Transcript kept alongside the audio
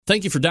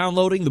Thank you for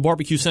downloading the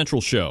Barbecue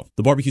Central Show.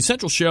 The Barbecue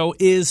Central Show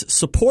is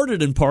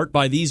supported in part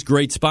by these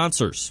great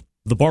sponsors.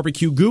 The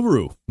Barbecue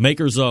Guru,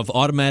 makers of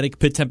automatic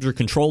pit temperature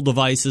control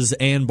devices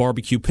and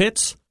barbecue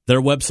pits.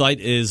 Their website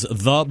is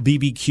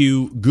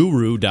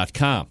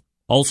thebbqguru.com.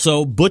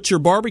 Also, Butcher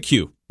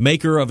Barbecue,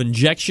 maker of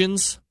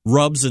injections,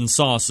 rubs, and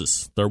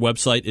sauces. Their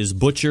website is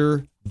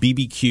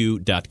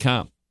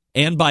butcherbbq.com.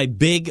 And by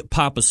Big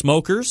Papa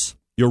Smokers,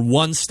 your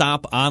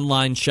one-stop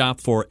online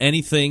shop for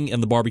anything in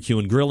the barbecue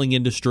and grilling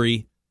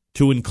industry,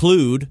 to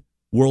include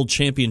World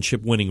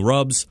Championship winning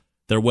rubs.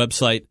 Their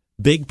website,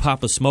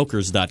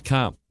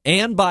 bigpapasmokers.com.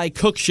 And by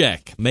Cook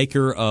Shack,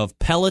 maker of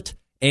pellet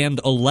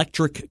and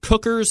electric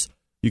cookers.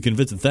 You can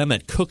visit them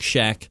at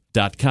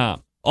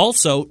cookshack.com.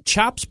 Also,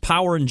 Chops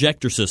Power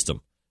Injector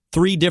System.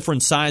 3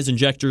 different size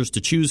injectors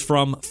to choose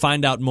from.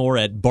 Find out more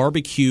at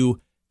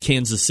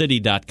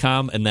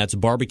barbecuekansascity.com, and that's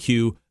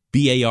barbecue,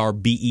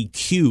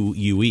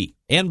 BARBEQUE.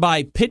 And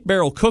by Pit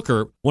Barrel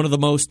Cooker, one of the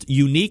most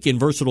unique and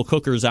versatile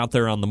cookers out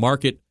there on the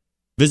market.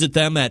 Visit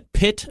them at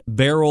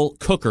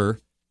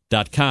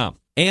pitbarrelcooker.com.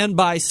 And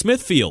by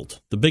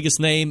Smithfield, the biggest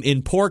name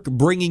in pork,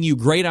 bringing you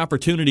great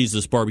opportunities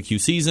this barbecue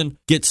season.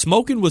 Get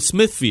smoking with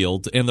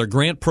Smithfield and their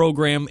grant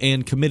program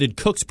and committed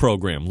cooks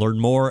program. Learn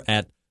more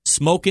at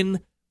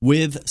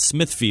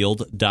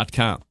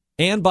smokinwithsmithfield.com.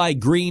 And by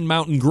Green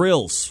Mountain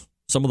Grills,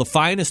 some of the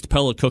finest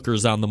pellet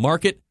cookers on the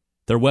market.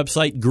 Their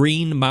website,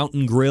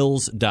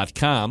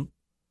 greenmountaingrills.com.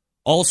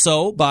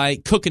 Also by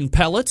Cookin'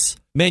 Pellets,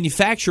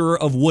 manufacturer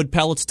of wood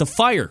pellets to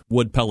fire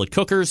wood pellet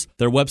cookers.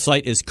 Their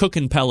website is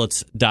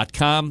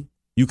cookinpellets.com.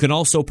 You can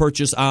also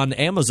purchase on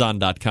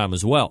Amazon.com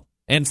as well.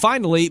 And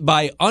finally,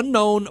 by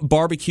Unknown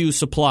Barbecue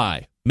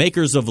Supply,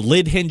 makers of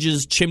lid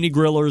hinges, chimney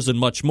grillers, and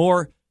much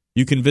more.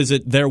 You can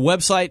visit their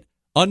website,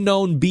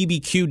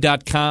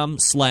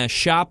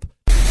 unknownbbq.com/shop.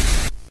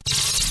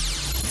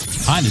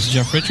 Hi, this is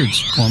Jeff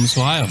Richards, Columbus,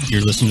 Ohio.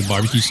 You're listening to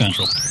Barbecue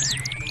Central.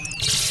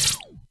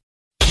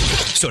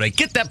 So to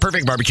get that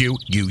perfect barbecue,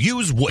 you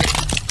use wood.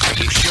 Are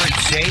you sure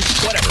it's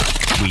safe? Whatever.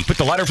 We put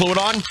the lighter fluid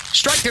on,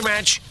 strike the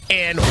match,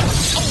 and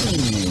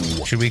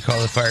oh! Should we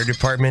call the fire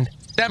department?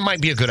 That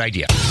might be a good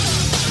idea.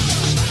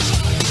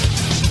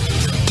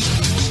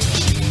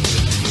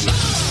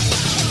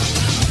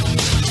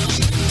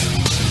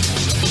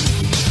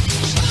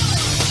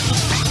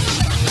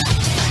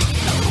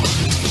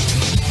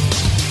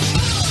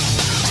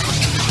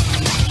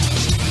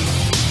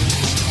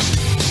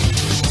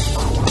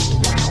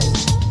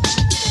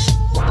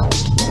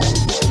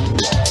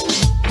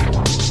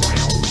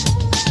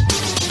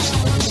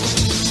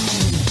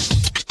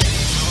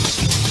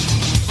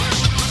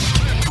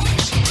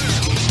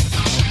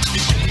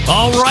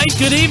 All right,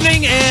 good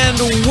evening, and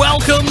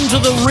welcome to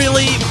the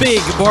really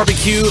big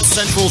Barbecue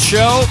Central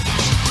Show.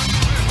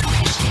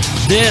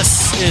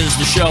 This is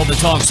the show that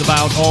talks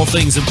about all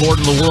things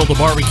important in the world of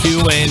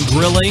barbecue and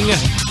grilling.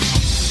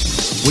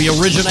 We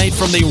originate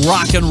from the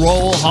Rock and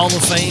Roll Hall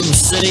of Fame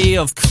city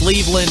of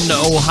Cleveland,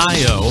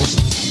 Ohio.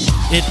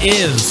 It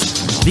is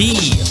the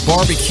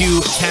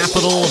barbecue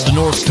capital of the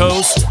North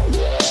Coast.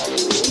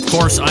 Of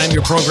course, I'm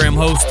your program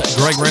host,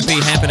 Greg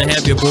Rempe. Happy to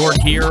have you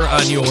aboard here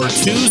on your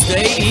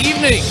Tuesday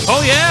evening.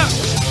 Oh, yeah.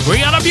 We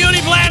got a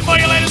beauty plan for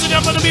you, ladies and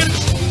gentlemen.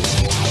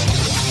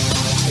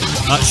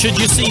 Should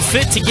you see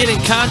fit to get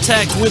in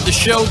contact with the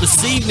show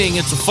this evening,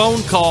 it's a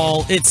phone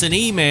call, it's an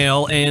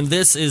email, and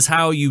this is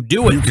how you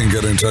do it. You can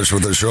get in touch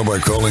with the show by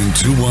calling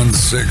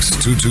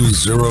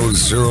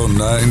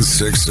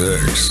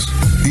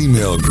 216-220-0966.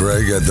 Email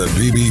Greg at the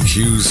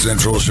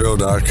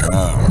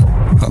bbqcentralshow.com.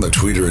 On the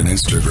Twitter and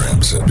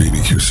Instagrams at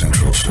BBQ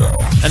Central Show.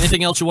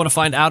 Anything else you want to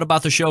find out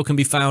about the show can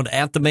be found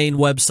at the main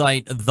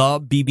website,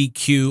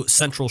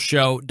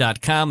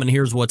 thebbqcentralshow.com. And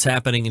here's what's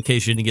happening in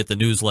case you didn't get the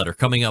newsletter.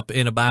 Coming up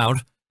in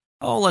about,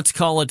 let's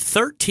call it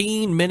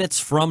 13 minutes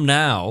from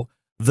now,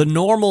 the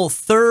normal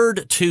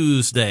third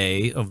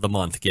Tuesday of the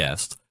month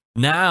guest.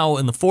 Now,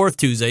 in the fourth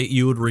Tuesday,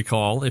 you would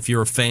recall, if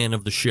you're a fan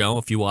of the show,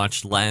 if you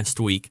watched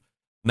last week,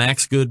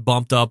 Max Good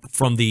bumped up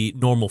from the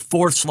normal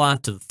fourth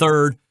slot to the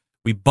third.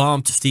 We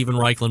bumped Stephen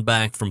Raichlen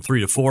back from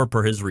 3 to 4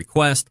 per his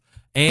request,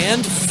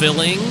 and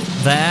filling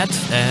that,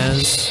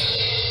 as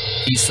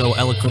he so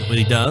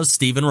eloquently does,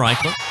 Stephen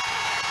Raichlen,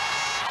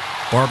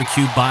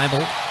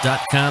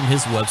 barbecuebible.com,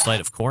 his website,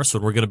 of course,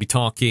 and we're going to be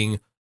talking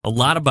a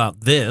lot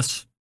about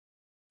this.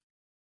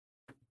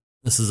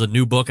 This is a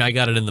new book. I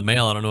got it in the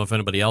mail. I don't know if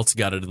anybody else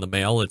got it in the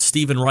mail. It's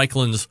Stephen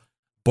Reichlen's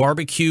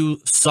Barbecue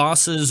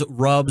Sauces,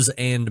 Rubs,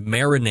 and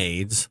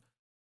Marinades.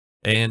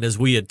 And as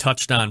we had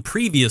touched on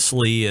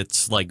previously,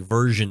 it's like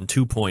version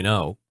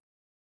 2.0.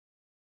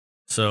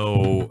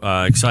 So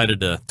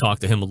excited to talk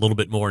to him a little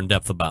bit more in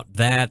depth about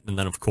that. And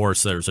then, of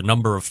course, there's a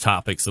number of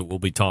topics that we'll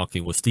be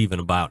talking with Stephen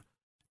about.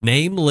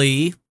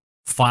 Namely,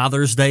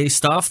 Father's Day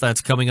stuff.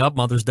 That's coming up.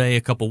 Mother's Day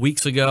a couple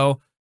weeks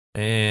ago.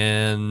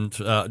 And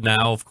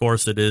now, of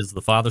course, it is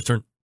the father's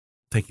turn.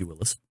 Thank you,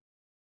 Willis.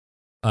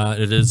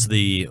 It is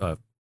the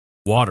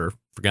water.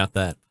 Forgot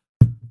that.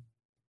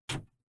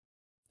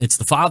 It's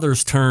the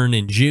father's turn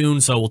in June,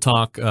 so we'll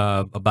talk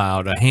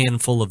about a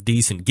handful of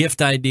decent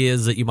gift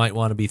ideas that you might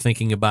want to be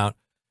thinking about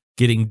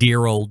getting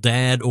dear old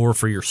dad, or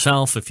for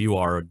yourself if you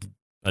are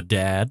a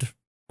dad,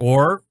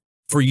 or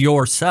for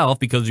yourself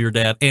because of your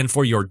dad, and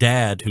for your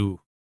dad who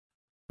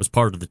was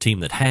part of the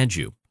team that had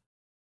you.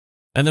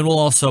 And then we'll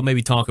also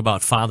maybe talk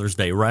about Father's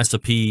Day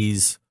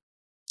recipes,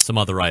 some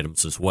other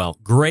items as well.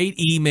 Great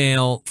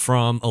email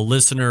from a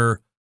listener.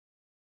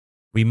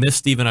 We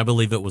missed even, I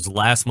believe it was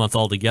last month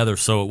altogether,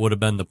 so it would have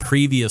been the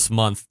previous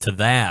month to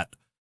that.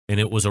 And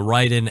it was a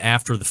write-in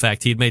after the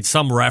fact. He had made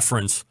some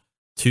reference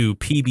to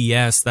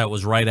PBS. That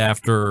was right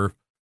after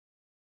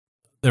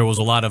there was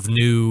a lot of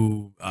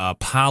new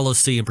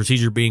policy and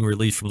procedure being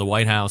released from the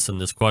White House,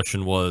 and this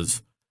question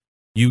was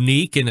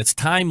unique in its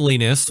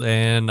timeliness,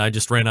 and I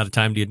just ran out of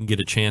time, didn't get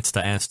a chance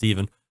to ask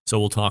Stephen, so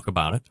we'll talk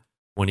about it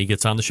when he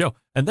gets on the show.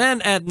 And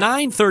then at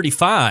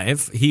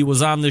 9:35, he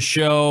was on the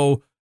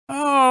show,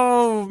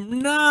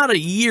 not a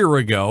year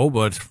ago,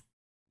 but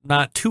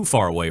not too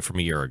far away from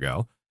a year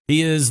ago.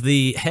 He is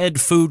the head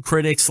food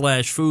critic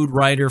 / food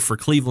writer for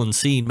Cleveland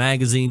Scene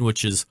magazine,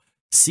 which is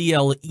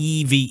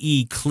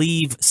CLEVE,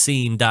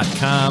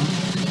 clevescene.com.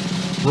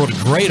 Wrote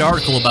a great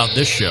article about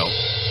this show.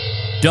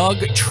 Doug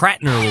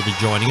Trattner will be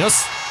joining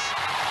us.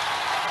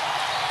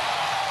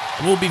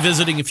 We'll be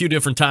visiting a few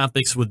different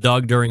topics with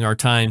Doug during our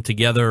time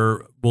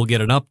together. We'll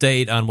get an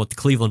update on what the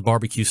Cleveland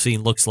barbecue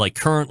scene looks like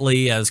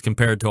currently as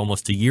compared to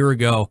almost a year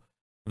ago.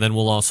 And then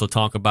we'll also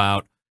talk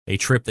about a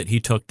trip that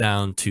he took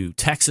down to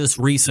Texas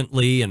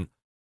recently and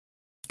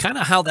kind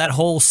of how that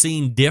whole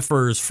scene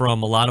differs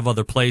from a lot of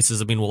other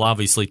places. I mean, we'll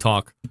obviously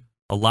talk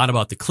a lot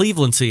about the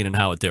Cleveland scene and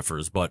how it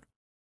differs, but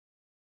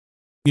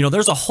you know,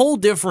 there's a whole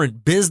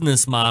different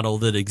business model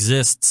that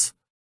exists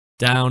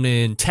down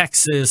in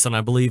Texas and I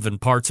believe in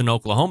parts in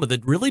Oklahoma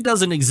that really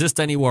doesn't exist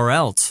anywhere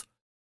else.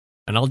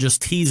 And I'll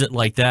just tease it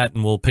like that,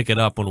 and we'll pick it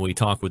up when we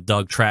talk with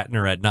Doug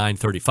Trattner at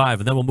 9:35,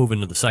 and then we'll move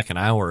into the second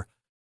hour.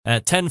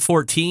 At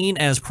 10:14,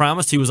 as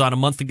promised, he was on a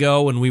month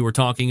ago, and we were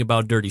talking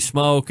about Dirty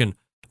Smoke and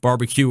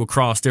barbecue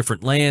across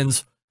different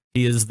lands.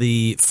 He is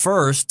the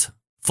first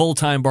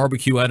full-time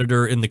barbecue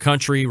editor in the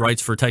country,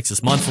 writes for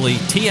Texas Monthly,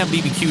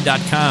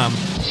 tmbbq.com.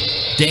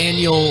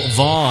 Daniel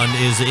Vaughn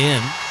is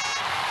in.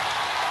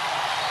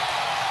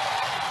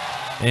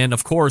 And,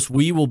 of course,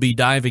 we will be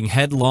diving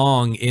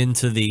headlong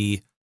into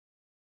the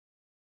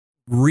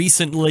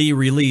recently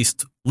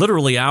released,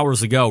 literally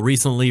hours ago,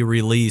 recently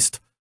released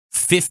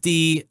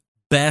 50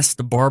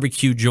 best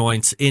barbecue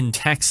joints in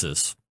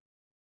Texas,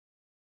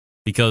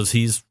 because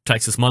he's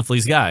Texas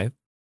Monthly's guy.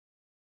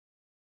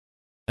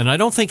 And I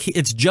don't think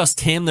it's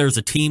just him. There's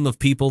a team of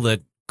people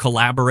that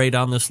collaborate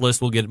on this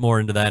list. We'll get more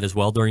into that as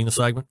well during the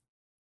segment.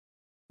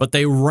 But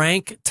they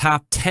rank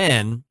top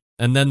 10,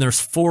 and then there's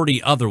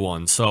 40 other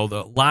ones. So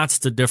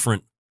lots of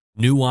different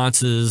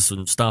nuances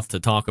and stuff to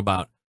talk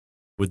about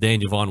with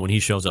Daniel Vaughn when he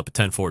shows up at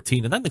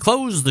 10:14. And then to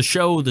close the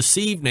show this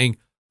evening,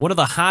 one of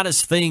the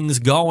hottest things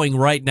going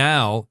right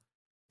now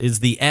is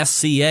the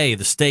SCA,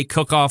 the Steak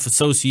Cook-Off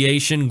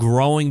Association,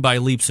 growing by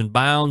leaps and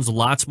bounds.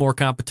 Lots more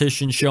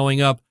competition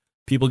showing up.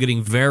 People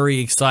getting very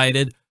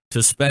excited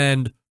to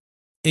spend,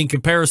 in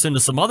comparison to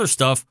some other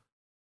stuff,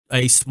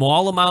 a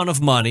small amount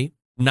of money,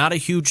 not a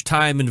huge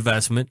time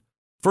investment,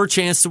 for a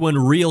chance to win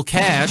real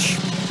cash.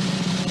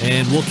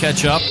 And we'll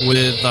catch up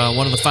with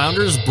one of the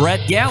founders,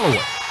 Brett Galloway,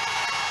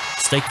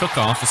 Steak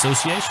Cook-Off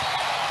Association.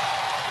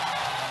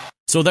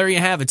 So there you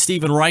have it.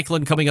 Stephen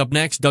Raichlen coming up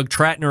next, Doug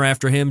Trattner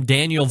after him,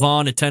 Daniel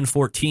Vaughn at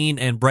 10:14,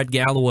 and Brett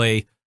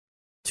Galloway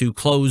to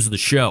close the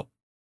show.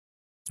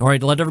 All right,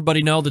 to let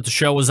everybody know that the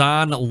show is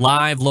on,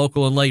 live,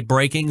 local, and late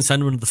breaking.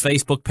 Send them to the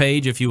Facebook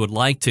page if you would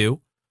like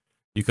to.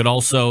 You could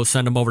also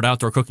send them over to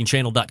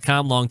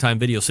OutdoorCookingChannel.com, longtime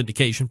video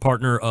syndication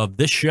partner of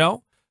this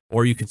show.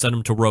 Or you can send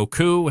them to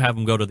Roku, have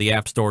them go to the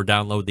App Store,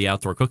 download the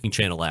Outdoor Cooking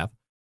Channel app,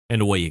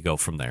 and away you go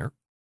from there.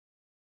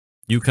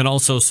 You can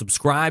also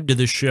subscribe to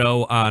this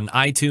show on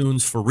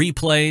iTunes for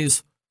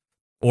replays,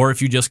 or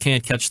if you just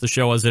can't catch the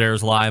show as it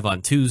airs live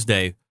on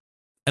Tuesday.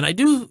 And I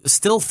do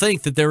still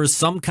think that there is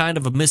some kind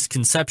of a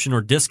misconception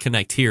or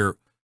disconnect here.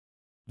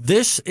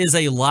 This is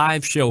a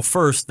live show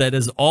first that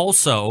is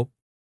also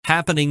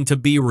happening to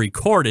be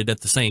recorded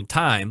at the same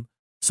time.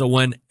 So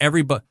when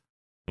everybody,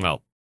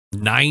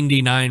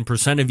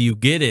 99% of you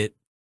get it,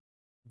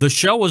 the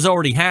show has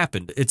already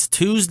happened. It's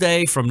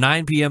Tuesday from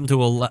 9 p.m.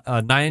 to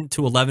 9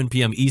 to 11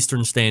 p.m.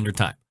 Eastern Standard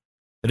Time.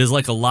 It is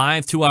like a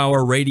live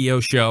 2-hour radio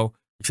show,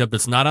 except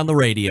it's not on the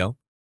radio.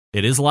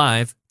 It is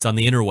live. It's on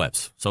the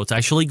interwebs. So it's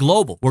actually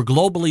global. We're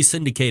globally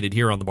syndicated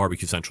here on the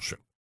Barbecue Central Show.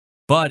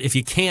 But if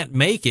you can't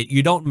make it,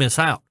 you don't miss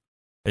out.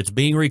 It's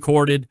being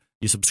recorded.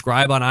 You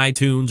subscribe on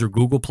iTunes or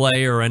Google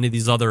Play or any of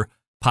these other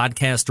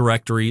podcast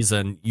directories,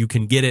 and you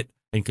can get it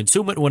and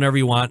consume it whenever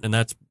you want, and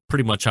that's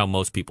pretty much how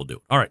most people do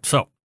it. All right,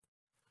 so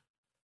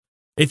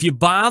if you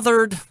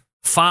bothered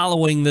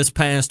following this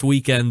past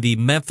weekend the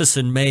Memphis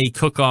in May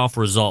cook-off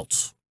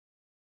results,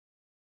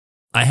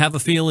 I have a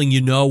feeling you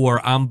know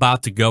where I'm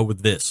about to go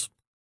with this.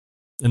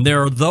 And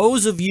there are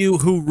those of you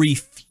who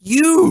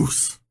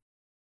refuse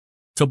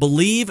to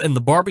believe in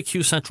the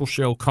Barbecue Central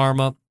show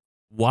karma.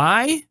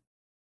 Why?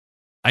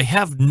 I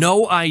have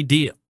no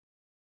idea.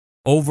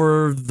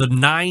 Over the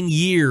 9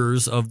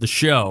 years of the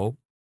show,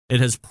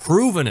 it has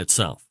proven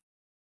itself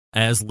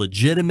as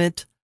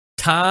legitimate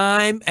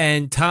time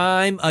and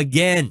time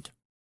again.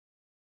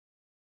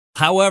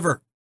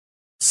 However,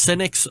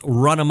 cynics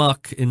run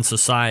amok in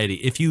society.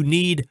 If you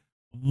need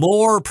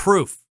more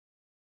proof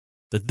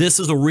that this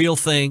is a real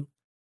thing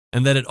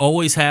and that it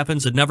always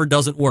happens, it never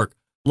doesn't work,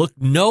 look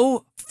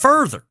no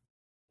further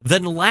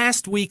than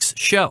last week's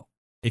show.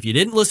 If you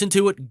didn't listen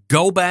to it,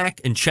 go back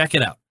and check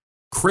it out.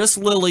 Chris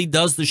Lilly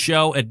does the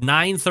show at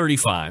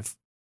 9:35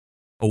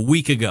 a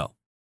week ago.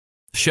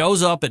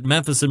 Shows up at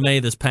Memphis in May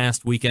this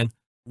past weekend,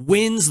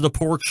 wins the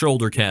pork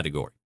shoulder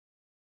category.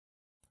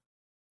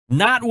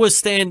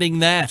 Notwithstanding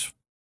that,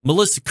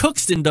 Melissa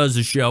Cookston does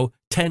the show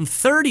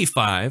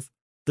 10:35,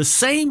 the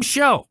same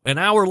show, an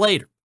hour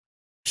later.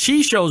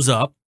 She shows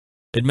up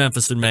at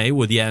Memphis in May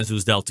with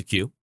Yazoo's Delta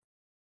Q,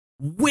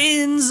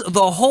 wins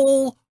the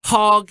whole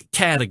hog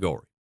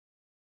category.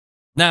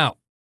 Now,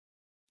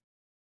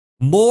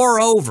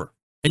 moreover,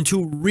 and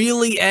to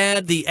really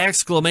add the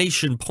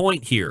exclamation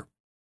point here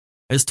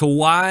as to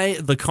why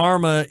the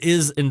karma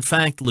is in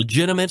fact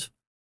legitimate,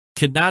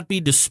 cannot be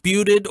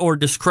disputed or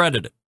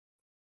discredited.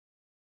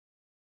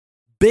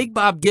 Big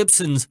Bob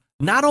Gibson's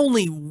not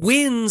only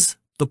wins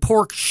the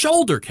pork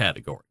shoulder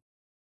category,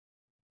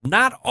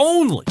 not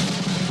only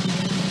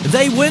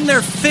they win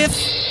their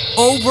 5th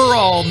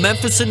overall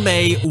Memphis in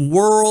May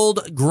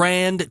World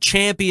Grand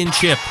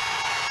Championship.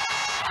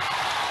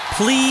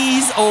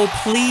 Please, oh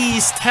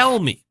please tell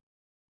me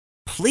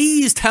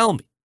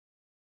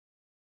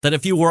that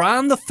if you were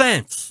on the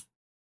fence,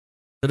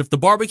 that if the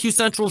Barbecue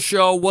Central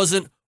show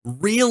wasn't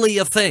really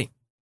a thing,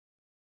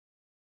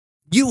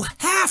 you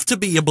have to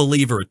be a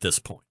believer at this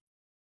point.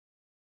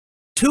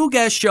 2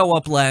 guests show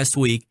up last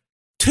week.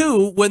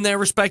 2 win their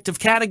respective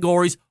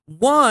categories.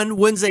 1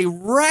 wins a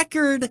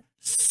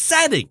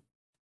record-setting,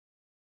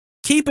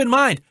 keep in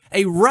mind,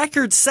 a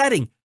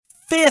record-setting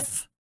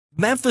 5th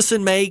Memphis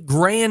in May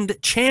Grand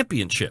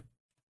Championship.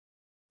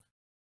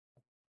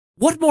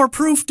 What more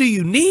proof do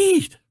you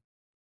need?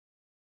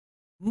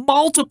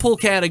 Multiple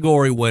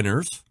category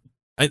winners.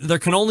 There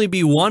can only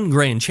be 1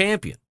 grand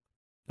champion.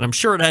 And I'm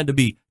sure it had to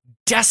be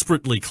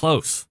desperately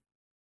close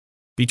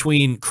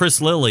between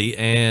Chris Lilly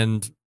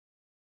and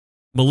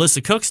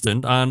Melissa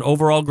Cookston on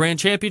overall grand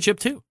championship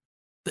too.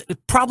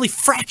 Probably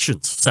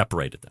fractions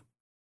separated them.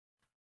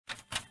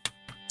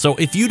 So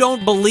if you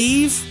don't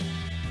believe,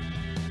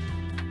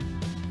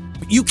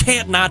 you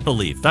can't not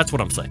believe. That's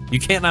what I'm saying. You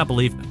can't not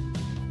believe it.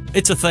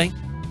 It's a thing.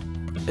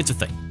 It's a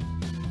thing.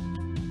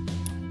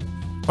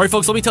 All right,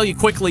 folks, let me tell you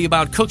quickly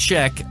about Cook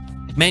Shack,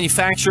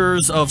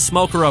 manufacturers of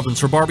smoker ovens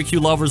for barbecue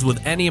lovers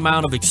with any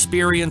amount of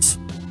experience.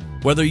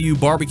 Whether you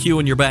barbecue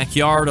in your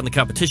backyard, on the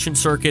competition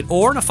circuit,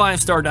 or in a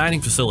 5-star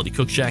dining facility,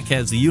 Cook Shack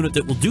has the unit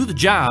that will do the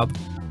job.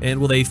 And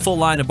with a full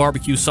line of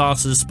barbecue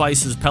sauces,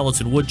 spices,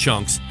 pellets, and wood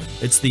chunks,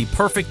 it's the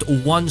perfect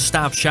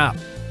one-stop shop.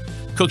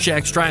 Cook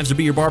Shack strives to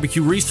be your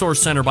barbecue resource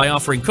center by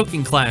offering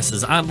cooking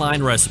classes,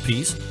 online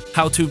recipes,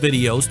 how-to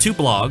videos, 2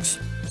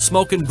 blogs,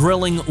 smoke and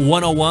grilling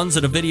 101s,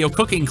 and a video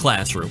cooking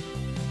classroom.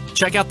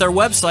 Check out their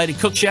website at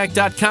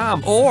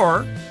cookshack.com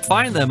or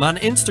find them on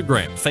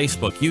Instagram,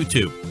 Facebook,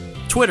 YouTube,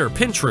 Twitter,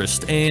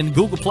 Pinterest, and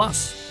Google+.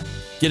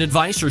 Get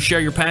advice or share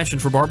your passion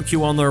for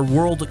barbecue on their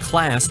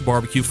world-class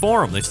barbecue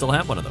forum. They still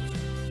have one of those.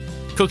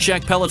 Cook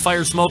Shack pellet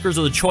fire smokers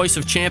are the choice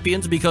of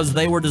champions because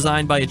they were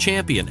designed by a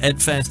champion,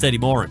 Ed Fast Eddie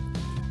Morin.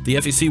 The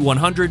FEC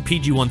 100,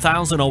 PG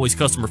 1000, always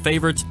customer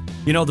favorites.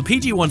 You know, the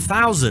PG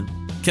 1000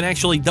 can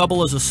actually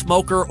double as a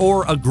smoker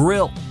or a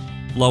grill.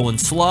 Low and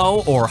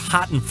slow or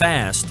hot and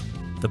fast,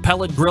 the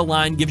pellet grill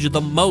line gives you the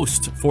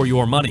most for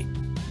your money.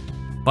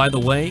 By the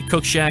way,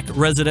 Cook Shack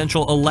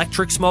residential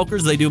electric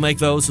smokers, they do make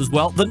those as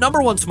well. The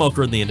 #1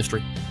 smoker in the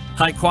industry.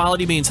 High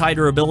quality means high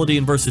durability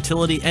and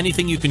versatility.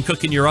 Anything you can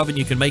cook in your oven,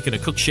 you can make in a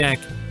Cook Shack.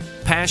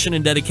 Passion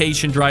and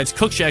dedication drives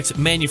Cook Shack's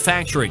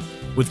manufacturing,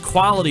 with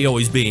quality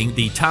always being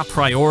the top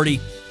priority.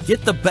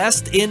 Get the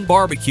best in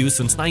barbecue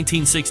since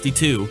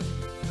 1962.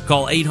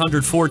 Call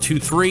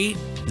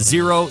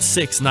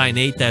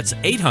 800-423-0698. That's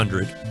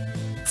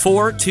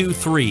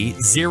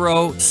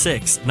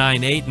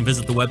 800-423-0698. And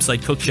visit the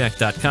website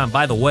cookshack.com.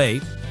 By the way,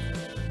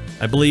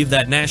 I believe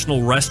that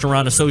National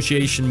Restaurant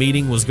Association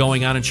meeting was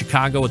going on in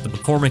Chicago at the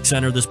McCormick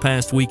Center this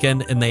past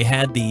weekend, and they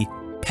had the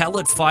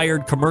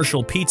pellet-fired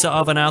commercial pizza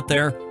oven out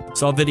there.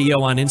 Saw a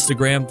video on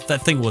Instagram.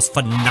 That thing was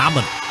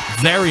phenomenal.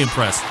 Very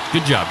impressive.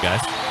 Good job,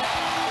 guys.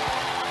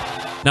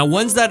 Now,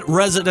 when's that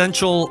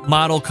residential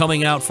model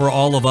coming out for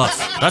all of us?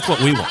 That's what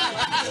we want.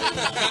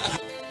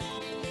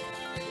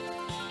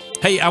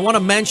 Hey, I want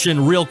to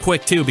mention real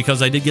quick, too,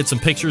 because I did get some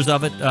pictures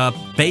of it.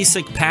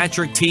 Basic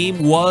Patrick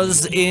team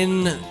was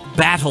in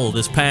battle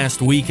this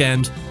past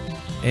weekend,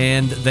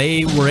 and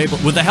they were able,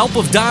 with the help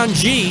of Don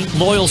G,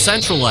 Loyal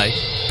Centralite,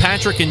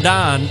 Patrick and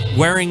Don,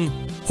 wearing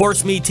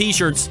horse meat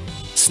t-shirts,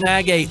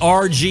 snag a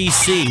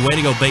RGC. Way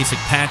to go, Basic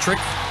Patrick.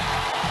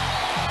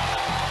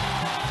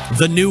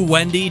 The new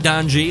Wendy,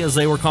 Don G, as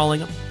they were calling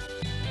him.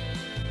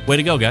 Way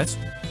to go, guys.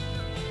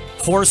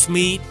 Horse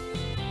meat,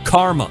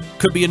 karma.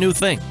 Could be a new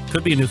thing.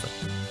 Could be a new thing.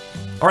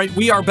 All right,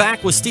 we are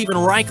back with Stephen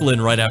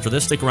Raichlen right after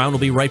this. Stick around. We'll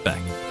be right back.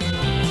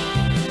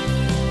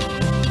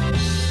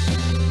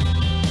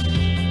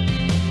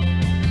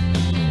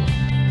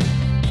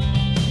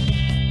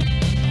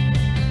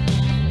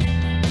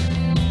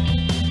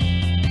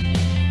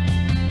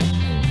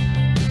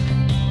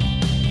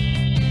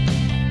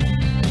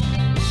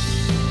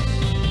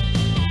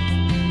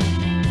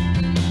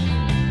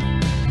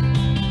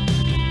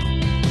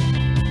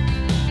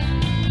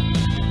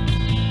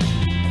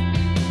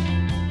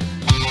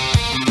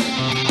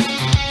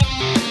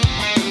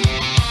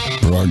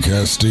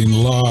 Broadcasting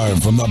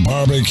live from the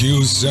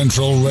BBQ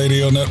Central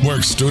Radio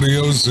Network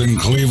studios in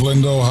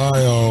Cleveland,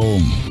 Ohio.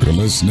 You're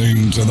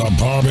listening to the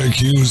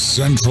BBQ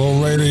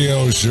Central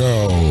Radio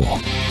Show.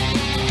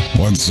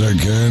 Once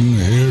again,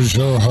 here's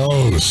your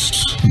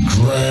host,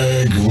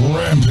 Greg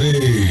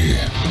Rempe.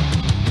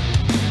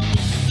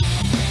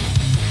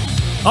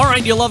 All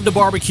right, you love to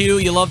barbecue,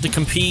 you love to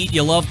compete,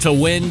 you love to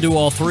win, do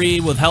all three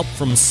with help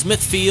from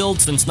Smithfield.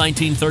 Since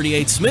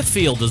 1938,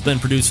 Smithfield has been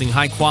producing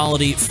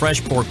high-quality,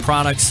 fresh pork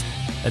products,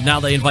 and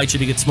now they invite you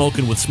to get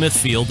smoking with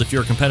Smithfield. If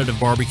you're a competitive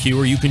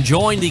barbecuer, you can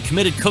join the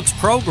Committed Cooks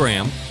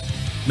program.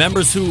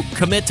 Members who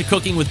commit to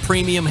cooking with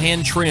premium,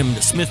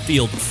 hand-trimmed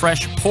Smithfield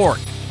fresh pork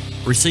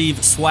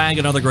receive swag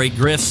and other great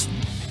gifts.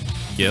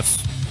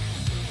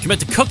 Commit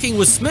to cooking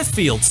with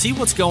Smithfield. See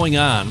what's going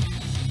on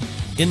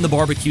in the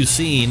barbecue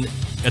scene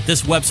at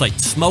this website,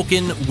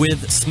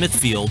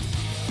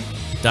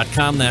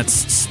 smokinwithsmithfield.com.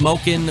 That's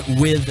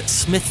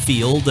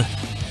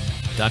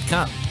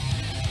smokinwithsmithfield.com.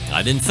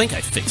 I didn't think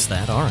I fixed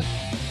that. All right.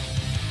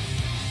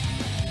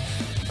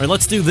 All right,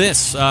 let's do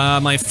this.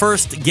 My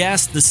first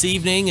guest this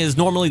evening is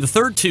normally the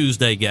third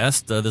Tuesday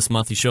guest. This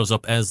month he shows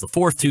up as the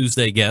fourth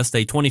Tuesday guest,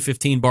 a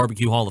 2015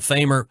 Barbecue Hall of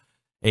Famer,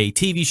 a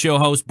TV show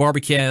host,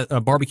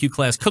 barbecue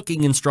class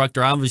cooking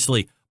instructor,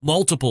 obviously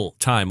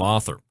multiple-time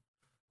author.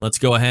 Let's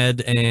go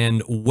ahead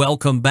and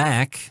welcome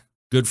back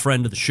good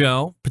friend of the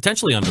show,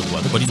 potentially under the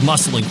weather, but he's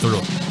muscling through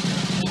it.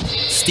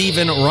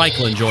 Stephen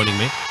Raichlen joining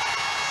me.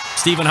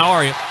 Stephen, how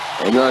are you?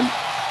 Hang on.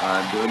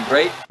 I'm doing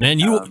great. Man,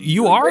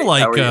 you are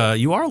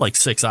like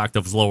 6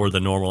 octaves lower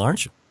than normal,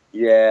 aren't you?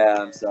 Yeah,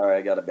 I'm sorry.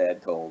 I got a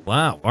bad cold.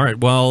 Wow. All right.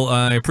 Well,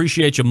 I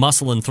appreciate you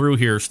muscling through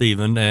here,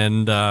 Stephen,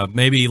 and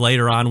maybe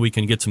later on we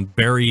can get some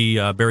Barry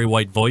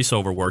White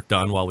voiceover work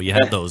done while we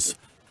have those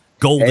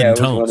golden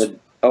tones.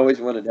 Always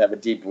wanted to have a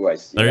deep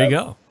voice. There you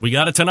go. We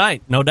got it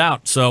tonight, no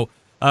doubt. So,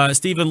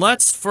 Stephen,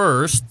 let's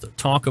first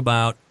talk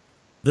about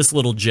this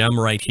little gem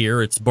right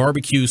here. It's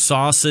barbecue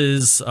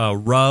sauces,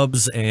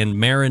 rubs, and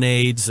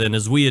marinades. And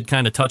as we had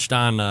kind of touched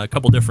on a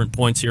couple different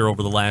points here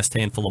over the last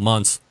handful of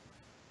months,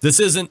 this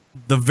isn't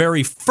the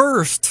very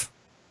first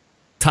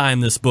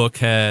time this book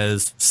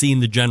has seen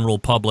the general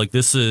public.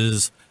 This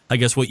is, I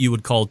guess, what you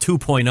would call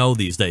 2.0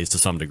 these days to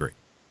some degree.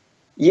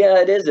 Yeah,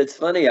 it is. It's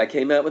funny. I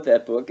came out with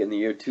that book in the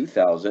year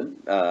 2000.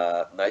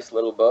 Nice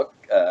little book.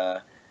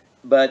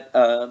 But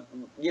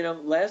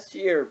last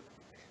year,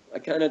 I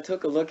kind of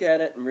took a look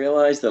at it and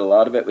realized that a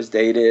lot of it was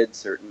dated.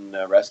 Certain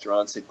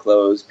restaurants had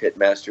closed,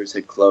 pitmasters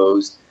had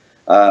closed.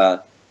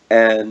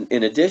 And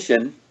in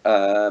addition,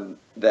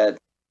 that...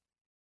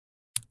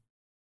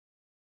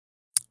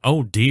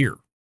 Oh, dear.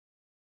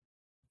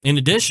 In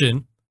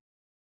addition,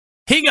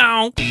 he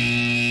gone.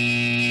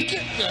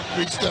 Get that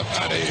big stuff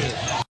out of here.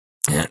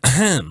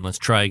 Let's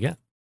try again.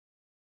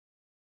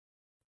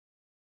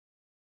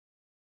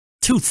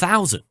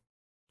 2000.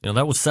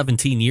 That was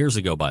 17 years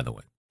ago, by the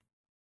way.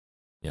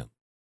 Yeah.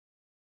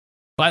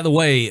 By the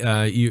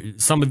way,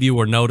 some of you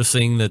were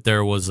noticing that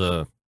there was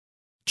a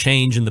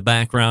change in the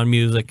background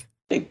music.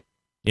 We'll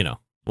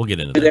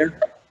get into that. There?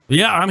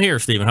 Yeah, I'm here,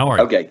 Stephen. How are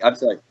you? Okay, I'm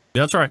sorry.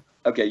 Yeah, that's right.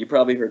 Okay, you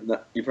probably heard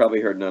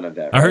none of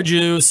that. Right? I heard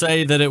you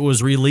say that it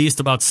was released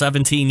about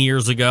 17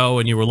 years ago,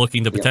 and you were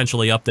looking to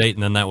potentially update,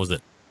 and then that was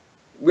it.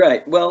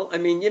 Right. Well, I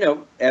mean,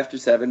 after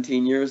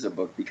 17 years, the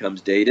book becomes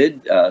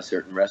dated.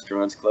 Certain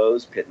restaurants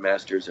close.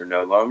 Pitmasters are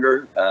no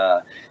longer.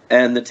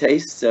 And the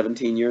tastes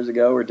 17 years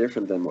ago are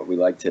different than what we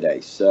like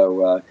today.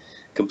 So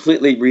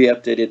completely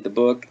re-updated the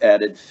book,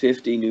 added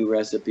 50 new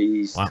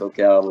recipes, took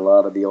out a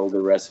lot of the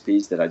older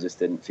recipes that I just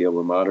didn't feel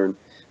were modern,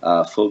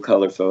 full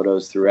color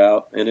photos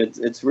throughout. And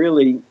it's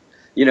really,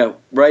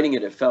 writing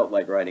it felt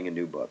like writing a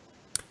new book.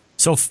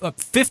 So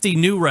 50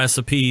 new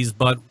recipes,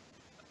 but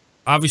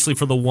obviously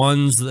for the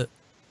ones that,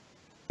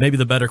 maybe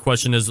the better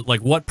question is,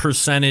 like, what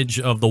percentage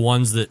of the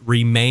ones that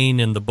remain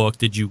in the book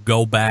did you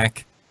go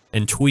back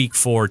and tweak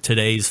for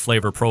today's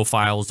flavor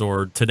profiles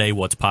or today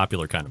what's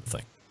popular kind of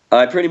thing?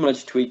 I pretty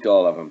much tweaked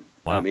all of them.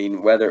 Wow. I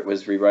mean, whether it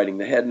was rewriting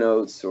the head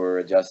notes or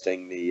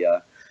adjusting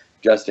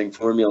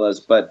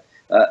formulas, but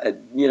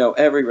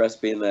every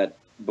recipe in that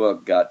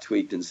book got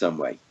tweaked in some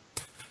way.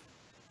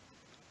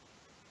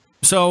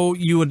 So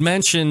you had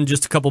mentioned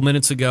just a couple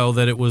minutes ago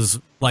that it was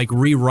like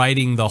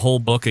rewriting the whole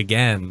book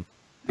again.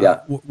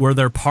 Yeah. Were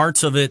there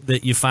parts of it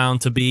that you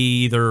found to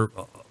be either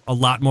a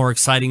lot more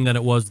exciting than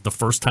it was the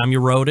first time you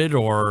wrote it,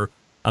 or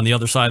on the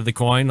other side of the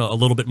coin, a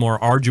little bit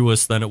more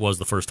arduous than it was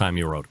the first time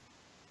you wrote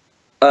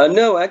it?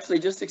 No, actually,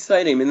 just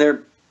exciting. I mean, there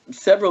are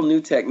several new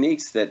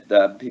techniques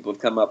that people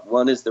have come up.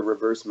 One is the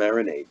reverse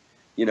marinade,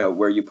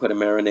 where you put a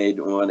marinade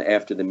on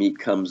after the meat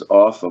comes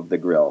off of the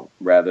grill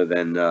rather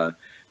than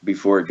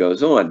before it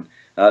goes on.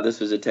 This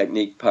was a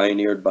technique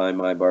pioneered by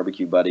my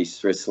barbecue buddy,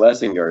 Chris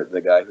Schlesinger,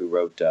 the guy who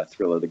wrote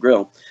Thrill of the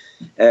Grill.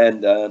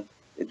 And,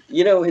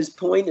 his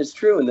point is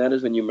true, and that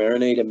is when you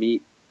marinate a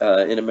meat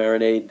in a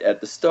marinade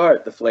at the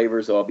start, the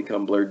flavors all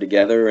become blurred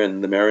together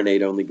and the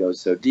marinade only goes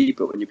so deep.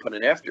 But when you put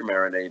an after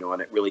marinade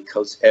on, it really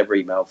coats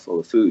every mouthful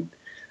of food.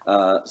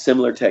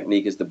 Similar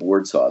technique is the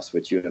board sauce,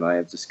 which you and I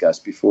have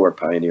discussed before,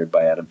 pioneered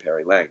by Adam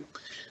Perry Lang.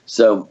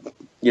 So,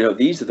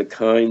 these are the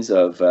kinds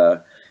of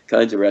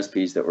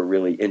recipes that were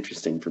really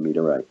interesting for me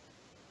to write.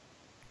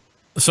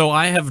 So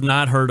I have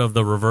not heard of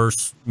the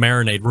reverse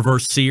marinade.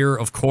 Reverse sear,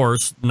 of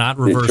course, not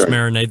reverse Sure.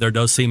 marinade. There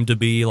does seem to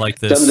be like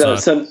this.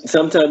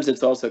 Sometimes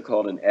it's also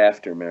called an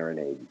after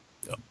marinade.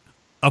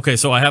 Okay,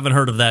 so I haven't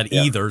heard of that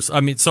either.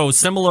 I mean, so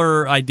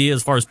similar idea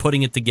as far as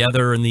putting it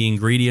together and the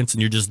ingredients,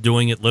 and you're just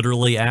doing it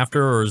literally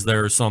after, or is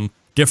there some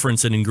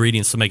difference in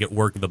ingredients to make it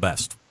work the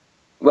best?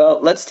 Well,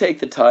 let's take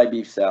the Thai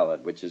beef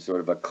salad, which is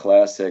sort of a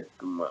classic,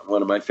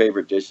 one of my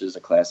favorite dishes,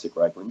 a classic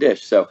Raichlen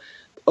dish. So,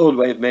 old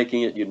way of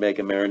making it, you'd make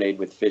a marinade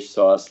with fish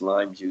sauce,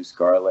 lime juice,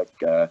 garlic,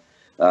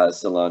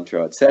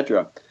 cilantro,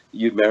 etc.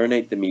 You'd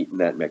marinate the meat in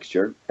that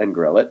mixture and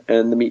grill it,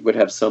 and the meat would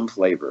have some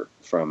flavor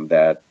from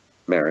that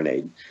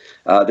marinade.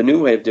 The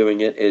new way of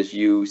doing it is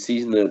you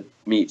season the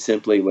meat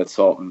simply with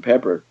salt and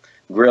pepper,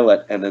 grill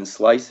it, and then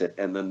slice it,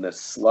 and then the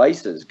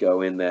slices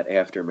go in that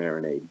after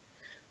marinade.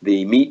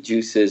 The meat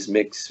juices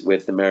mix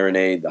with the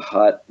marinade, the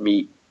hot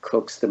meat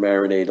cooks the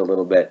marinade a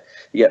little bit.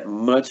 You get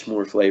much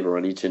more flavor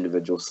on each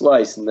individual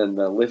slice, and then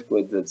the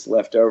liquid that's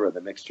left over, the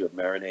mixture of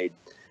marinade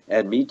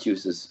and meat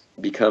juices,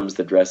 becomes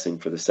the dressing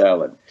for the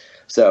salad.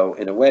 So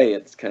in a way,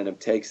 it kind of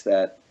takes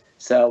that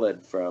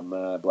salad from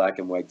black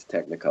and white to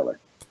Technicolor.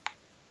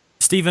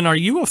 Stephen, are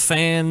you a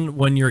fan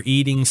when you're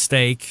eating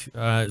steak,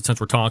 since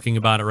we're talking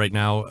about it right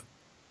now,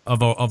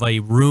 of a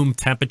room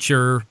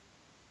temperature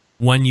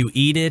when you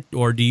eat it,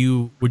 or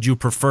would you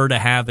prefer to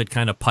have it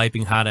kind of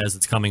piping hot as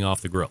it's coming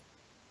off the grill?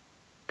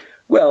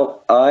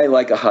 Well, I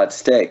like a hot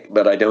steak,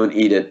 but I don't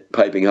eat it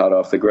piping hot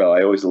off the grill.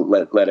 I always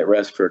let it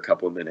rest for a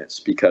couple of minutes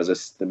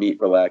because the meat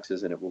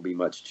relaxes and it will be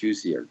much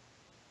juicier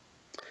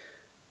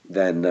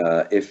than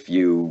if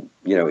you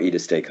eat a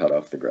steak hot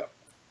off the grill.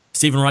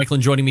 Stephen Raichlen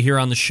joining me here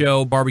on the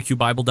show.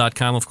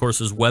 BBQBible.com, of course,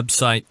 his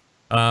website.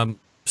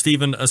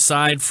 Stephen,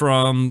 aside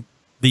from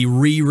the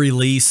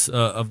re-release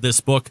of this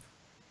book,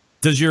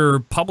 does your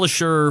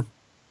publisher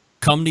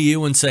come to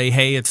you and say,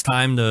 hey, it's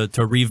time to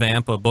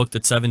revamp a book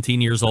that's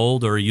 17 years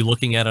old? Or are you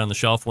looking at it on the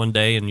shelf one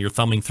day and you're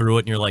thumbing through it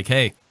and you're like,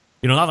 hey,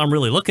 now that I'm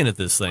really looking at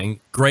this thing,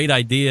 great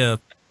idea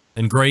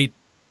and great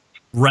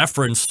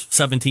reference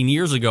 17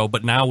 years ago,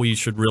 but now we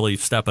should really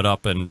step it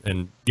up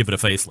and give it a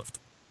facelift?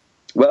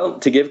 Well,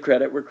 to give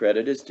credit where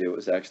credit is due, it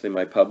was actually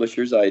my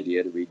publisher's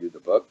idea to redo the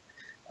book.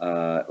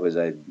 It was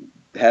a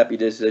happy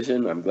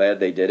decision. I'm glad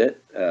they did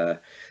it.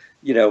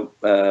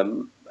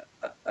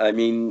 I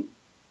mean,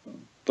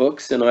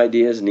 books and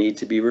ideas need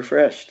to be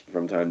refreshed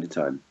from time to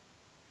time.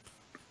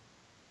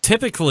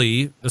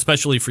 Typically,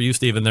 especially for you,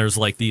 Stephen, there's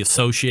like the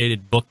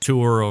associated book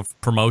tour of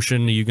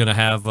promotion. Are you going to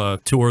have a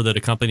tour that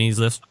accompanies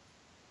this?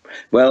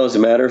 Well, as a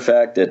matter of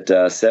fact,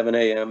 at 7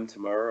 a.m.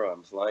 tomorrow,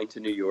 I'm flying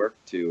to New York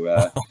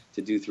to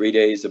do 3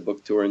 days of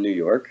book tour in New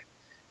York.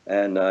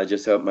 And I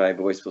just hope my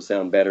voice will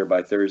sound better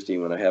by Thursday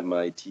when I have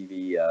my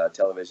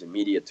television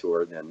media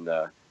tour than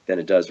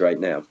it does right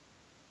now.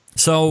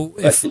 So,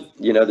 if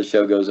the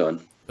show goes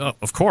on.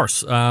 Of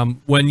course.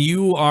 When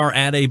you are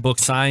at a book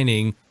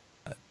signing,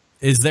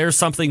 is there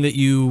something that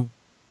you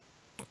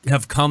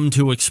have come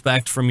to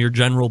expect from your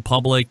general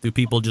public? Do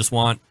people just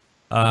want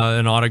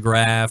an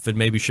autograph and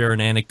maybe share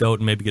an anecdote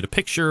and maybe get a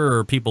picture, or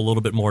are people a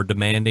little bit more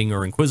demanding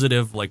or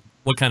inquisitive? Like,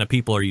 what kind of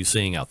people are you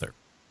seeing out there?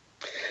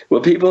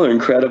 Well, people are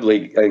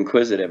incredibly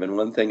inquisitive, and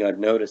one thing I've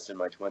noticed in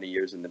my 20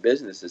 years in the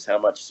business is how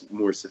much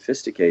more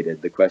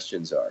sophisticated the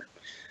questions are.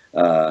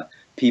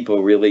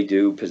 People really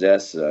do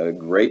possess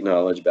great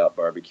knowledge about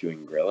barbecuing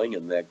and grilling,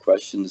 and the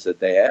questions that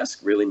they ask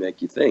really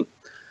make you think.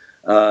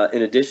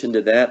 In addition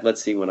to that,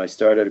 let's see, when I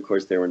started, of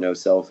course, there were no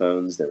cell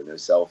phones, there were no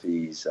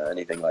selfies,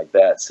 anything like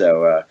that.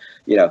 So,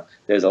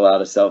 there's a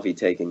lot of selfie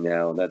taking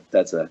now, and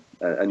that's a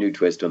new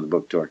twist on the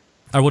book tour.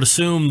 I would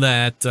assume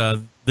that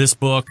this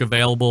book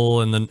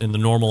available in the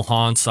normal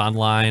haunts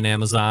online,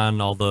 Amazon,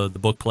 all the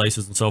book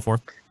places and so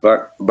forth?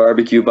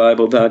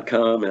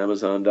 BBQBible.com,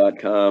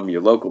 Amazon.com,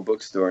 your local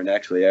bookstore. And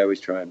actually, I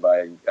always try and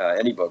buy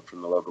any book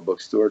from the local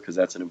bookstore because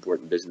that's an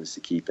important business to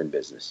keep in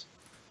business.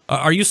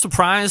 Are you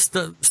surprised,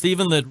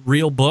 Stephen, that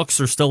real books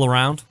are still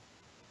around?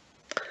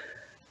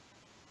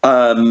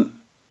 I'm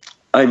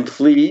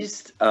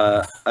pleased.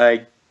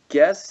 I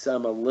guess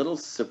I'm a little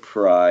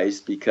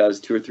surprised because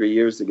 2 or 3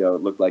 years ago,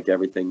 it looked like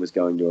everything was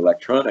going to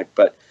electronic.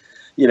 But,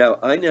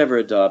 I never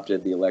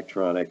adopted the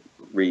electronic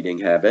reading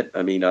habit.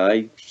 I mean,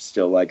 I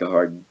still like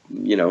a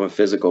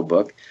physical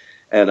book.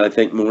 And I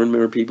think more and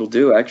more people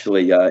do.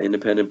 Actually,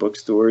 independent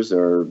bookstores,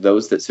 or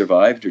those that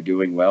survived, are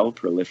doing well,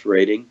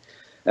 proliferating.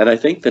 And I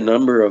think the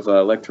number of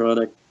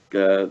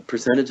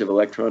percentage of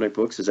electronic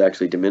books is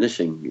actually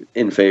diminishing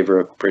in favor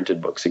of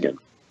printed books again.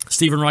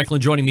 Stephen Raichlen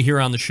joining me here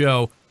on the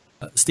show.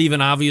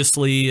 Stephen,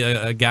 obviously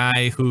a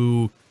guy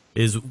who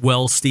is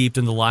well steeped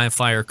in the live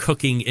fire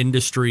cooking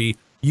industry,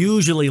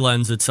 usually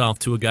lends itself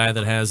to a guy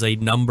that has a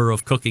number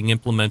of cooking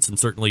implements, and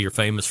certainly you're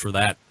famous for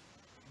that.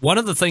 One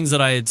of the things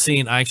that I had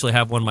seen, I actually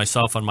have one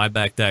myself on my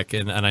back deck,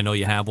 and I know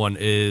you have one,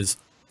 is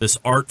this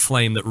art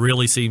flame that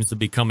really seems to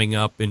be coming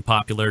up in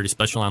popularity,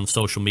 especially on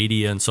social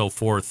media and so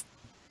forth.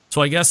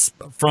 So I guess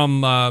from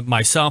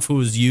myself,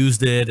 who's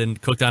used it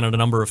and cooked on it a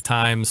number of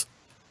times,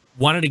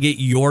 wanted to get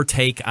your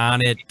take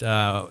on it.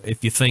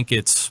 If you think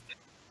it's,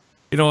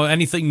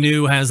 anything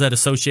new has that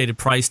associated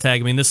price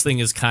tag. I mean, this thing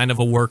is kind of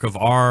a work of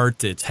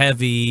art. It's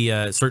heavy.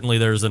 Certainly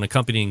there's an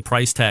accompanying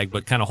price tag,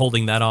 but kind of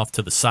holding that off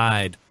to the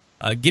side.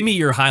 Give me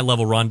your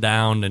high-level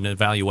rundown and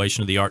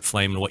evaluation of the art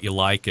flame and what you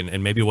like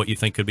and maybe what you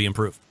think could be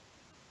improved.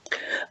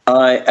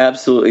 I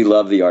absolutely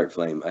love the art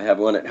flame. I have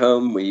one at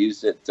home. We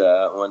used it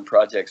on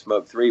Project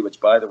Smoke 3,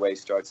 which, by the way,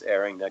 starts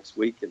airing next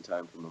week in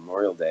time for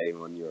Memorial Day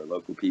on your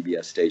local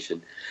PBS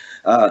station.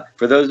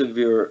 For those of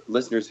your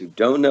listeners who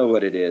don't know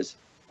what it is,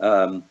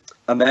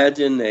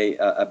 imagine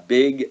a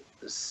big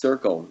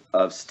circle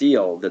of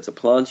steel that's a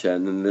plancha,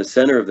 and in the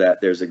center of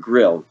that there's a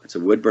grill. It's a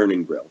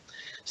wood-burning grill.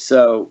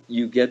 So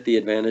you get the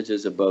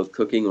advantages of both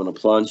cooking on a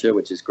plancha,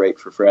 which is great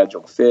for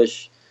fragile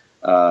fish,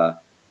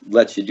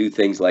 lets you do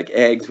things like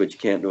eggs, which you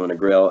can't do on a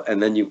grill,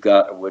 and then you've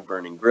got a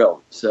wood-burning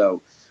grill.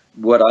 So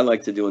what I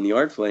like to do in the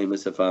art flame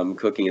is if I'm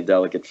cooking a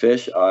delicate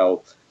fish,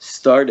 I'll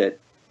start it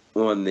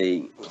on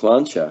the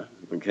plancha.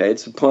 Okay,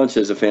 plancha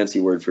is a fancy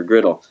word for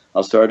griddle.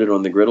 I'll start it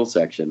on the griddle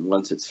section.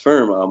 Once it's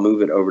firm, I'll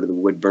move it over to the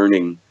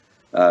wood-burning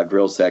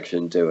grill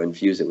section to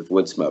infuse it with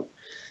wood smoke.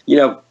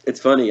 It's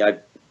funny,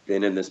 I've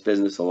been in this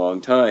business a long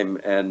time,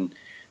 and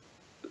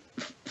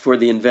for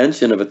the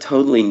invention of a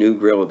totally new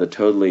grill with a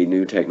totally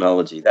new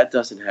technology, that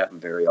doesn't happen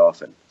very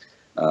often.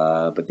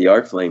 But the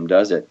art flame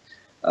does it.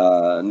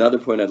 Another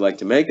point I'd like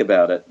to make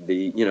about it,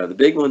 the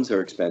big ones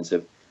are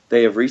expensive.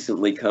 They have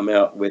recently come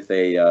out with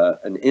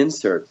an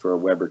insert for a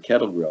Weber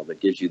kettle grill that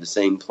gives you the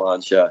same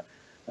plancha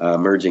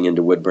merging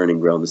into wood burning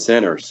grill in the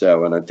center.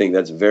 And I think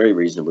that's very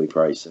reasonably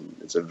priced, and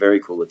it's a very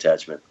cool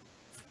attachment.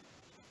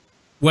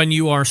 When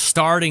you are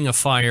starting a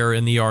fire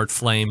in the art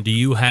flame, do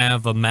you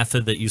have a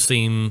method that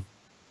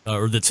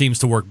that seems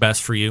to work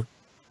best for you?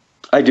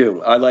 I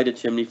do. I light a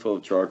chimney full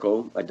of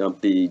charcoal. I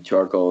dump the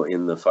charcoal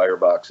in the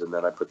firebox, and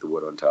then I put the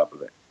wood on top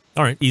of it.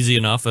 All right, easy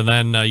enough. And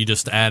then you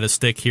just add a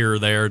stick here or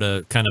there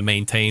to kind of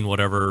maintain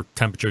whatever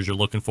temperatures you're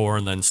looking for,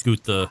 and then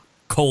scoot the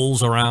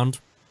coals around?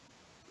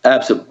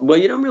 Absolutely. Well,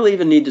 you don't really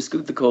even need to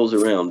scoot the coals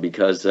around,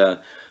 because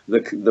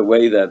the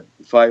way that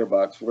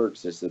firebox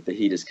works is that the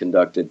heat is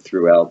conducted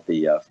throughout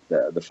the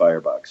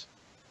firebox.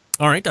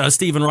 All right,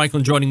 Stephen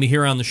Raichlen joining me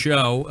here on the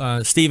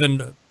show.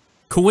 Stephen,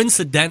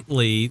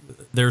 coincidentally,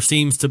 there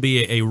seems to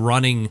be a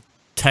running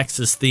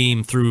Texas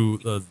theme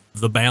through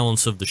the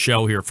balance of the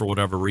show here for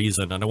whatever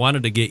reason, and I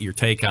wanted to get your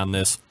take on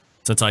this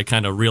since I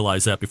kind of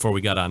realized that before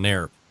we got on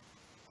air.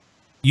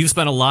 You've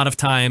spent a lot of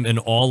time in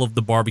all of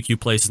the barbecue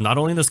places, not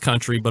only in this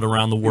country, but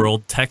around the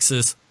world.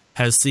 Texas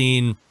has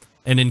seen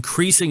an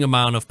increasing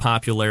amount of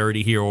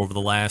popularity here over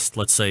the last,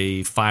 let's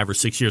say, 5 or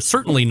 6 years.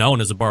 Certainly known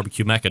as a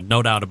barbecue mecca,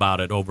 no doubt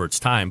about it, over its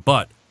time.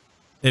 But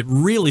it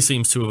really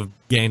seems to have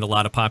gained a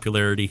lot of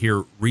popularity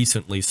here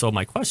recently. So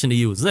my question to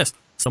you is this.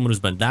 Someone who's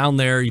been down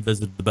there, you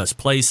visited the best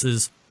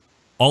places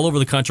all over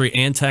the country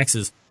and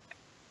Texas.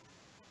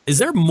 Is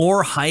there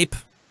more hype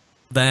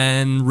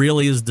than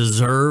really is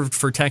deserved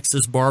for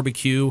Texas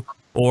barbecue,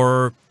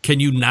 or can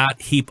you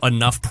not heap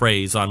enough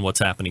praise on what's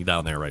happening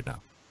down there right now?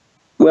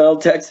 Well,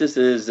 Texas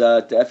is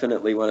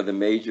definitely one of the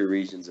major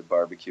regions of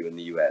barbecue in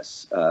the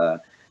U.S. Am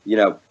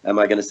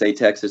I going to say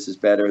Texas is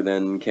better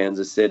than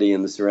Kansas City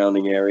and the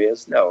surrounding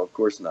areas? No, of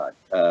course not.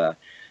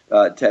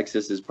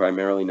 Texas is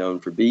primarily known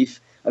for beef.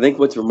 I think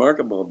what's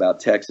remarkable about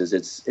Texas,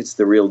 it's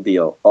the real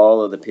deal.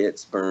 All of the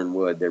pits burn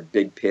wood. They're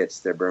big pits.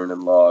 They're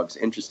burning logs.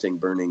 Interesting,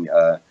 burning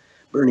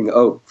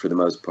oak for the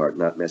most part,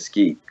 not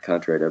mesquite,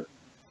 contrary to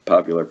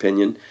popular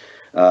opinion.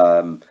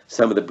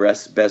 Some of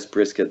the best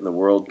brisket in the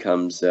world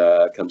comes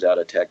out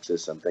of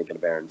Texas. I'm thinking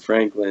of Aaron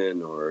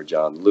Franklin or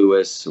John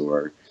Lewis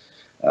or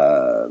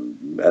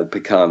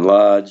Pecan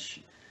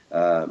Lodge.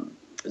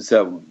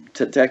 So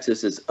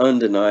Texas is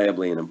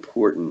undeniably an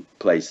important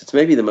place. It's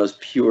maybe the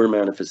most pure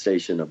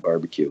manifestation of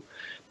barbecue.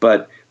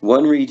 But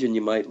one region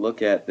you might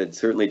look at that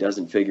certainly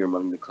doesn't figure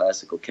among the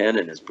classical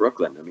canon is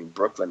Brooklyn. I mean,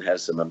 Brooklyn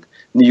has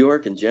New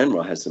York in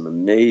general has some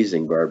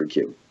amazing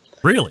barbecue.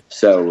 Really?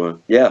 So,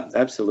 yeah,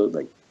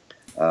 absolutely.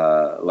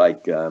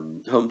 Like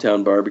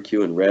Hometown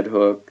Barbecue in Red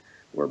Hook,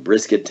 or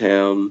Brisket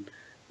Town,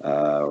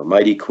 or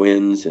Mighty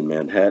Quinn's in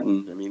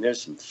Manhattan. I mean,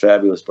 there's some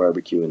fabulous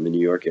barbecue in the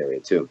New York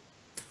area, too.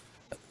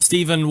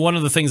 Stephen, one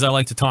of the things I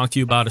like to talk to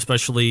you about,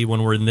 especially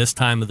when we're in this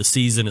time of the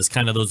season, is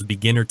kind of those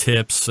beginner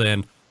tips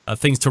and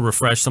things to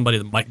refresh somebody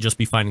that might just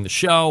be finding the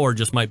show or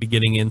just might be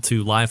getting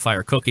into live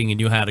fire cooking. And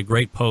you had a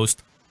great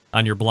post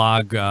on your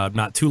blog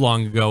not too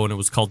long ago, and it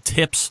was called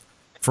Tips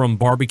from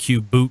Barbecue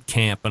Boot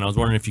Camp. And I was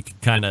wondering if you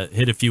could kind of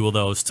hit a few of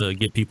those to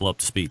get people up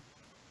to speed.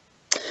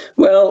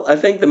 Well, I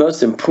think the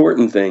most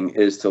important thing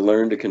is to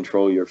learn to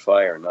control your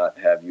fire, not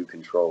have you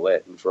control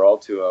it. And for all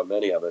too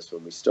many of us,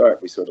 when we start,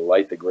 we sort of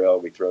light the grill,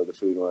 we throw the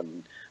food on,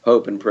 and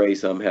hope and pray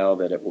somehow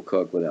that it will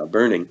cook without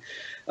burning.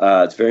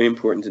 It's very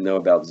important to know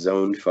about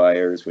zoned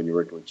fires. When you're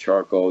working with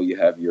charcoal, you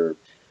have your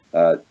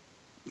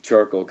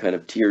charcoal kind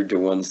of tiered to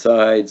one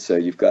side. So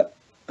you've got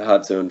a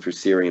hot zone for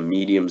searing, a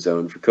medium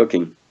zone for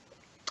cooking.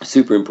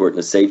 Super important,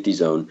 a safety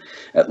zone,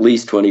 at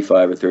least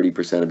 25 or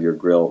 30% of your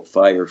grill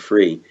fire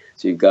free.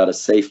 So you've got a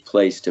safe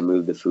place to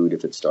move the food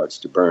if it starts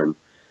to burn.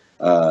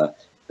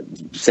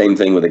 Same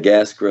thing with a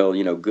gas grill,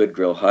 good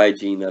grill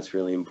hygiene, that's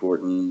really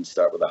important.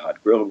 Start with a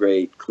hot grill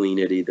grate, clean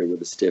it either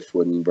with a stiff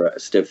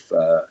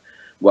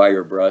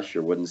wire brush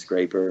or wooden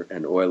scraper,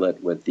 and oil it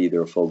with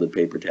either a folded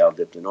paper towel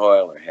dipped in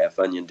oil or half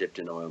onion dipped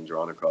in oil and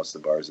drawn across the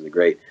bars of the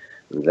grate.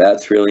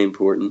 That's really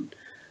important.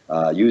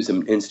 Use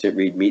an instant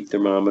read meat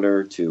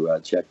thermometer to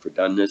check for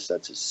doneness.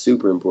 That's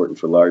super important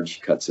for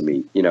large cuts of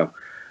meat.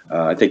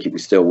 I think you can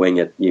still wing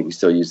it. You can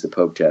still use the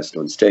poke test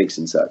on steaks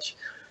and such.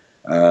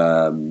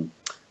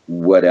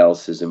 What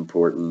else is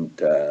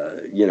important?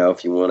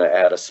 If you want to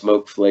add a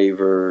smoke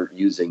flavor,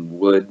 using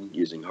wood,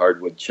 using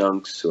hardwood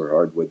chunks or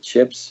hardwood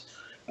chips.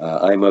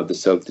 I'm of the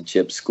soak the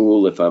chip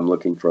school if I'm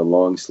looking for a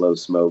long, slow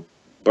smoke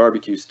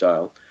barbecue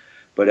style.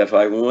 But if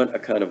I want a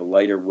kind of a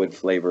lighter wood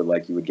flavor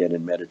like you would get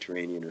in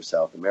Mediterranean or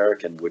South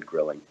American wood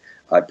grilling,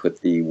 I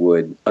put the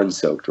wood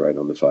unsoaked right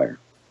on the fire.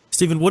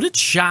 Stephen, would it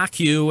shock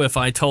you if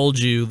I told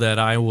you that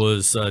I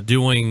was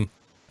doing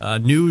a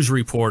news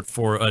report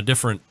for a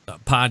different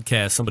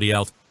podcast, somebody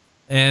else,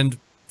 and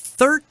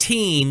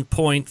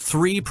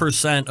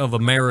 13.3% of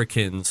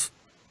Americans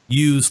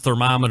use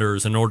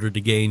thermometers in order to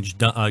gauge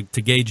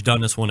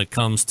doneness when it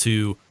comes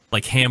to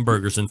like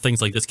hamburgers and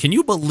things like this? Can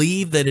you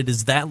believe that it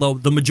is that low?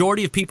 The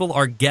majority of people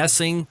are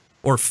guessing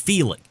or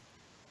feeling.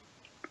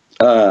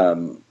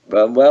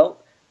 Well,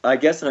 I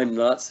guess I'm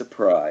not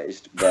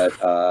surprised, but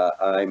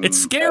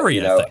It's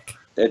scary, I think.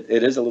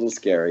 It is a little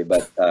scary,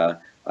 but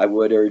I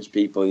would urge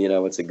people,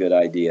 it's a good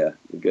idea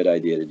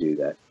to do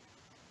that.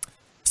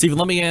 Stephen,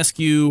 let me ask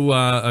you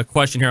a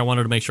question here. I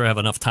wanted to make sure I have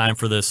enough time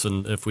for this,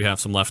 and if we have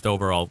some left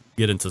over, I'll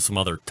get into some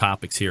other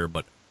topics here.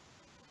 But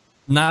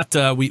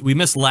we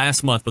missed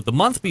last month, but the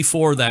month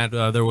before that,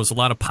 there was a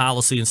lot of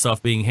policy and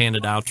stuff being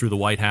handed out through the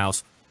White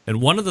House.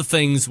 And one of the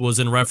things was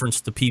in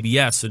reference to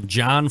PBS. And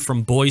John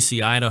from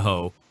Boise,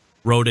 Idaho,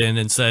 wrote in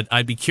and said,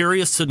 I'd be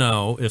curious to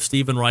know if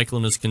Stephen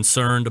Raichlen is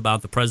concerned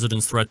about the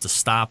president's threat to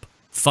stop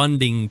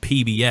funding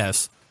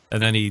PBS.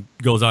 And then he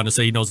goes on to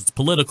say he knows it's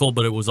political,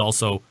 but it was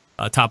also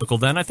topical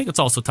then. I think it's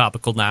also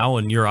topical now,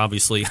 and you're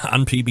obviously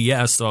on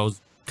PBS, so I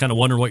was kind of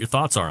wondering what your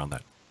thoughts are on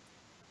that.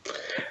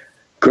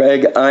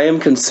 Greg, I am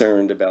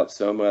concerned about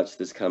so much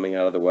that's coming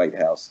out of the White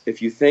House.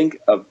 If you think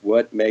of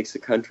what makes a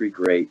country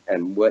great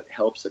and what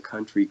helps a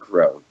country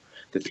grow,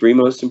 the three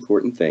most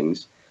important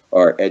things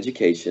are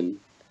education,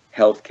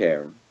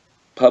 healthcare,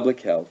 public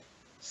health,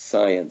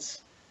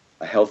 science,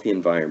 a healthy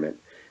environment.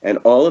 And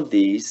all of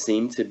these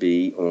seem to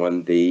be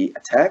on the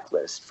attack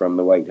list from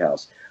the White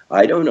House.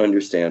 I don't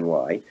understand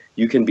why.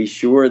 You can be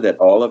sure that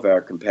all of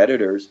our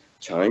competitors,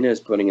 China is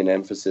putting an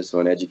emphasis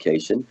on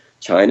education.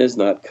 China's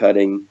not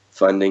cutting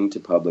funding to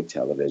public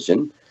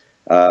television.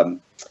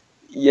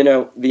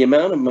 The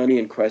amount of money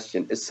in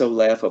question is so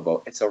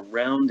laughable. It's a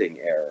rounding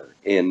error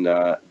in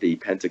the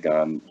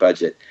Pentagon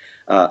budget.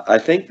 I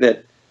think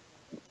that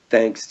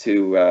thanks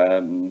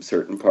to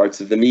certain parts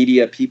of the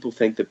media, people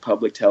think that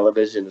public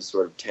television is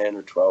sort of 10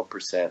 or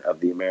 12% of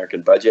the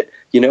American budget.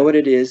 You know what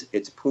it is?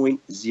 It's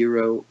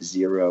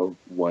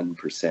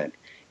 0.001%.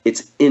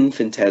 It's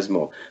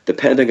infinitesimal. The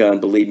Pentagon,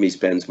 believe me,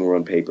 spends more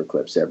on paper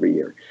clips every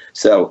year.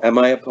 So am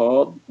I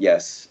appalled?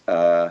 Yes.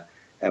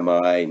 Am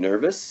I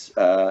nervous?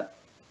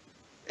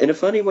 In a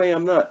funny way,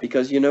 I'm not,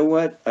 because you know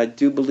what? I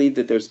do believe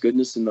that there's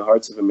goodness in the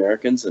hearts of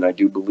Americans, and I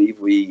do believe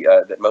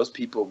that most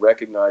people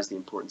recognize the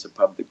importance of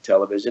public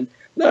television.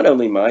 Not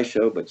only my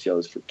show, but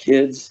shows for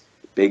kids,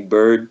 Big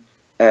Bird,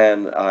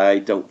 and I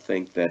don't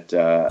think that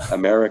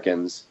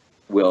Americans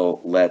will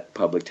let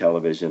public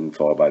television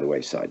fall by the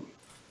wayside.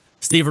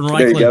 Stephen Raichlen.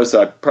 There you go.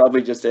 So I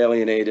probably just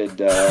alienated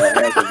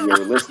half of your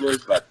listeners,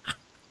 but.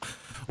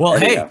 Well,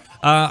 hey,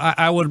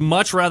 I would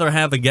much rather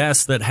have a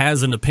guest that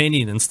has an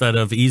opinion instead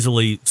of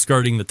easily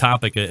skirting the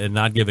topic and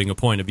not giving a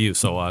point of view.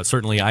 So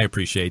certainly I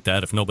appreciate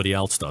that if nobody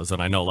else does,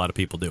 and I know a lot of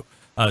people do.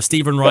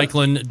 Stephen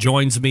Raichlen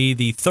joins me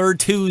the third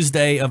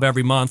Tuesday of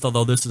every month,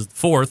 although this is the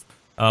fourth.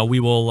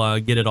 We will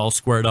get it all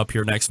squared up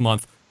here next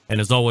month.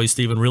 And as always,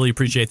 Stephen, really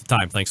appreciate the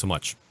time. Thanks so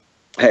much.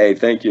 Hey,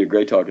 thank you.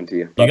 Great talking to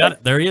you. Bye-bye. You got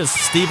it. There he is,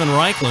 Stephen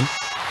Raichlen.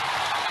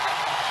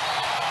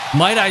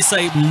 Might I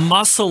say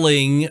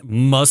muscling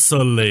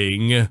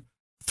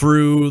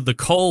through the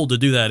cold to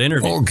do that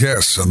interview. All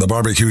guests on the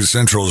Barbecue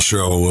Central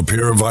show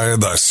appear via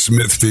the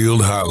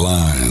Smithfield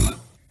Hotline.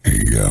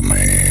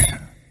 Yummy.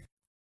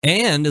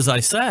 And as I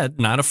said,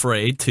 not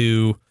afraid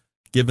to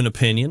give an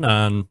opinion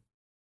on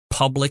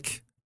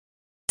public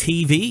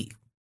TV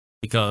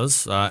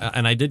because,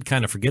 and I did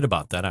kind of forget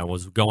about that. I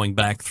was going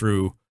back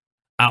through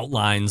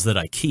outlines that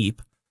I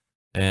keep,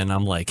 and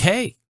I'm like,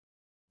 hey,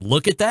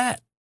 look at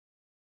that.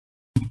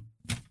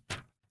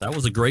 That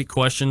was a great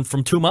question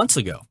from 2 months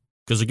ago.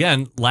 Because,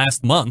 again,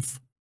 last month,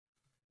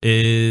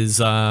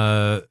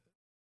 of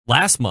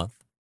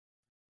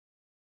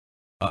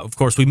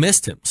course, we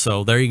missed him.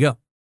 So there you go.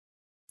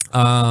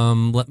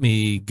 Let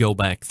me go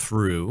back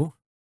through.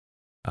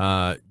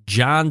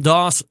 John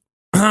Dawson,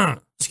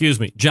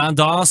 John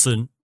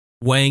Dawson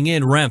weighing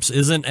in. Remps,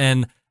 isn't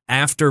an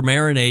after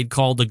marinade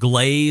called a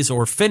glaze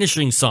or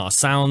finishing sauce?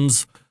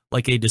 Sounds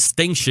like a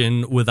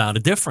distinction without a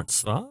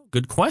difference. Oh,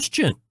 good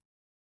question.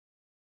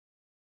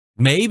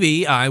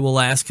 Maybe I will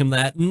ask him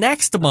that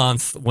next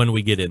month when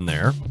we get in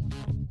there.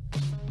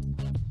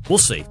 We'll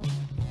see.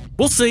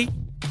 We'll see.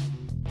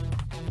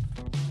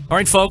 All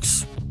right,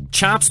 folks.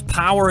 Chops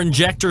Power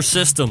Injector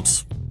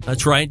Systems.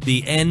 That's right.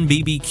 The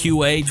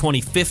NBBQA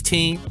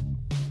 2015,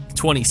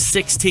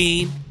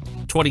 2016,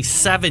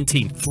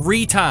 2017.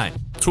 3-time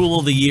Tool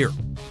of the Year.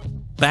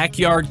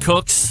 Backyard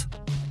cooks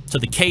to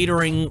the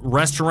catering,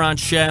 restaurant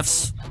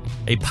chefs.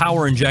 A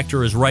power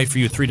injector is right for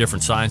you. 3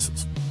 different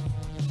sizes.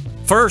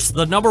 First,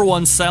 the number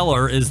one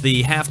seller is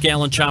the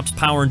half-gallon Chops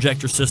Power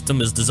Injector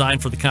System. Is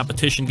designed for the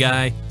competition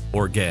guy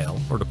or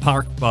gal, or to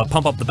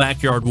pump up the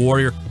backyard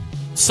warrior.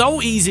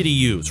 So easy to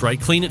use,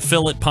 right? Clean it,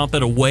 fill it, pump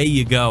it, away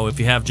you go. If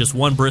you have just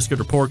one brisket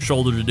or pork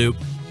shoulder to do,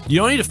 you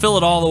don't need to fill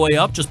it all the way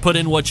up. Just put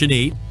in what you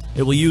need.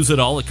 It will use it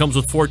all. It comes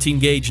with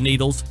 14-gauge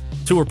needles,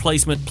 2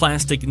 replacement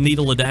plastic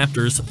needle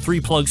adapters,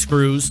 3 plug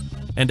screws,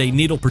 and a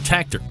needle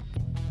protector.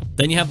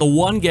 Then you have the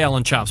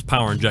 1-gallon Chops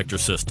Power Injector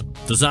System.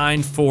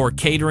 Designed for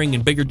catering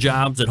and bigger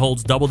jobs, it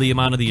holds double the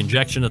amount of the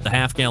injection that the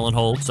half-gallon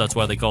holds. That's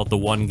why they call it the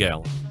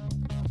 1-gallon.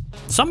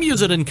 Some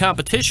use it in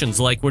competitions,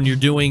 like when you're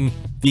doing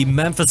the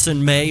Memphis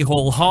and May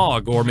whole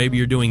hog, or maybe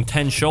you're doing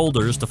 10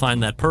 shoulders to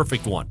find that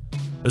perfect one.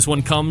 This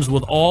one comes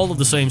with all of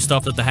the same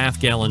stuff that the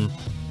half-gallon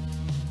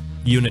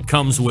unit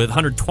comes with,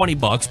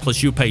 $120,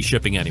 plus you pay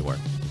shipping anywhere.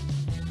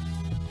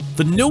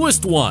 The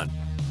newest one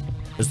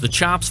is the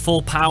Chops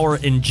Full Power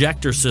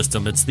Injector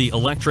System. It's the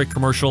electric,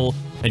 commercial,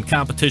 and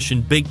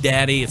competition Big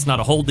Daddy. It's not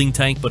a holding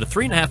tank, but a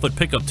 3.5-foot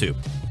pickup tube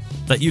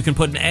that you can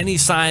put in any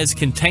size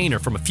container,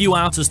 from a few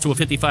ounces to a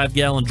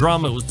 55-gallon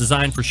drum. It was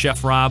designed for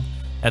Chef Rob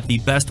at the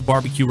best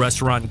barbecue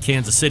restaurant in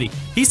Kansas City.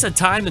 He said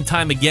time and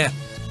time again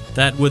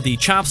that with the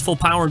Chops Full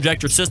Power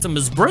Injector System,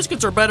 his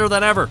briskets are better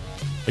than ever.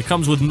 It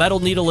comes with metal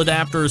needle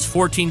adapters,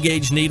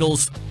 14-gauge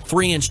needles,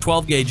 3-inch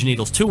 12-gauge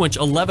needles, 2-inch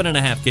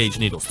 11.5-gauge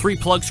needles, 3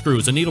 plug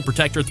screws, a needle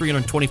protector,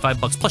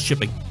 $325 plus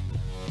shipping.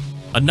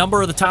 A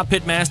number of the top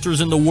pit masters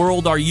in the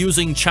world are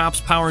using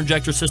Chops Power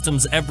Injector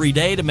Systems every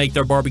day to make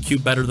their barbecue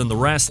better than the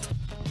rest.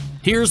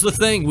 Here's the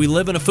thing. We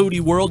live in a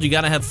foodie world. You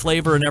got to have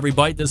flavor in every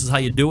bite. This is how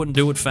you do it, and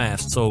do it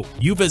fast. So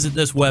you visit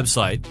this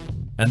website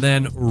and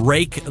then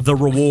rake the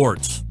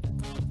rewards.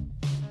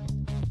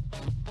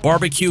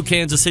 Barbecue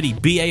Kansas City,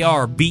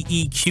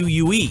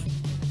 BARBEQUE.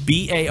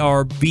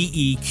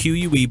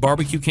 BARBEQUE,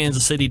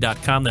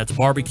 barbecuekansascity.com. That's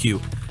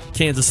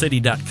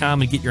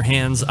barbecuekansascity.com, and get your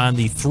hands on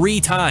the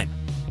 3-time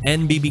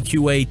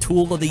NBBQA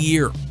Tool of the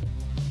Year.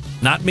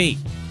 Not me,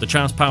 the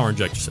Chops Power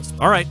Injector System.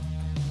 All right,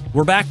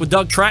 we're back with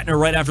Doug Tratner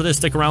right after this.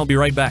 Stick around, we'll be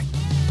right back.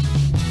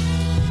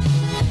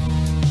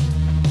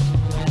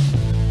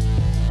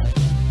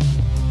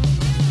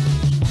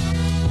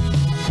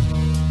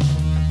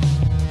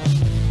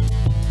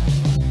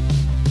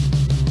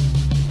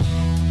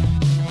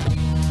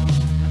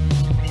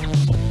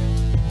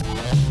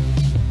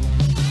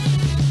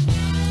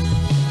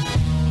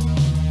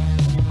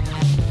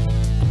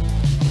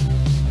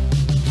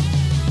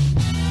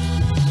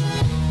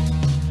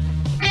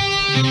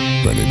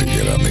 Ready to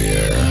get on the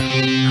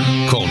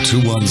air? Call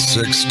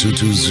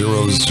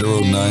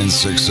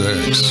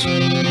 216-220-0966.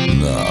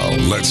 Now,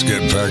 let's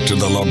get back to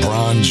the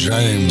LeBron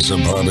James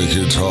of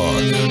barbecue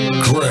talk.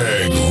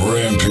 Greg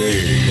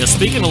Rempe. Yeah,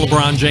 speaking of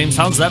LeBron James,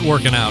 how's that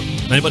working out?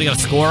 Anybody got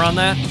a score on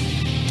that?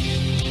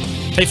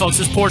 Hey, folks,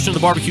 this portion of the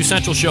Barbecue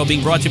Central show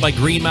being brought to you by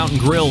Green Mountain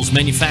Grills,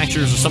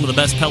 manufacturers of some of the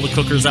best pellet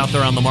cookers out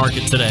there on the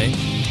market today.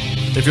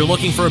 If you're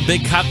looking for a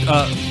big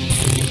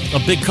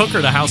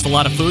cooker to house a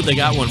lot of food, they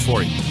got one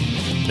for you.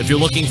 If you're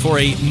looking for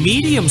a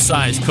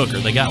medium-sized cooker,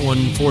 they got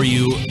one for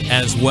you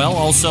as well.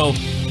 Also,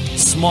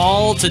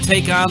 small to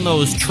take on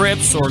those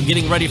trips or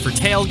getting ready for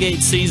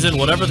tailgate season,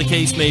 whatever the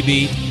case may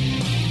be,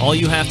 all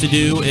you have to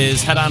do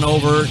is head on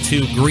over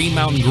to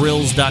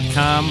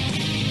greenmountaingrills.com.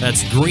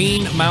 That's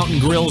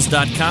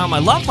greenmountaingrills.com. I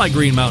love my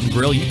Green Mountain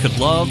Grill. You could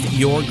love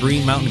your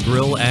Green Mountain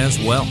Grill as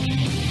well.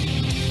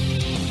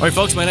 All right,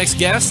 folks, my next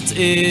guest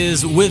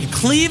is with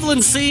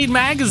Cleveland Seed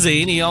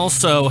Magazine. He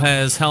also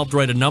has helped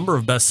write a number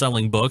of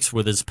best-selling books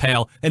with his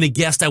pal, and a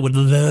guest I would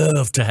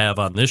love to have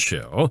on this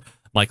show,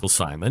 Michael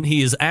Simon.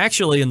 He is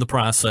actually in the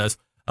process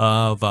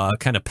of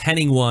kind of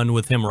penning one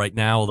with him right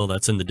now, although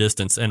that's in the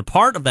distance. And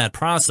part of that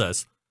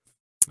process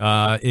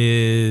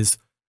is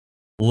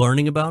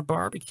learning about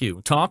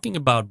barbecue, talking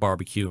about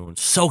barbecue, and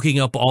soaking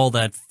up all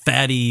that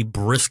fatty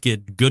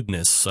brisket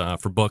goodness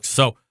for books.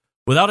 So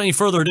without any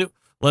further ado,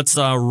 let's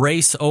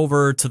race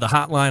over to the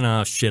hotline.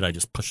 Oh, shit, I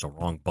just pushed the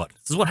wrong button.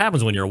 This is what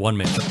happens when you're a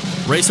one-man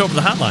show. Race over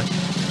the hotline.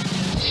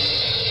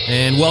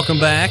 And welcome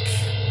back,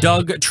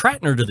 Doug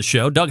Tratner, to the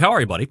show. Doug, how are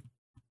you, buddy?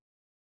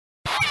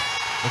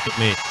 Look at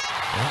me.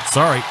 Yeah,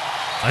 sorry.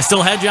 I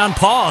still had you on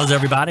pause,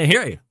 everybody. I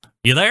hear you.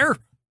 You there?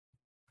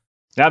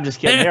 I'm just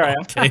kidding. Here I am.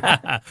 Okay.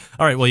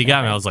 All right. Well, you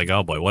got me. I was like,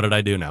 oh, boy, what did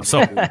I do now?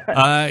 So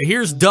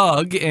here's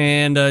Doug.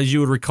 And as you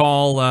would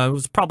recall, it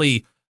was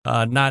probably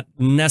not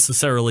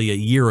necessarily a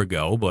year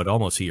ago, but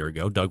almost a year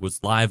ago. Doug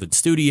was live in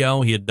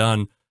studio. He had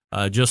done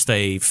just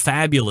a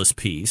fabulous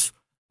piece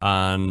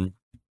on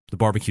the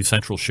Barbecue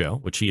Central show,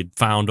 which he had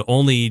found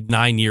only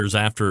 9 years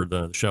after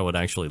the show had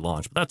actually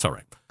launched. But that's all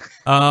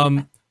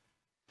right.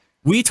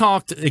 We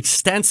talked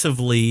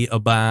extensively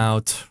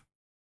about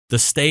the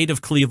state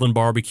of Cleveland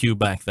barbecue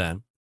back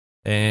then.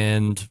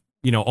 And,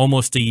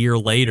 almost a year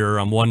later,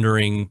 I'm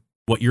wondering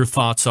what your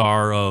thoughts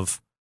are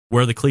of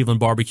where the Cleveland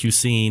barbecue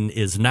scene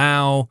is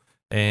now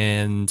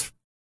and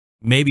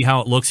maybe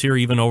how it looks here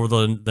even over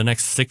the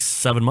next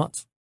 6-7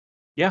 months.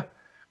 Yeah.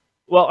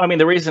 Well, I mean,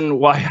 the reason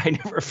why I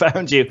never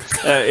found you,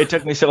 it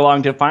took me so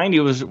long to find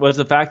you, was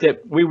the fact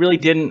that we really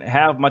didn't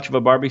have much of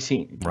a barbecue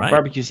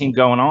scene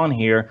going on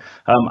here.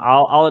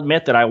 I'll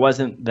admit that I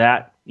wasn't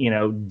that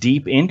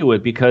deep into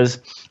it because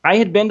I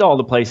had been to all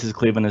the places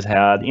Cleveland has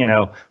had,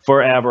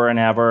 forever and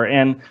ever.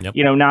 And, Yep.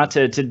 Not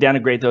to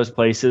denigrate those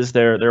places.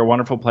 They're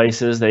wonderful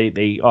places.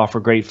 They offer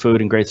great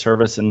food and great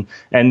service, and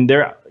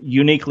they're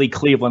uniquely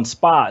Cleveland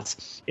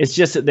spots. It's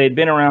just that they'd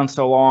been around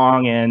so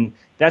long, and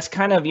that's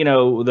kind of,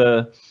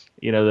 the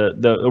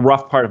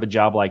rough part of a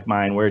job like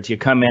mine, where it's you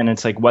come in and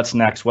it's like, what's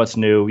next, what's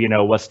new,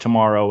 what's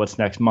tomorrow, what's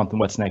next month, and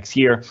what's next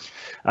year.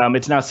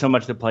 It's not so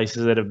much the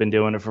places that have been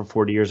doing it for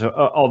 40 years,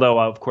 although,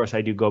 of course,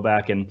 I do go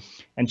back and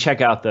check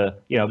out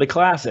the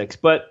classics.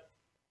 But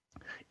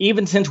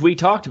even since we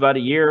talked about a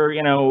year,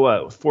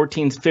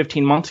 14,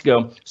 15 months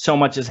ago, so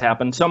much has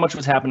happened. So much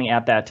was happening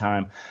at that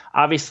time.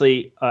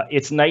 Obviously,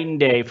 it's night and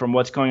day from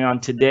what's going on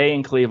today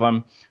in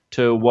Cleveland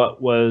to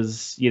what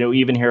was,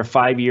 even here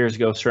 5 years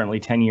ago, certainly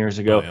 10 years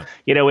ago. Oh,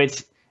 yeah.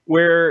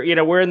 We're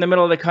in the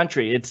middle of the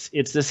country.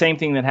 It's the same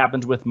thing that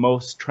happens with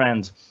most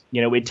trends.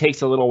 It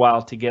takes a little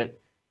while to get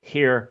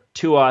here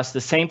to us.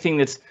 The same thing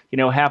that's,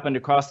 happened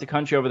across the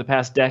country over the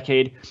past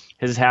decade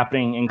is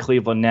happening in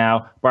Cleveland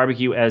now.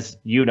 Barbecue, as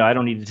I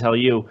don't need to tell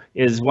you,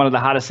 is one of the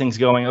hottest things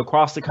going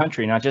across the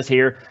country, not just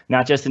here,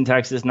 not just in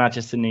Texas, not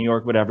just in New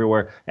York, but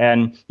everywhere.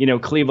 And,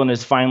 Cleveland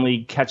is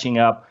finally catching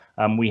up.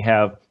 We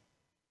have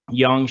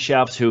young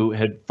chefs who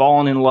had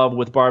fallen in love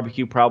with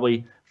barbecue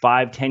probably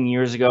 5-10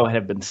 years ago,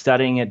 have been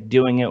studying it,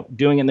 doing it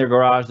in their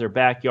garage, their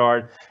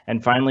backyard,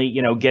 and finally,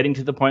 getting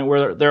to the point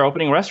where they're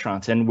opening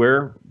restaurants, and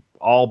we're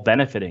all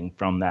benefiting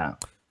from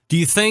that. Do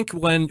you think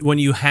when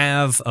you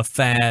have a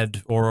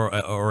fad or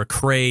a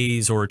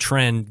craze or a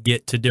trend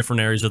get to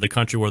different areas of the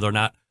country where they're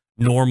not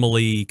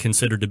normally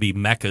considered to be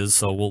meccas,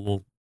 so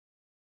we'll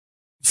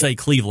say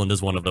Cleveland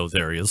is one of those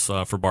areas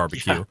for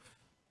barbecue.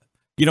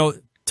 Yeah.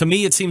 To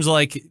me, it seems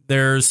like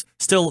there's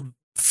still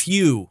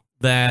few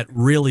that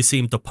really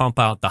seem to pump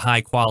out the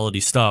high quality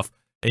stuff.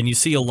 And you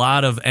see a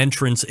lot of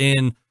entrants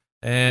in,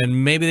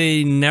 and maybe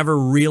they never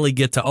really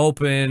get to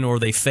open or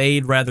they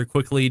fade rather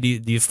quickly.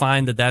 Do you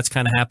find that that's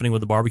kind of happening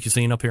with the barbecue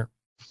scene up here?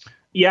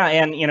 Yeah,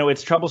 and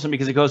it's troublesome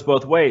because it goes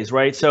both ways,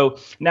 right? So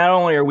not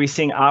only are we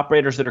seeing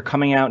operators that are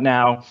coming out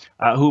now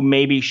who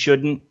maybe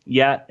shouldn't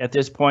yet at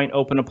this point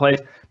open a place,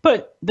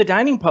 but the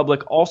dining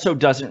public also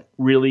doesn't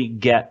really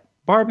get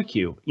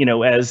barbecue,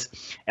 as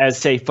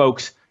say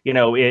folks,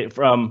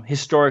 from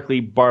historically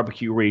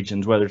barbecue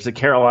regions, whether it's the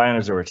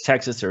Carolinas or it's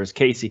Texas or it's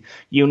Casey,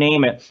 you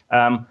name it.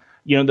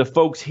 The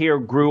folks here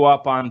grew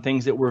up on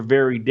things that were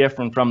very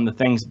different from the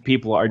things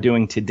people are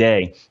doing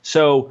today.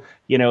 So,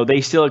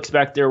 they still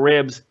expect their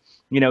ribs,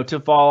 to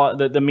fall,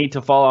 the meat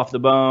to fall off the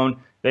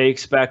bone. They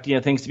expect,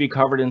 things to be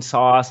covered in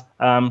sauce.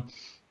 I'm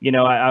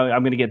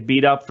going to get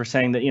beat up for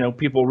saying that,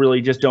 people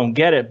really just don't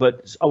get it.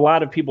 But a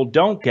lot of people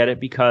don't get it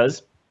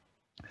because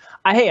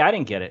I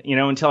didn't get it,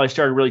 until I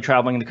started really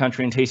traveling the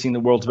country and tasting the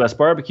world's best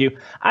barbecue.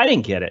 I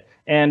didn't get it.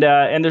 And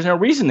there's no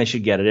reason they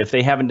should get it if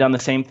they haven't done the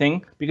same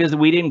thing, because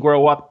we didn't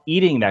grow up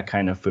eating that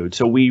kind of food.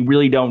 So we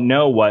really don't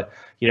know what,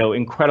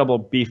 incredible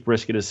beef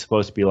brisket is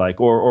supposed to be like,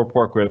 or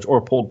pork ribs,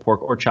 or pulled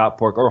pork, or chopped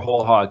pork, or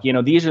whole hog.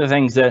 These are the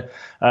things that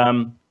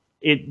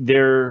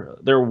they're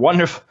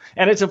wonderful.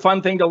 And it's a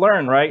fun thing to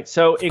learn, right?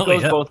 So it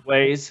goes both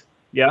ways.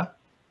 Yeah.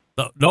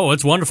 No,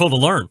 it's wonderful to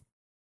learn.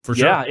 For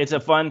sure. Yeah, it's a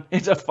fun,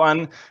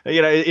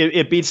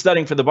 it beats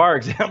studying for the bar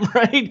exam,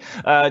 right?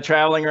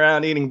 Traveling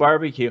around eating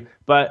barbecue.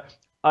 But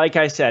like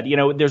I said,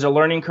 there's a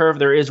learning curve.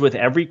 There is with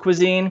every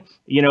cuisine,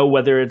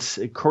 whether it's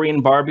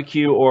Korean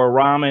barbecue or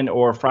ramen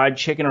or fried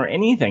chicken or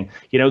anything.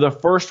 The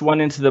first one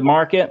into the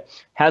market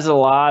has a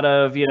lot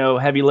of,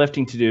 heavy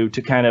lifting to do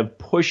to kind of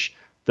push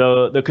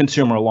the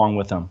consumer along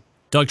with them.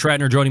 Doug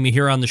Tratner joining me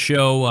here on the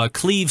show.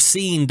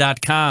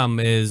 Clevescene.com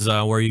is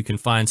where you can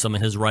find some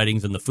of his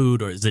writings in the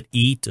food, or is it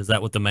Eat? Is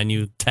that what the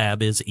menu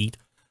tab is? Eat.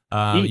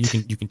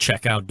 Eat. You can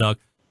check out Doug.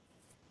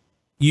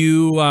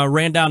 You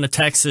ran down to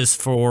Texas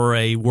for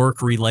a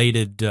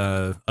work-related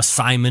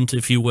assignment,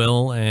 if you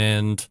will,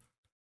 and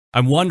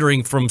I'm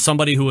wondering, from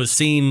somebody who has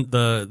seen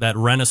that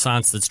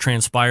renaissance that's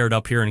transpired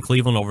up here in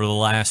Cleveland over the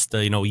last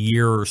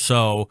year or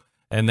so,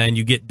 and then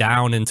you get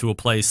down into a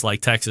place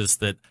like Texas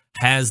that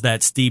has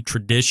that steep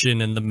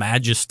tradition and the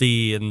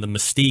majesty and the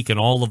mystique and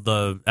all of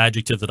the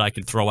adjectives that I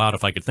could throw out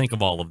if I could think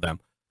of all of them.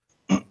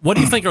 What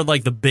do you think are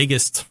like the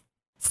biggest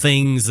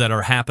things that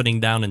are happening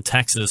down in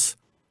Texas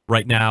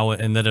right now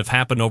and that have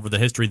happened over the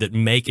history that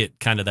make it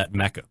kind of that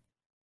mecca?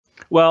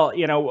 Well,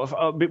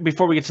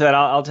 before we get to that,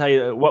 I'll tell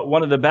you what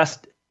one of the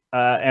best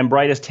and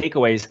brightest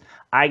takeaways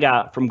I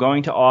got from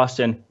going to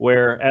Austin,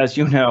 where, as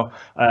you know,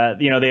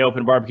 they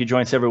open barbecue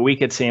joints every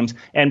week, it seems,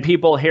 and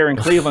people here in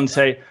Cleveland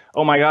say,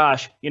 "Oh my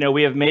gosh,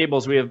 we have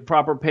Mabel's, we have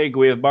Proper Pig,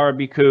 we have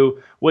barbecue,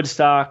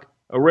 Woodstock,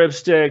 rib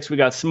sticks, we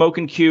got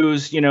Smoking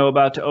Q's,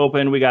 about to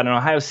open, we got in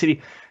Ohio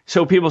City."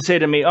 So people say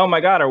to me, "Oh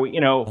my God,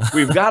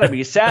 we've got to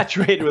be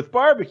saturated with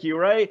barbecue,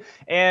 right?"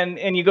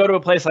 And you go to a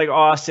place like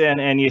Austin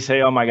and you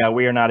say, "Oh my God,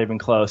 we are not even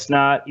close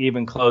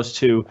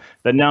to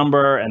the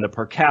number and the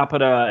per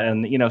capita."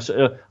 And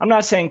so I'm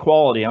not saying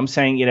quality. I'm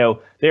saying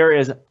there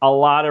is a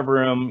lot of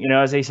room.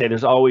 As they say,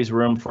 there's always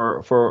room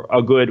for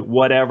a good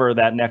whatever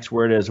that next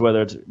word is,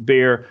 whether it's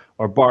beer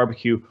or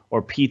barbecue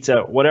or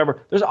pizza,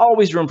 whatever. There's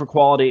always room for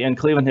quality, and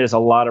Cleveland has a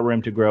lot of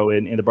room to grow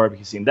in the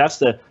barbecue scene. That's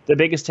the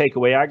biggest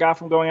takeaway I got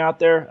from going out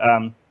there.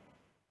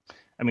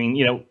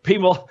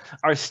 People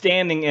are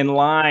standing in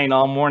line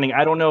all morning.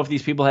 I don't know if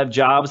these people have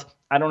jobs.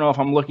 I don't know if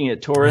I'm looking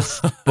at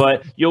tourists,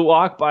 but you'll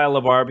walk by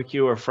La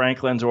Barbecue or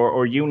Franklin's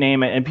or you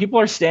name it, and people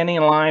are standing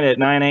in line at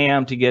 9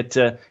 a.m. to get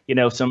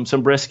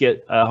some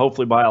brisket,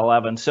 hopefully by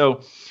 11.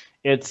 So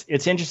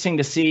it's interesting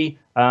to see.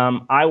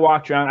 I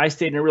walked around. I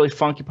stayed in a really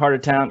funky part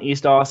of town,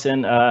 East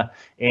Austin,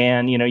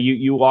 and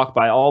you walk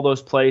by all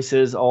those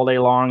places all day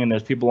long, and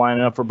there's people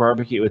lining up for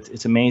barbecue.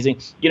 It's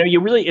amazing.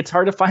 It's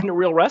hard to find a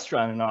real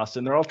restaurant in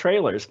Austin. They're all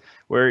trailers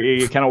where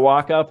you kind of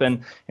walk up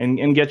and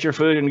get your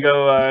food and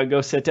go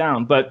sit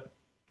down. But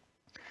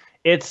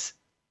it's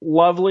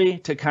lovely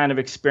to kind of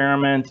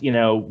experiment,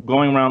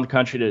 going around the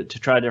country to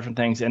try different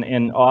things.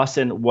 And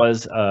Austin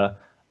was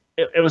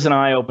it was an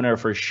eye-opener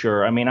for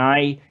sure. I mean,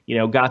 I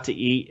got to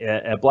eat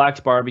at Black's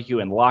Barbecue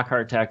in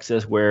Lockhart,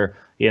 Texas, where,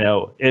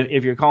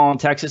 if you're calling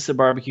Texas the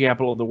barbecue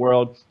capital of the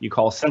world, you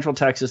call Central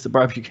Texas the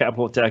barbecue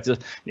capital of Texas,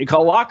 you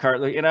call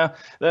Lockhart,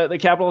 the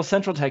capital of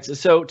Central Texas.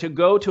 So to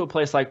go to a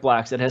place like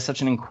Black's that has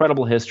such an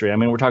incredible history, I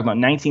mean, we're talking about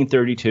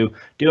 1932,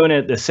 doing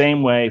it the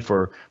same way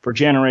for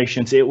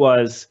generations. It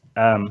was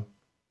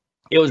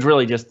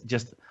really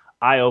just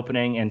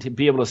eye-opening, and to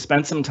be able to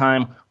spend some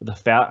time with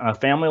a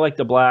family like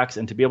the Blacks,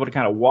 and to be able to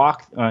kind of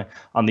walk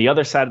on the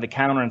other side of the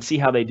counter and see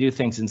how they do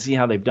things and see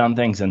how they've done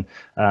things, and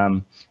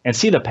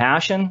see the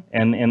passion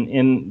and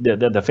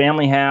the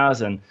family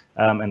has, and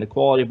the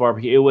quality of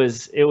barbecue.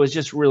 It was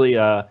just really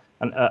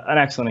an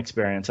excellent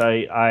experience.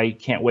 I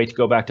can't wait to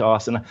go back to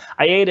Austin.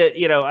 I ate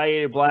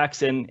at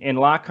Black's in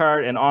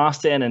Lockhart and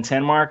Austin and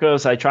San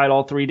Marcos. I tried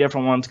all three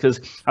different ones because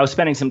I was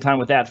spending some time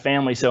with that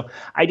family. So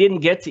I didn't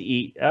get to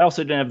eat. I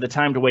also didn't have the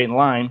time to wait in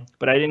line,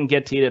 but I didn't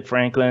get to eat at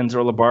Franklin's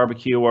or La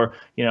Barbecue or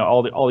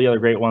all the other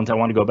great ones. I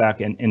want to go back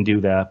and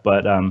do that.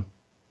 But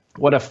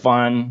what a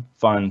fun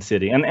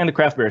city. And the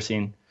craft beer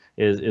scene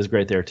is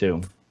great there too.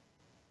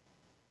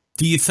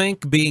 Do you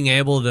think being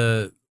able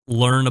to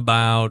learn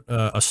about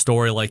a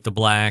story like the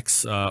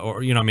Blacks,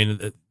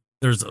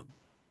 there's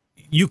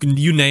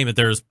you name it,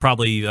 there's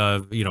probably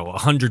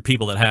 100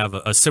 people that have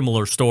a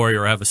similar story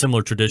or have a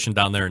similar tradition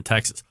down there in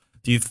Texas.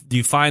 Do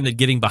you find that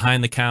getting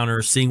behind the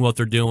counter, seeing what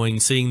they're doing,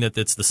 seeing that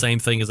it's the same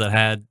thing as it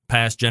had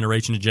past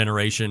generation to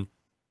generation,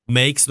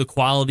 makes the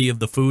quality of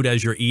the food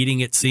as you're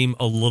eating it seem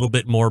a little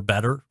bit more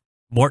better?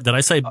 Did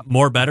I say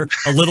more better?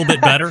 A little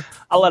bit better?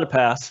 I'll let it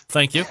pass.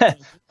 Thank you.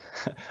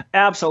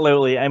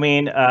 Absolutely. I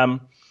mean,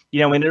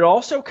 and it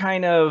also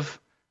kind of,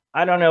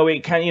 I don't know,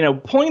 it kind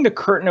of, pulling the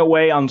curtain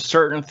away on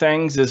certain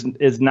things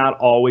is not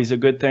always a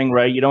good thing,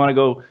 right? You don't want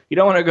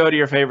to go to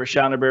your favorite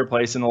shot and beer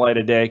place in the light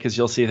of day, because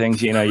you'll see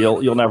things,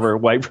 you'll never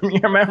wipe from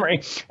your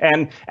memory.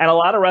 And a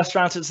lot of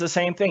restaurants, it's the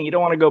same thing. You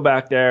don't want to go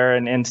back there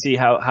and see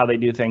how they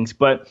do things.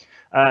 But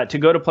to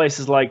go to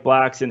places like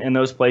Black's and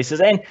those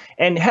places,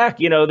 and heck,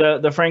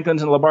 the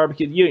Franklin's and La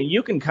Barbecue,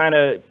 you can kind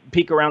of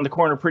peek around the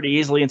corner pretty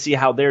easily and see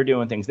how they're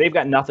doing things. They've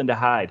got nothing to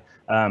hide.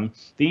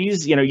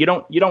 These, you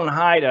don't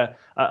hide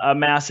a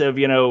massive,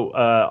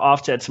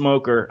 offset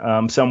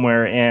smoker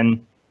somewhere,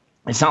 and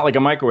it's not like a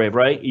microwave,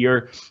 right?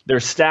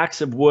 There's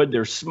stacks of wood,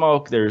 there's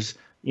smoke, there's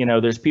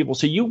people.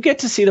 So you get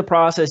to see the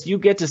process. You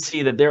get to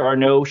see that there are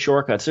no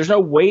shortcuts. There's no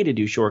way to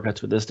do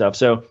shortcuts with this stuff.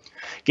 So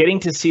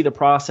getting to see the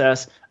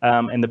process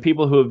and the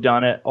people who have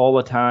done it all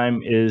the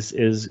time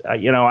is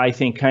I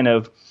think kind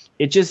of,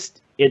 it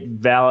just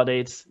It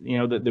validates,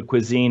 the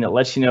cuisine. It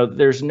lets you know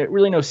there's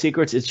really no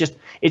secrets. It's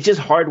just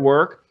hard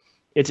work.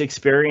 It's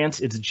experience.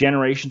 It's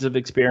generations of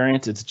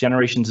experience. It's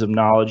generations of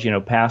knowledge,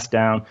 passed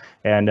down.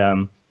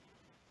 And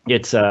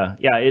it's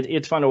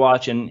fun to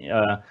watch. And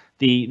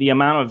the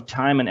amount of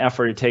time and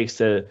effort it takes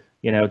to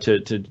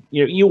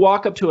you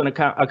walk up to a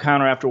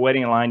counter after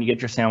waiting in line, you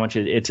get your sandwich.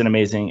 It's an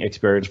amazing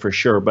experience for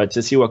sure. But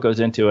to see what goes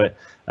into it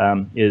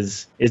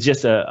is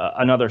just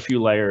another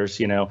few layers,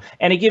 and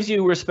it gives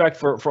you respect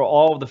for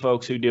all of the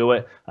folks who do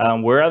it,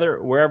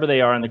 wherever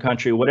they are in the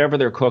country, whatever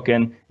they're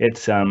cooking.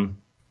 It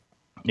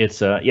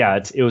was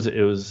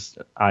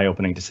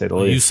eye-opening to say the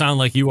least. You sound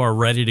like you are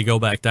ready to go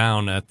back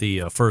down at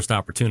the first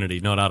opportunity.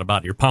 No doubt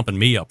about it. You're pumping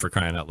me up, for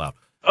crying out loud.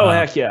 Oh,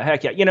 heck yeah.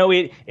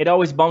 It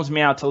always bums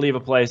me out to leave a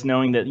place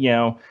knowing that,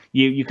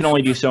 you can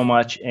only do so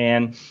much.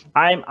 And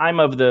I'm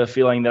of the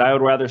feeling that I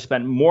would rather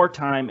spend more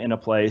time in a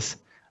place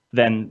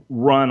than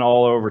run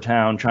all over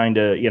town trying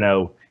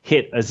to,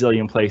 hit a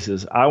zillion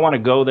places. I want to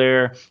go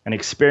there and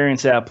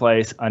experience that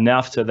place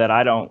enough so that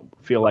I don't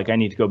feel like I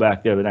need to go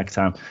back there the next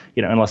time,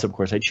 unless, of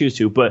course, I choose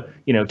to. But,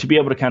 to be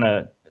able to kind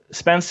of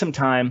spend some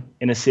time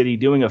in a city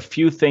doing a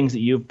few things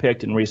that you've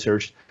picked and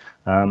researched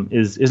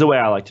is the way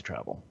I like to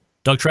travel.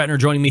 Doug Tratner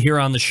joining me here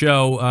on the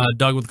show.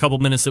 Doug, with a couple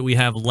minutes that we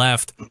have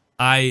left,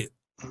 I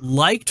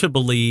like to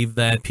believe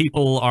that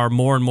people are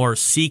more and more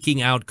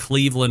seeking out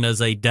Cleveland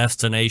as a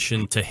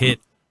destination to hit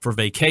for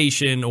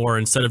vacation, or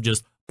instead of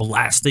just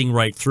blasting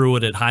right through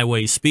it at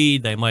highway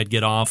speed, they might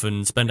get off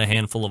and spend a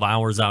handful of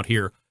hours out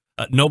here.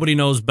 Nobody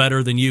knows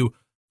better than you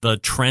the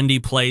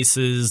trendy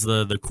places,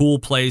 the cool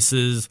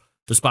places,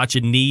 the spots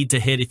you need to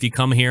hit if you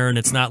come here, and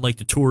it's not like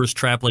the tourist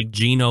trap like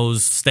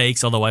Geno's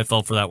Steaks, although I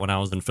fell for that when I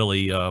was in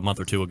Philly a month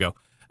or two ago.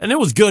 And it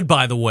was good,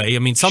 by the way. I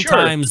mean,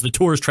 sometimes the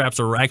tourist traps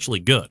are actually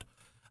good.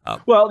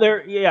 Well,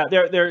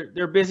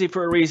 they're busy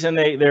for a reason.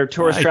 They're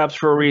tourist traps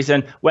for a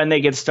reason when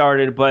they get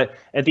started. But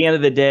at the end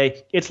of the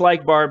day, it's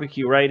like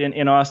barbecue, right?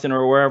 In Austin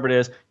or wherever it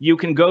is, you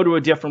can go to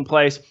a different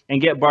place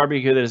and get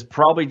barbecue that is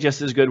probably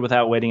just as good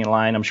without waiting in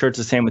line. I'm sure it's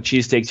the same with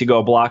cheesesteaks. You go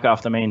a block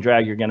off the main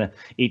drag, you're going to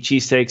eat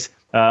cheesesteaks,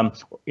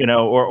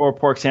 or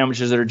pork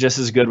sandwiches that are just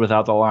as good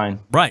without the line.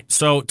 Right.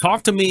 So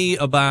talk to me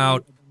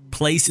about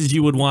places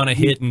you would want to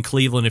hit in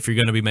Cleveland if you're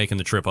going to be making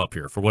the trip up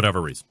here for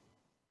whatever reason.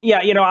 Yeah,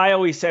 I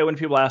always say when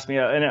people ask me,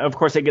 and of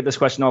course I get this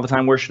question all the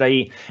time, where should I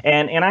eat?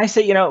 And I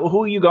say,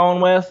 who are you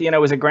going with?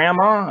 Is it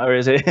grandma, or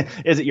is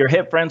it your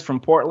hip friends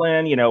from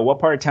Portland? What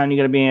part of town are you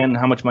going to be in?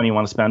 How much money you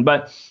want to spend?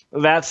 But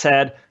that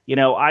said,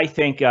 I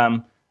think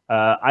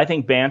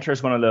Banter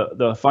is one of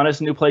the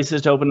funnest new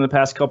places to open in the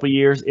past couple of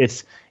years.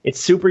 It's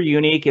super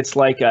unique. It's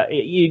like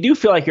you do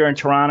feel like you're in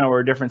Toronto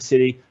or a different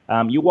city.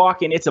 You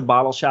walk in, it's a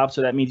bottle shop,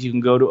 so that means you can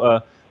go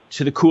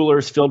to the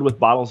coolers filled with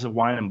bottles of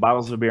wine and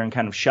bottles of beer and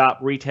kind of shop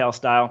retail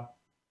style,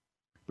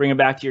 bring them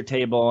back to your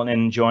table and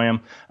enjoy them.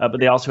 But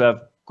they also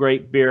have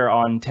great beer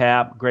on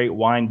tap, great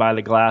wine by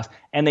the glass,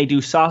 and they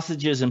do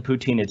sausages and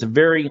poutine. It's a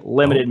very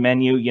limited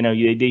menu.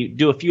 They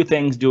do a few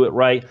things, do it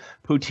right.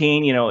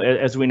 Poutine,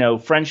 as we know,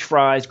 French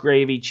fries,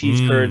 gravy,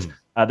 cheese curds.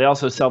 They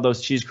also sell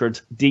those cheese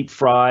curds deep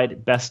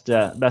fried, best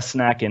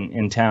snack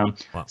in town.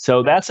 Wow.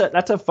 So that's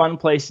a fun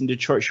place in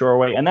Detroit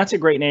Shoreway, and that's a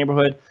great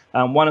neighborhood.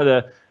 One of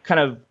the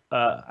kind of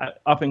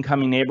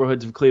up-and-coming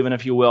neighborhoods of Cleveland,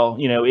 if you will.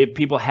 If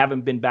people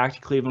haven't been back to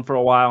Cleveland for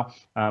a while,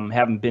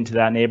 haven't been to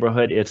that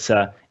neighborhood, it's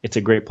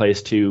a great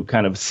place to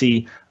kind of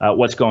see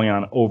what's going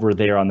on over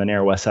there on the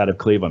near west side of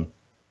Cleveland.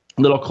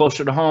 A little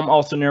closer to home,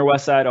 also near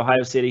west side,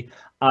 Ohio City.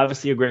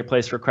 Obviously a great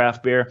place for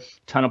craft beer.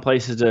 Ton of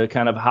places to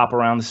kind of hop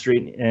around the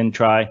street and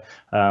try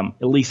at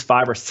least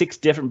 5 or 6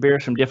 different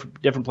beers from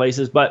different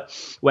places. But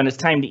when it's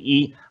time to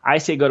eat, I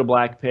say go to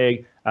Black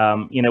Pig.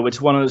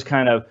 It's one of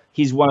those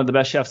he's one of the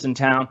best chefs in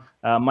town.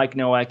 Mike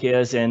Nowak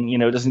is, and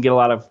doesn't get a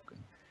lot of.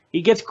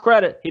 He gets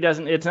credit. He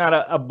doesn't. It's not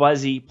a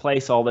buzzy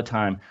place all the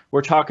time.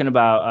 We're talking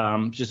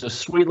about just a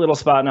sweet little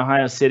spot in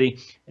Ohio City,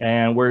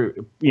 and we're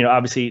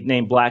obviously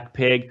named Black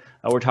Pig.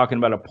 We're talking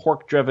about a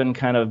pork-driven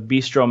kind of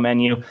bistro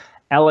menu,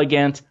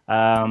 elegant,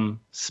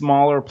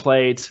 smaller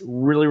plates,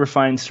 really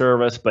refined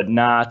service, but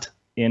not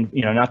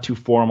too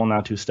formal,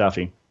 not too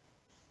stuffy.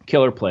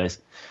 Killer place.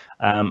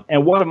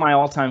 And one of my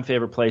all-time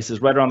favorite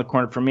places, right around the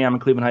corner from me, I'm in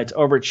Cleveland Heights,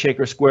 over at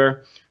Shaker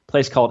Square, a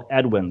place called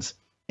Edwin's.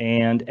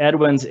 And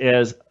Edwin's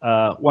is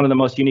one of the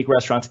most unique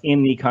restaurants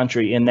in the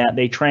country in that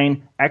they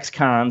train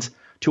ex-cons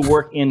to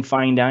work in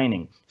fine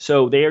dining.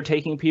 So they are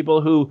taking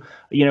people who,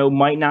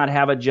 might not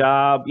have a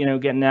job,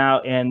 getting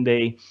out, and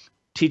they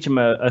teach them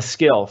a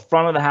skill,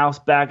 front of the house,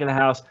 back of the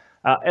house.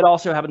 It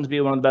also happens to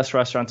be one of the best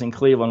restaurants in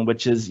Cleveland,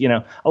 which is,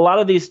 a lot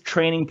of these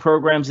training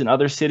programs in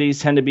other cities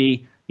tend to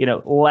be,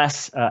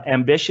 less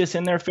ambitious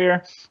in their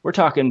fare. We're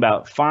talking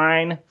about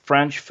fine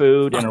French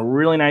food and a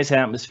really nice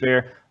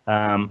atmosphere.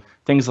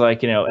 Things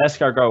like,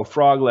 escargot,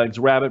 frog legs,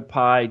 rabbit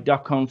pie,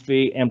 duck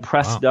confit, and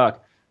pressed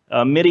duck.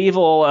 A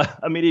medieval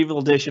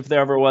dish if there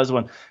ever was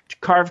one.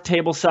 Carved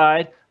table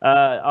side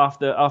off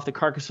the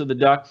carcass of the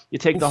duck. You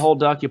take the whole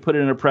duck, you put it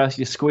in a press,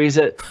 you squeeze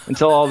it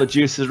until all the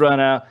juices run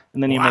out,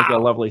 and then you make a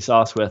lovely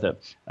sauce with it.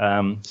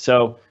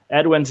 So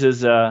Edwin's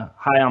is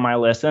high on my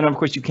list. And, of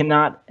course, you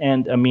cannot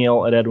end a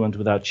meal at Edwin's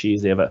without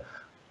cheese. They have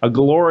a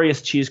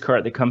glorious cheese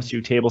cart that comes to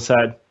your table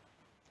side.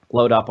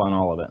 Load up on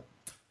all of it.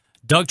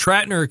 Doug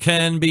Tratner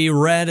can be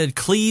read at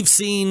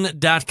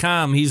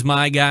clevescene.com. He's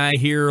my guy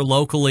here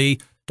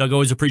locally. Doug,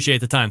 always appreciate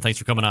the time. Thanks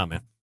for coming on,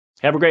 man.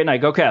 Have a great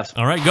night. Go Cavs.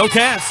 All right, go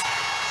Cavs.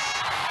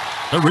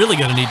 They're really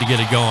going to need to get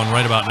it going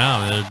right about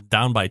now. They're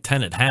down by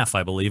 10 at half,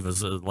 I believe,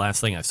 is the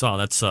last thing I saw.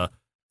 That's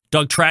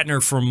Doug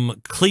Tratner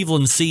from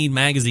Cleveland Scene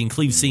Magazine,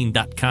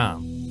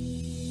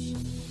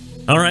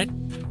 clevescene.com. All right.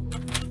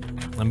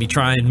 Let me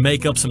try and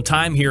make up some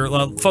time here.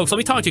 Folks, let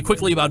me talk to you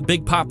quickly about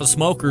Big Papa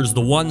Smokers,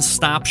 the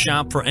one-stop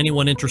shop for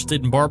anyone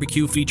interested in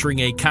barbecue, featuring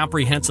a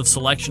comprehensive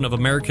selection of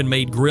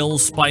American-made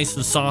grills,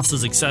 spices,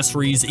 sauces,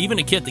 accessories, even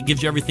a kit that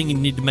gives you everything you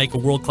need to make a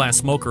world-class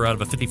smoker out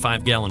of a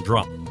 55-gallon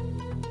drum.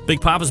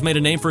 Big Papa's made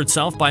a name for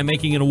itself by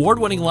making an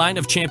award-winning line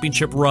of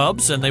championship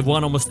rubs, and they've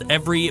won almost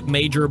every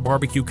major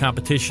barbecue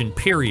competition,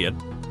 period.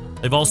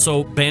 They've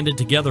also banded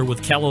together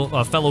with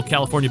fellow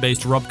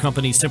California-based rub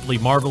company Simply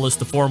Marvelous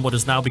to form what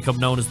has now become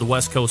known as the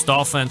West Coast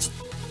Offense.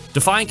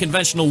 Defying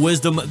conventional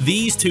wisdom,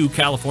 these two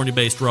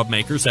California-based rub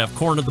makers have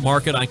cornered the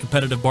market on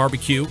competitive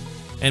barbecue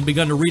and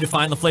begun to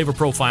redefine the flavor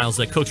profiles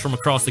that cooks from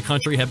across the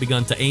country have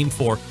begun to aim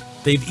for.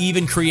 They've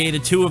even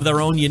created two of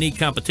their own unique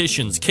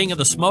competitions, King of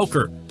the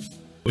Smoker,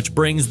 which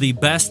brings the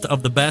best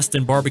of the best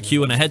in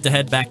barbecue, and a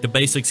head-to-head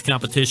back-to-basics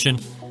competition.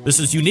 This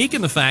is unique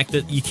in the fact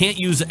that you can't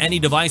use any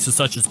devices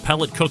such as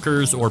pellet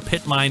cookers or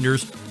pit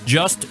minders,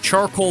 just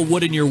charcoal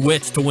wood in your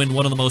wits to win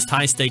one of the most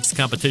high-stakes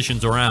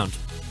competitions around.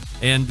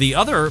 And the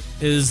other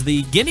is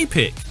the Guinea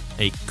Pig,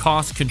 a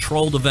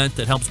cost-controlled event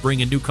that helps bring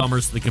in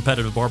newcomers to the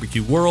competitive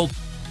barbecue world.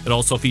 It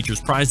also features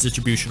prize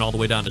distribution all the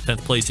way down to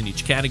 10th place in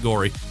each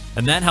category,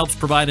 and that helps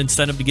provide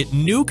incentive to get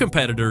new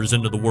competitors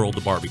into the world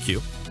of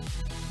barbecue.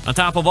 On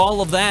top of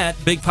all of that,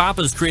 Big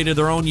Papa's created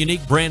their own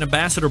unique brand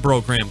ambassador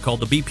program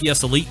called the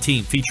BPS Elite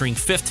Team, featuring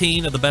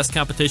 15 of the best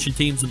competition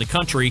teams in the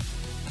country,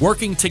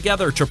 working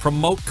together to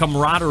promote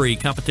camaraderie,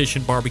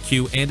 competition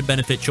barbecue, and to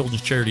benefit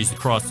children's charities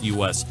across the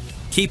U.S.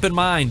 Keep in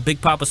mind,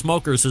 Big Papa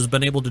Smokers has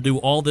been able to do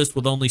all this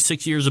with only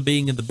 6 years of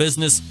being in the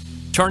business,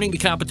 turning the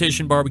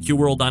competition barbecue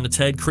world on its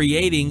head,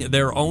 creating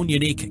their own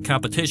unique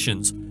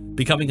competitions,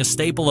 becoming a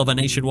staple of a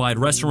nationwide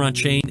restaurant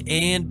chain,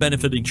 and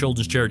benefiting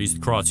children's charities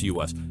across the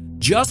U.S.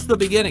 Just the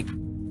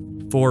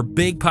beginning for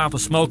Big Papa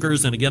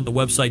Smokers. And again, the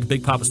website,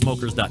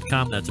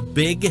 bigpapasmokers.com. That's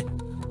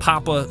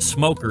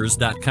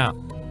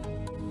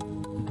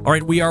bigpapasmokers.com. All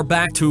right, we are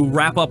back to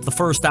wrap up the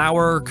first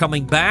hour,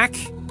 coming back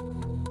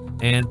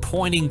and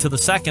pointing to the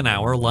second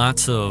hour.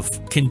 Lots of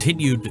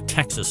continued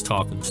Texas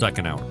talk in the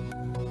second hour.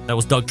 That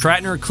was Doug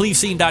Tratner,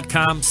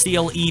 clevescene.com,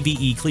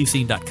 CLEVE,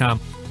 clevescene.com.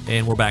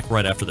 And we're back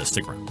right after this.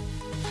 Stick around.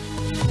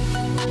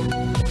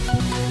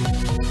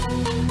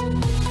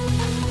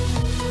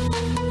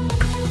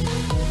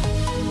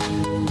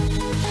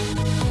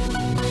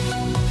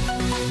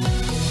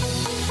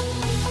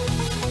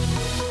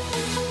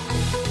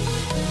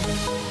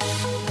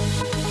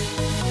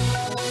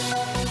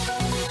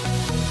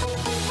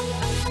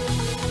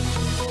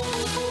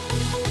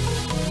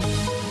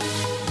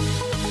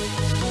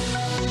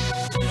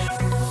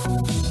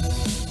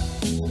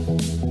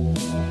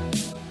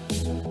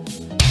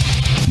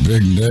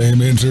 Big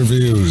name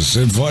interviews,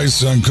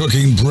 advice on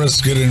cooking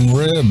brisket and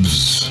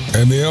ribs,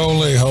 and the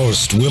only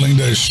host willing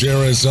to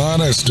share his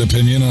honest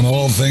opinion on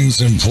all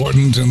things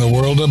important in the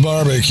world of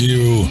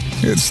barbecue.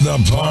 It's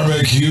the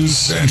Barbecue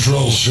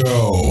Central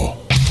Show.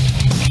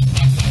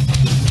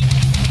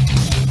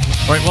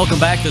 All right, welcome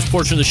back. This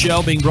portion of the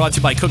show being brought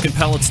to you by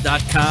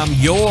CookinPellets.com,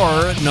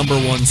 your number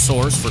one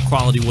source for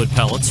quality wood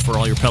pellets for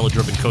all your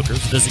pellet-driven cookers.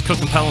 Visit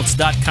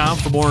CookinPellets.com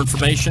for more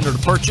information or to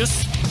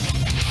purchase.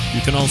 You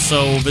can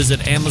also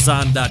visit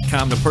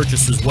Amazon.com to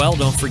purchase as well.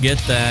 Don't forget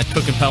that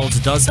Cookin' Pellets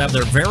does have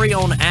their very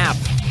own app.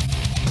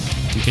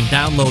 You can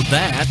download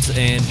that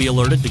and be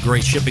alerted to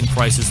great shipping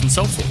prices and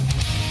so forth.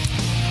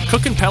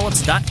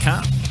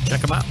 CookinPellets.com.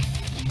 Check them out.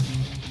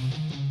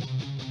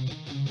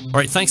 All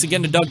right, thanks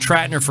again to Doug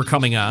Tratner for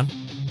coming on.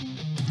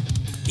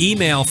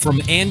 Email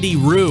from Andy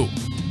Rue.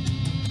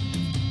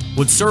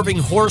 Would serving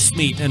horse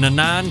meat in a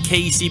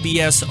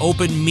non-KCBS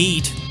open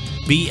meat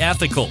be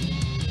ethical?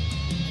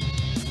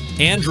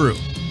 Andrew,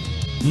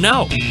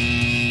 no.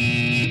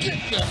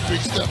 Get that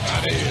big stuff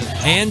out of here.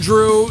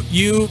 Andrew,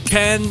 you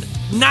can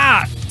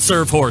not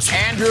serve horse meat.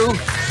 Andrew,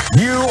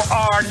 you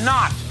are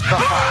not the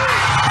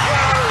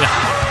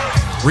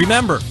Yeah.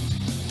 Remember,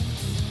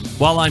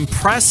 while I'm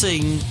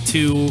pressing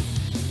to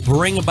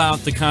bring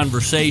about the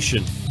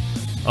conversation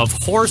of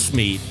horse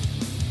meat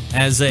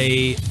as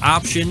a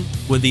option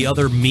with the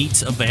other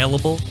meats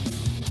available,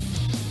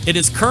 it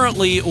is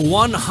currently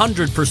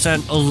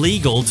 100%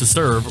 illegal to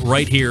serve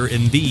right here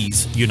in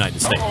these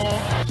United States.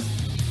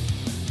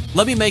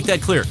 Let me make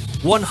that clear.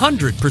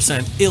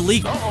 100%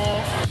 illegal.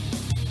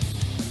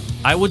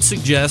 I would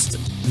suggest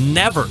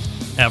never,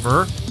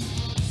 ever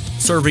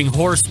serving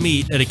horse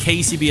meat at a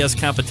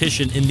KCBS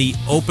competition in the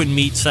open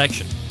meat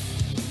section.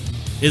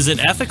 Is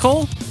it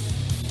ethical?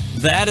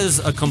 that is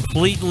a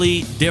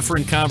completely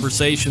different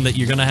conversation that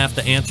you're going to have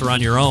to answer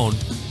on your own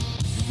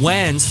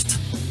once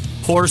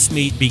horse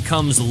meat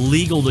becomes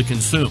legal to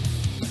consume.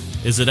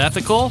 Is it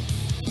ethical?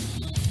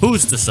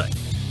 Who's to say?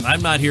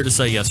 I'm not here to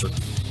say yes or no.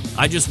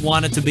 I just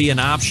want it to be an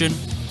option,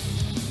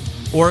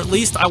 or at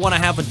least I want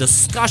to have a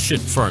discussion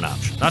for an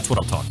option. That's what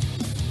I'm talking about.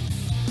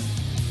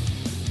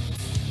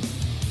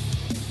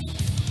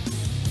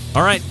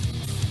 All right.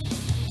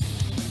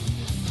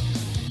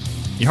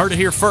 You heard it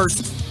here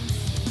first.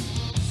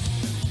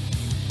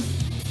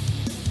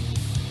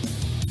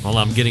 Well,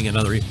 I'm getting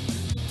another.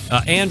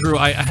 Andrew,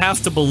 I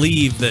have to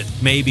believe that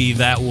maybe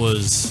that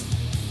was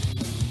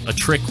a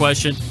trick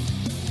question.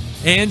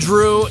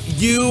 Andrew,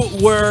 you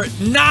were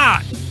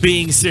not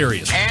being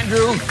serious.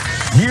 Andrew,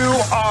 you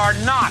are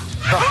not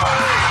the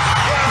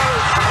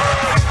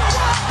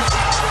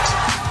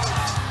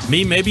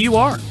Me, maybe you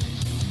are.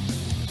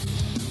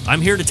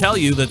 I'm here to tell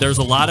you that there's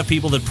a lot of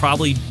people that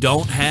probably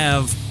don't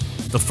have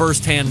the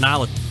first-hand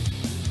knowledge.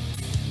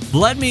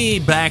 Let me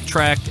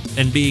backtrack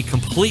and be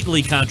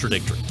completely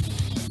contradictory.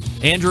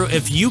 Andrew,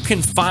 if you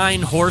can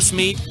find horse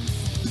meat,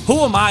 who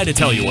am I to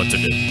tell you what to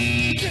do?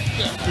 Get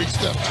that big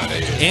stuff out of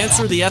here.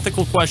 Answer the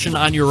ethical question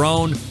on your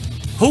own.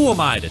 Who am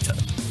I to tell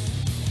you?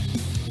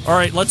 All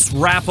right, let's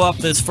wrap up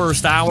this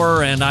first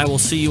hour, and I will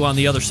see you on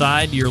the other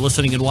side. You're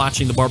listening and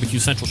watching the Barbecue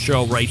Central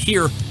Show right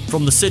here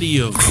from the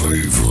city of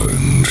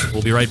Cleveland.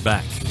 We'll be right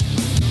back.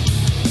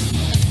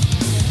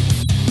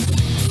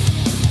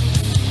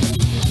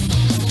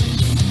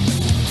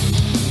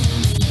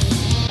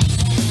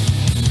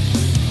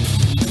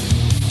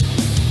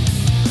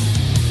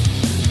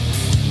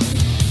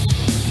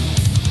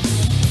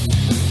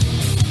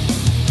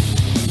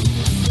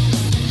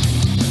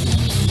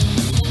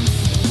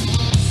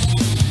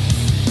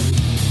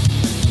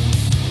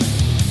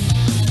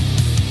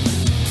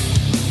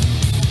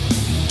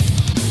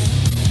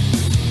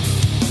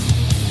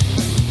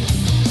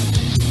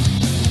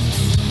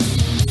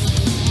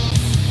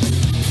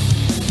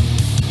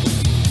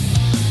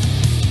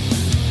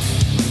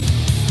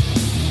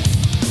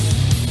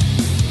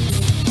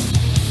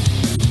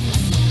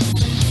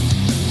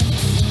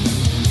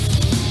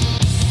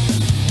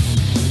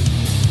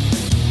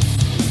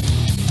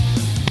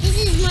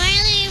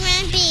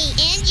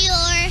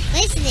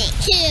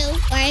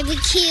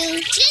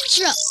 BBQ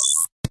Central.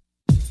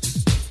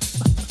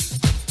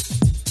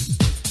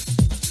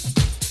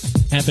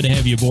 Happy to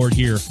have you aboard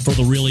here for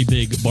the really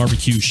big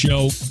barbecue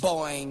show.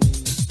 Boing.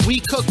 We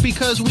cook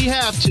because we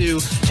have to,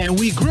 and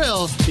we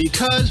grill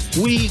because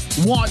we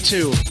want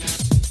to.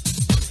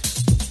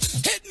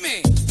 Hit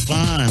me.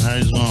 Fine,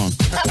 how's it going?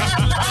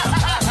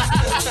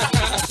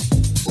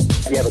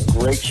 You have a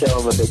great show.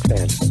 I'm a big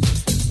fan.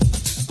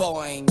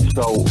 Boing.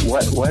 So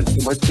what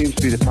seems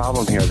to be the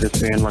problem here?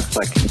 This man looks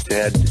like he's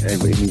dead,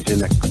 and he's in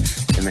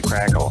the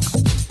crackle.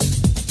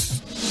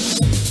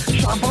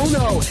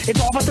 Charbono! It's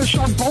all about the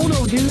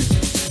Charbono, dude!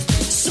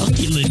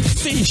 Succulent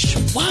fish.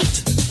 What?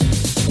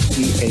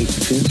 He ate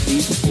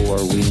Tootsie or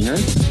Wiener.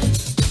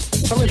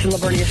 Oh, listen,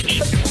 Lavernius,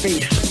 shut your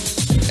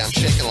face. I'm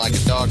shaking like a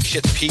dog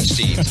shit peach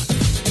seeds.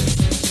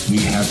 We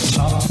have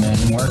top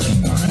men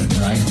working on it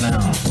right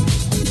now.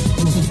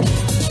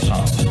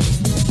 Top men.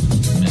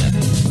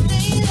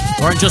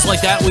 All right, just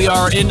like that, we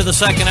are into the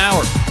second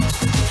hour.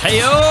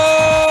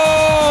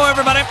 Hey-o,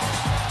 everybody.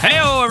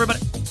 Hey-o, everybody.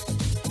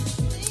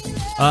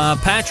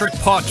 Patrick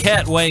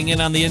Paquette weighing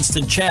in on the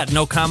instant chat.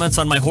 No comments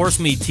on my horse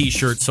meat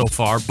t-shirt so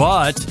far,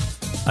 but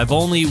I've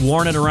only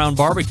worn it around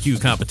barbecue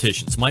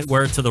competitions. Might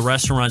wear it to the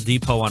Restaurant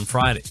Depot on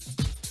Friday.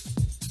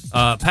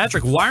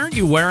 Patrick, why aren't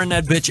you wearing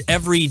that bitch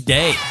every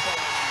day?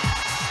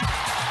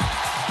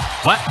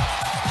 What?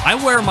 I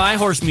wear my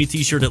horse meat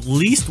t-shirt at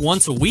least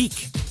once a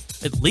week.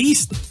 At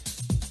least.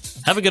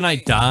 Have a good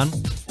night, Don.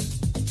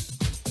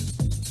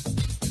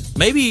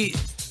 Maybe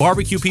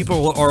barbecue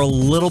people are a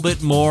little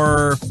bit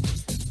more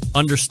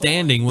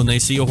understanding when they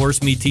see a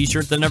horse meat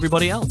t-shirt than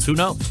everybody else. Who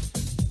knows?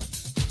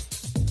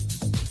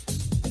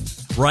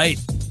 Right.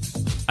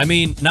 I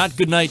mean, not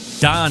good night,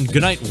 Don.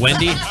 Good night,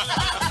 Wendy.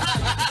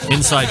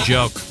 Inside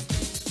joke.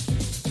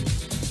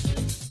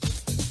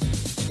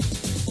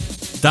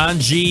 Don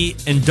G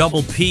and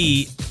Double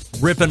P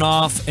ripping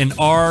off an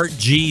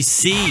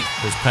RGC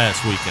this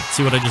past weekend.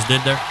 See what I just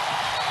did there?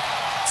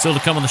 Still to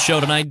come on the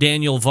show tonight,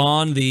 Daniel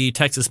Vaughn, the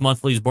Texas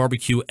Monthly's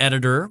barbecue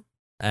editor,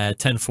 at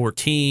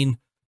 10:14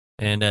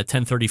 and at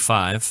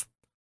 10:35.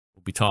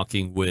 We'll be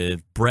talking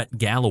with Brett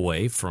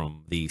Galloway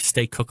from the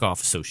Steak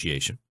Cook-Off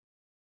Association.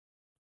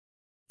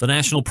 The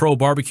National Pro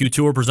Barbecue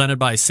Tour presented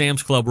by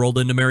Sam's Club rolled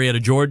into Marietta,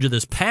 Georgia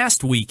this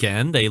past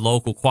weekend, a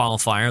local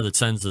qualifier that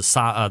sends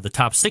the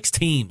top 6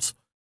 teams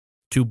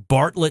to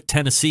Bartlett,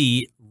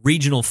 Tennessee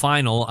regional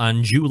final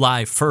on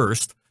July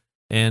 1st.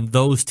 And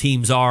those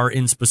teams are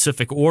in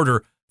specific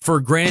order. For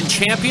grand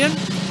champion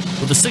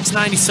with a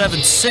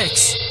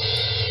 697.6,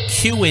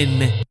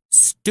 Queuing,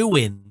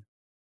 Stewing,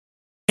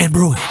 and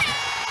Brewing.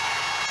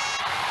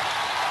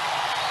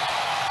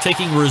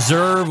 Taking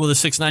reserve with a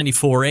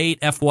 694.8,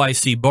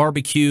 FYC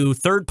Barbecue.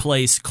 Third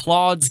place,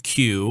 Claude's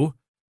Q.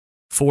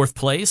 4th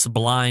place,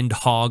 Blind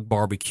Hog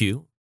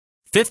Barbecue.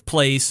 5th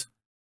place,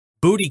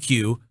 Booty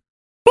Q.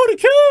 Booty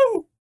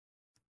Q!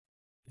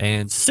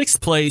 And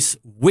 6th place,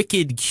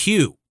 Wicked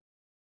Q.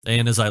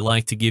 And as I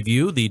like to give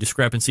you, the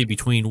discrepancy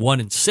between 1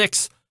 and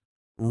 6,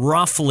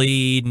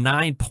 roughly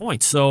 9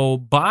 points. So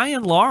by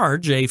and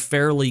large, a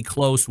fairly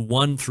close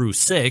 1 through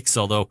 6,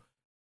 although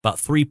about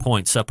 3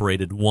 points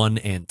separated 1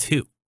 and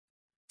 2.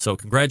 So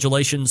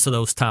congratulations to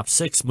those top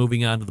 6,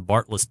 moving on to the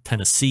Bartlett,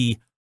 Tennessee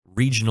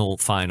regional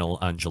final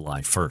on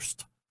July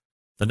 1st.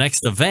 The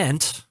next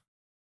event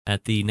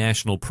at the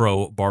National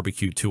Pro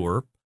Barbecue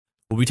Tour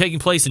will be taking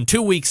place in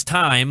 2 weeks'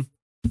 time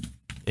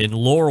in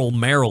Laurel,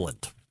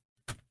 Maryland.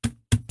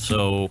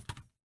 So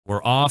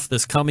we're off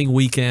this coming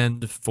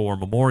weekend for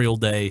Memorial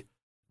Day.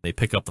 They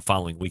pick up the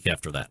following week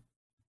after that.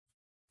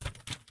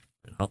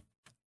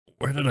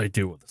 Where did I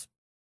do with this?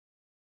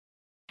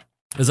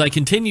 As I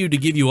continue to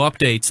give you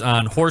updates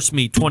on Horse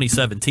Meat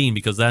 2017,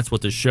 because that's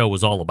what this show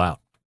was all about.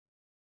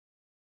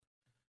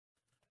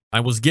 I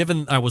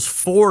was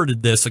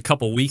forwarded this a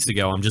couple weeks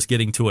ago. I'm just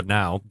getting to it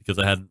now because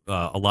I had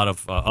a lot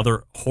of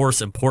other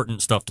horse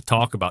important stuff to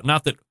talk about.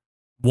 Not that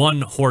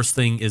one horse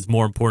thing is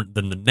more important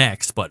than the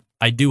next, but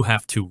I do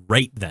have to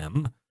rate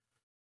them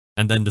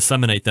and then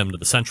disseminate them to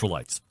the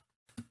Centralites.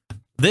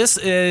 This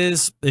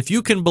is, if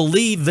you can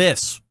believe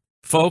this,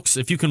 folks,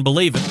 if you can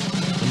believe it,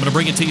 I'm going to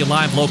bring it to you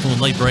live, local, and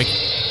late break.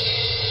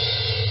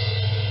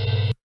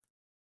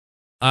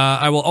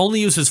 I will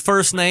only use his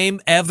first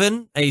name,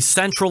 Evan, a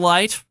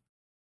Centralite,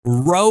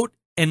 wrote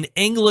an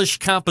English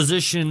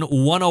Composition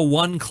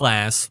 101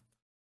 class,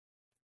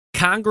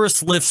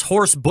 Congress lifts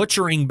horse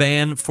butchering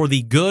ban for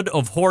the good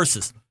of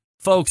horses.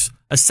 Folks,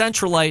 a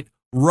Centralite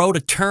wrote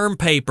a term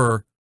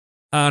paper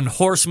on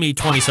Horse Meat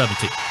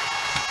 2017.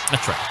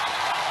 That's right.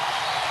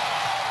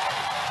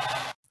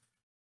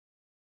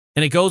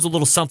 And it goes a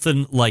little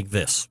something like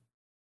this.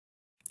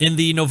 In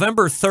the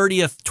November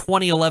 30th,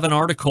 2011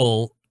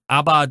 article,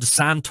 Abad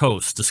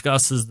Santos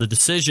discusses the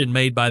decision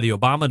made by the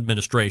Obama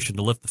administration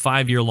to lift the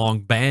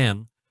 5-year-long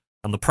ban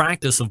on the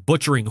practice of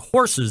butchering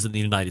horses in the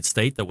United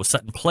States that was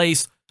set in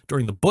place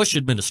during the Bush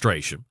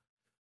administration.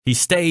 He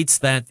states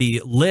that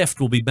the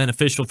lift will be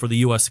beneficial for the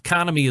U.S.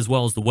 economy as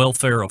well as the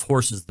welfare of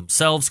horses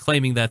themselves,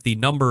 claiming that the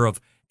number of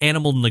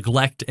animal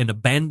neglect and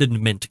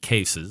abandonment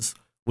cases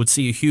would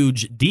see a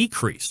huge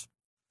decrease.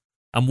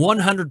 I'm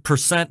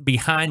 100%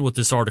 behind what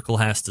this article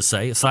has to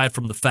say, aside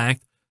from the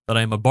fact that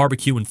I am a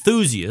barbecue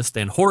enthusiast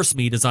and horse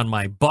meat is on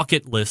my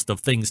bucket list of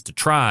things to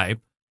try.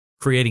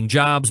 Creating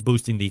jobs,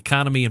 boosting the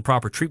economy, and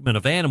proper treatment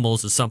of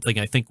animals is something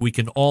I think we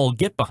can all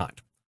get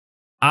behind.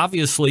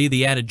 Obviously,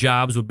 the added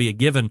jobs would be a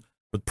given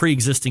with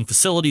pre-existing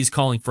facilities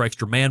calling for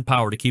extra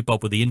manpower to keep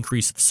up with the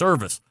increase of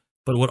service,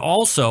 but it would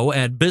also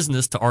add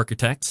business to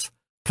architects,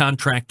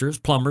 contractors,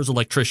 plumbers,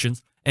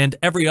 electricians, and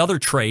every other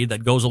trade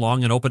that goes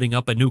along in opening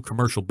up a new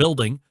commercial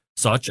building,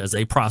 such as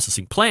a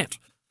processing plant.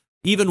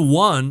 Even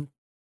once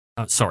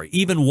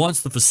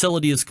the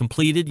facility is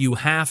completed, you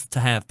have to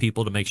have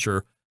people to make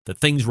sure that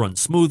things run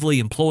smoothly,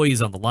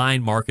 employees on the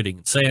line, marketing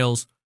and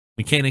sales,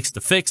 mechanics to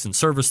fix and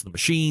service the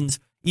machines,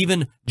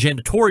 even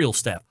janitorial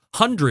staff.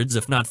 Hundreds,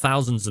 if not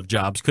thousands of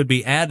jobs could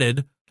be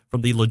added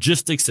from the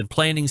logistics and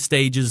planning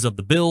stages of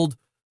the build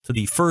to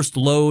the first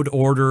load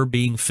order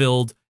being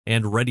filled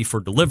and ready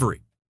for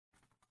delivery.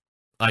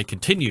 I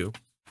continue.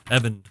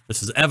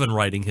 This is Evan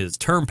writing his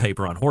term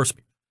paper on horse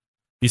meat.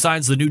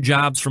 Besides the new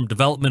jobs from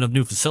development of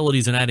new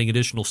facilities and adding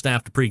additional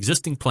staff to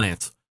pre-existing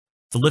plants,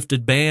 the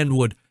lifted ban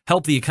would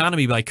help the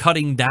economy by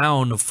cutting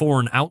down of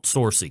foreign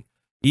outsourcing.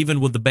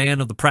 Even with the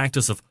ban of the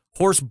practice of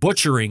horse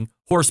butchering,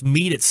 horse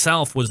meat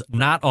itself was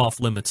not off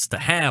limits to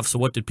have, so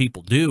what did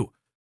people do?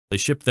 They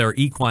shipped their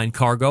equine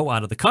cargo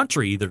out of the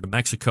country, either to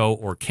Mexico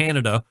or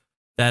Canada.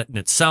 That in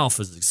itself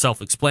is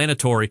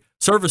self-explanatory.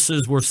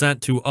 Services were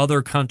sent to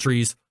other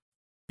countries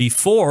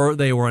before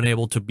they were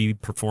unable to be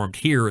performed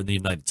here in the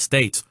United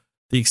States.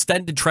 The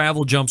extended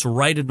travel jumps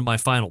right into my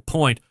final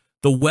point.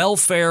 The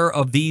welfare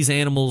of these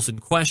animals in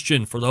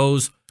question, for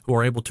those who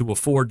are able to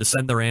afford to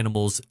send their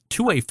animals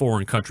to a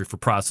foreign country for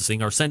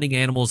processing, are sending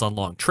animals on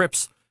long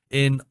trips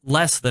in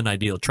less than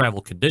ideal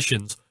travel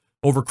conditions,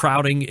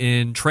 overcrowding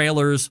in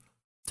trailers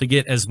to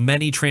get as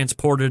many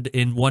transported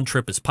in one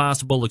trip as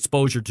possible,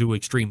 exposure to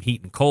extreme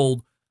heat and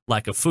cold,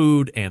 lack of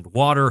food and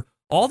water.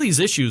 All these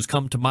issues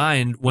come to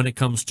mind when it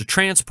comes to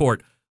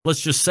transport.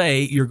 Let's just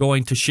say you're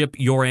going to ship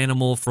your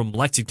animal from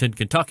Lexington,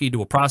 Kentucky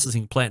to a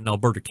processing plant in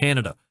Alberta,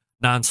 Canada.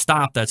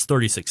 Non-stop, that's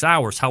 36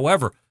 hours.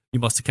 However, you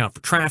must account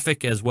for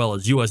traffic as well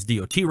as U.S.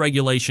 DOT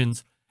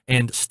regulations,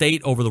 and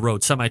state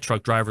over-the-road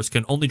semi-truck drivers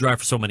can only drive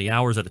for so many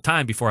hours at a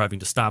time before having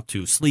to stop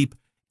to sleep,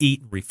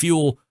 eat, and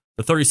refuel.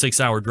 The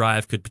 36-hour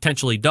drive could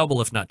potentially double,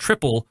 if not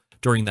triple,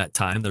 during that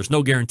time. There's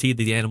no guarantee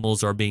that the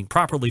animals are being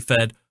properly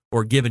fed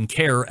or given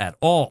care at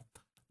all.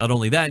 Not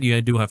only that,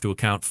 you do have to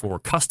account for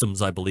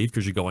customs, I believe,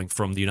 because you're going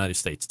from the United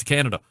States to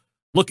Canada.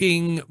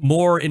 Looking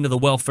more into the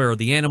welfare of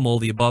the animal,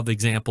 the above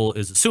example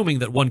is assuming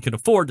that one can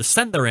afford to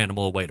send their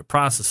animal away to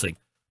processing.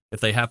 If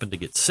they happen to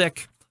get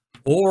sick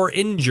or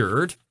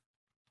injured,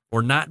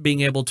 or not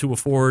being able to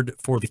afford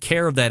for the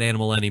care of that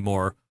animal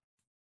anymore,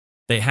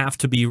 they have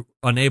to be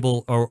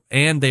unable,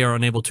 and they are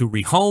unable to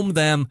rehome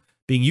them.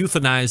 Being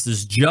euthanized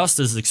is just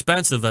as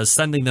expensive as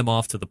sending them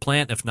off to the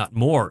plant, if not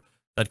more.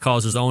 That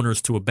causes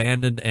owners to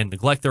abandon and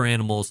neglect their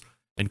animals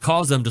and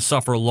cause them to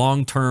suffer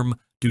long-term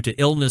due to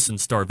illness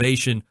and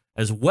starvation,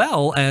 as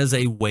well as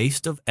a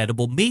waste of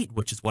edible meat,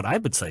 which is what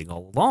I've been saying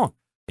all along.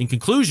 In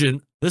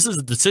conclusion, this is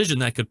a decision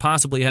that could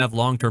possibly have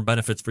long-term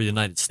benefits for the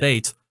United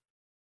States.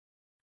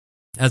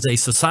 As a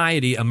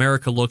society,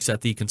 America looks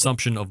at the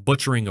consumption of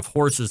butchering of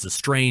horses as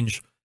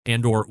strange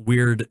and or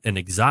weird and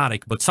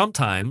exotic, but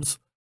sometimes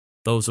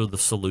those are the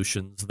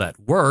solutions that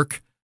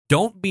work.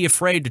 Don't be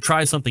afraid to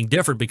try something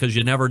different because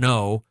you never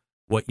know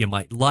what you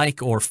might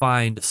like or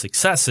find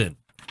success in.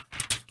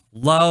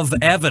 Love,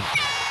 Evan.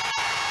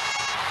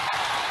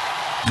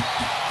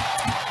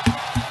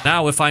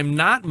 Now, if I'm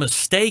not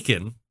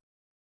mistaken,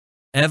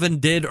 Evan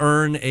did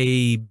earn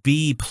a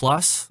B+,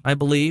 I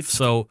believe,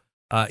 so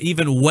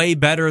even way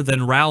better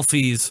than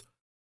Ralphie's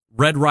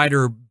Red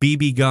Ryder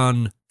BB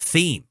gun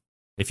theme,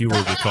 if you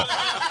were to recall.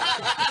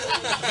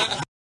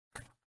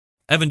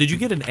 Evan, did you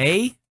get an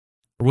A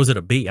or was it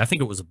a B? I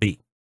think it was a B.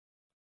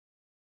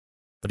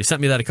 But he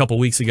sent me that a couple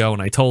weeks ago,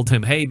 and I told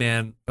him, hey,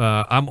 man,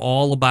 I'm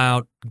all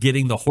about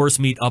getting the horse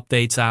meat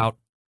updates out.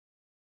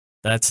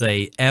 That's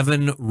a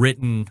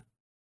Evan-written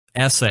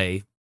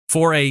essay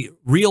for a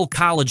real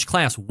college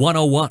class,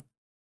 101.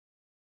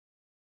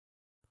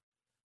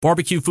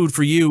 Barbecue food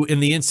for you in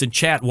the instant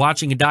chat,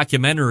 watching a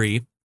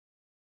documentary.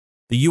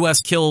 The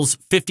U.S. kills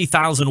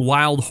 50,000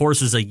 wild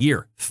horses a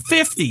year.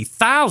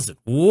 50,000?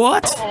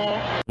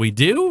 What? We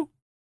do?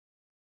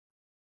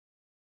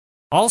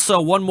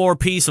 Also, one more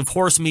piece of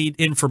horse meat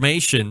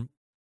information.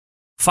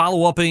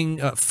 Follow-upping.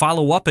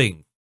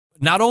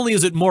 Not only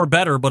is it more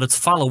better, but it's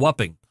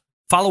follow-upping.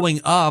 Following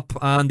up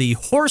on the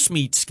horse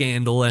meat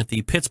scandal at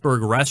the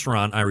Pittsburgh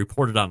restaurant I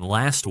reported on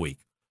last week,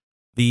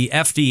 the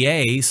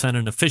FDA sent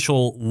an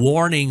official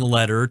warning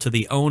letter to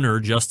the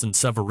owner, Justin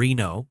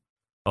Severino,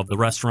 of the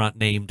restaurant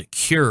named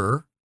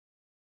Cure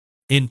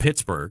in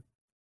Pittsburgh.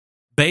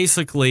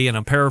 Basically, and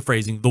I'm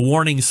paraphrasing, the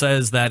warning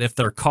says that if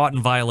they're caught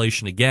in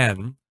violation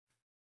again,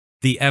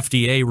 the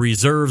FDA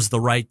reserves the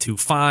right to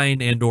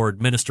fine and or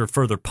administer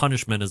further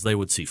punishment as they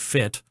would see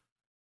fit.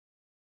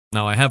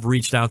 Now, I have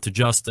reached out to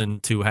Justin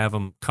to have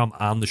him come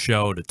on the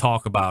show to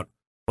talk about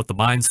what the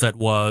mindset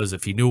was,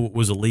 if he knew it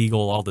was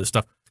illegal, all this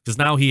stuff, because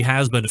now he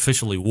has been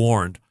officially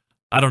warned.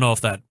 I don't know if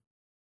that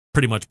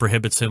pretty much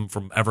prohibits him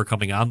from ever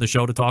coming on the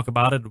show to talk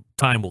about it.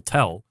 Time will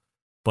tell,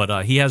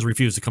 but he has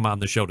refused to come on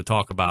the show to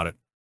talk about it.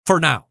 For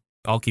now,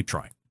 I'll keep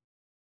trying.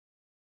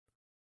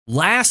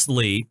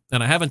 Lastly,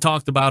 and I haven't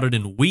talked about it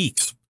in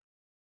weeks,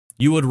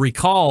 you would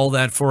recall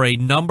that for a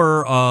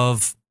number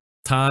of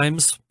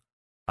times,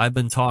 I've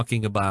been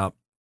talking about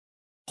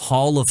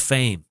Hall of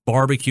Fame,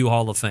 Barbecue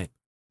Hall of Fame.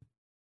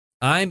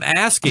 I'm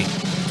asking,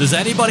 does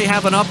anybody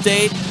have an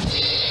update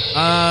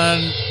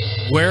on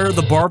where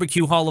the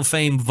Barbecue Hall of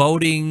Fame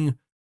voting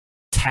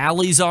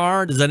tallies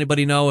are? Does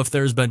anybody know if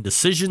there's been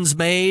decisions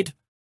made?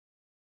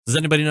 Does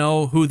anybody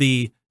know who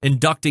the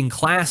inducting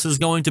class is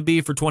going to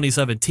be for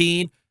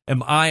 2017?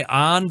 Am I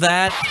on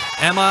that?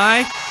 Am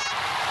I?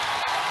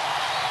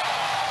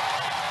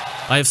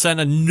 I have sent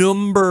a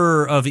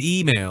number of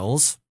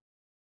emails,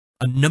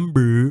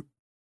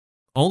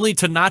 only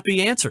to not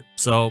be answered.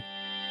 So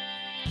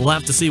we'll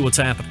have to see what's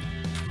happening.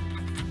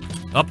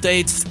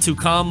 Updates to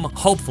come,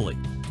 hopefully,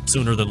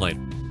 sooner than later.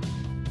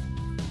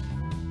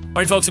 All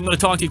right, folks, I'm going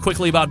to talk to you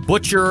quickly about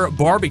Butcher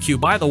Barbecue.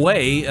 By the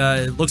way,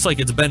 it looks like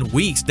it's been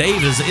weeks.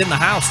 Dave is in the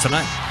house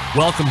tonight.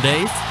 Welcome,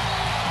 Dave.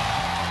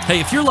 Hey,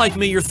 if you're like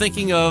me, you're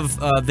thinking of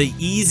the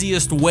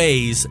easiest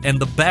ways and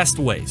the best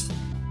ways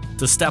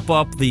to step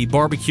up the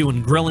barbecue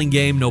and grilling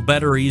game. No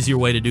better or easier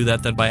way to do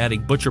that than by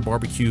adding Butcher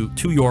Barbecue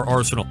to your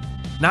arsenal.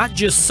 Not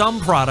just some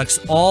products,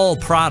 all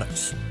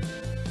products.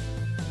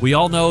 We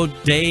all know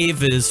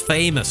Dave is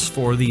famous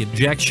for the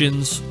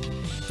injections,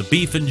 the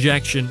beef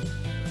injection,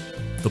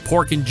 the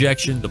pork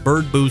injection, the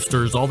bird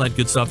boosters, all that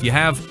good stuff. You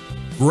have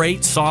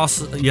great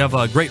sauce. You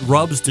have great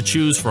rubs to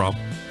choose from.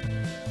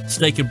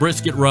 Steak and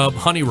brisket rub,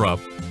 honey rub.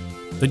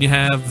 Then you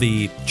have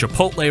the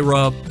chipotle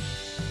rub,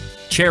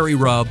 cherry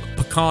rub,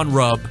 pecan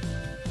rub,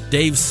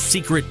 Dave's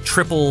secret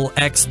triple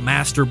X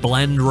master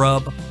blend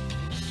rub,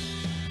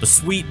 the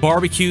sweet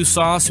barbecue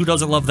sauce. Who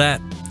doesn't love that?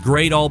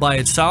 Great all by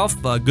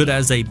itself, good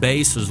as a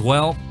base as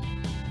well.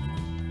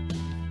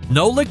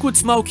 No liquid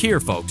smoke here,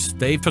 folks.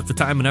 Dave took the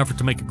time and effort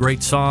to make a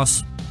great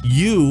sauce.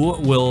 You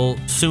will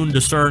soon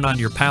discern on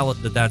your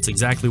palate that that's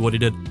exactly what he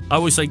did. I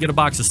always say get a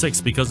box of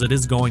 6 because it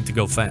is going to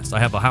go fast. I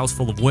have a house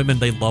full of women.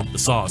 They love the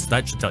sauce.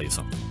 That should tell you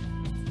something.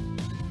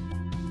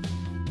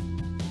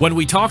 When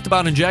we talked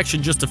about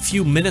injection just a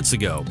few minutes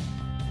ago,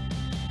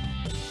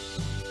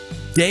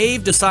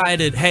 Dave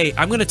decided, hey,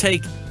 I'm going to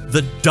take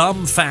the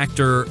dumb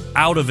factor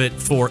out of it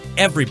for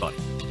everybody.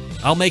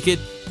 I'll make it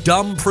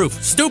dumb-proof,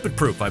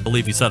 stupid-proof, I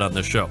believe he said on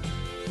this show.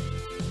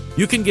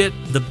 You can get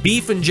the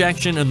beef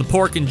injection and the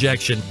pork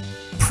injection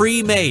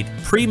pre-made,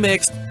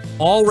 pre-mixed,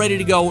 all ready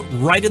to go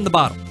right in the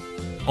bottle.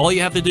 All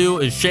you have to do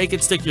is shake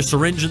it, stick your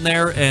syringe in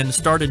there, and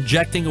start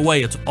injecting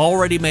away. It's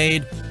already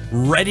made,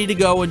 ready to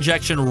go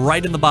injection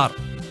right in the bottle.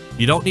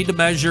 You don't need to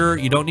measure.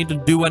 You don't need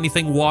to do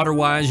anything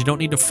water-wise. You don't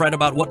need to fret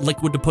about what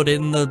liquid to put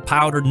in the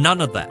powder.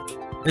 None of that.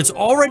 It's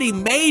already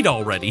made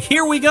already.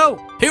 Here we go.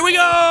 Here we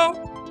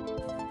go.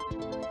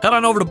 Head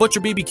on over to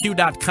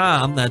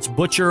butcherbbq.com. That's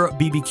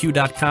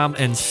butcherbbq.com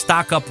and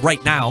stock up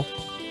right now.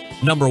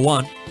 Number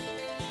one.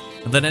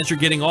 And then as you're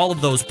getting all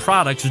of those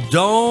products,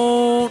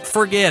 don't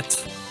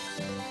forget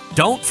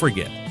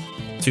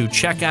to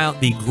check out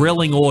the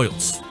grilling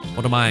oils.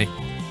 One of my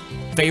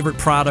favorite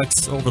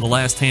products over the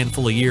last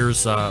handful of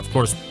years. Of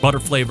course, butter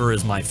flavor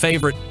is my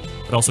favorite.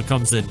 It also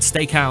comes in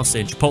steakhouse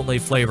and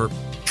chipotle flavor.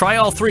 Try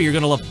all three. You're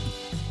going to love it.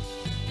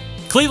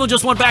 Cleveland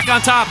just went back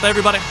on top,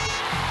 everybody.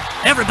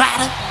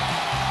 Everybody.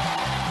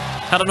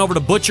 Head on over to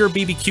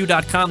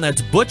butcherbbq.com.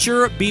 That's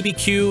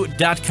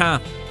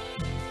butcherbbq.com.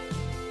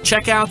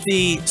 Check out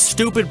the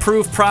Stupid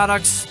Proof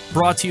products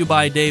brought to you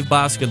by Dave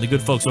Bosk and the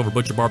good folks over at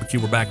Butcher Barbecue.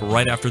 We're back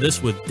right after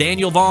this with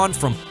Daniel Vaughn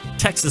from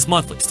Texas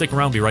Monthly. Stick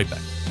around. Be right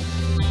back.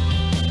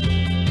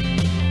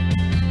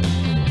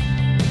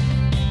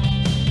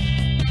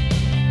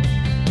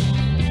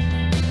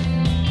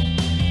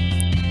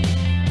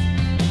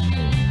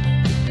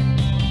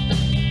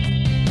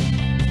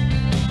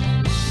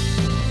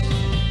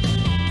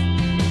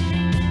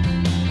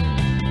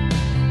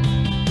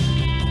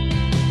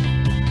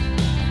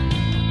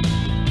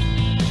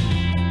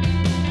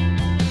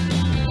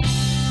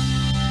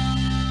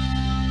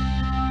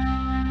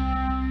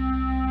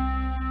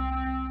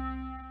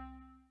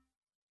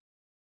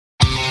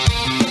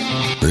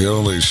 The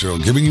only show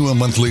giving you a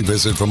monthly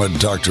visit from a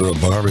doctor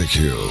of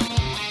barbecue.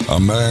 A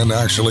man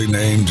actually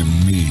named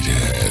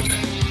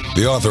Meathead.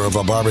 The author of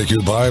a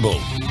barbecue Bible.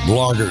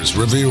 Bloggers,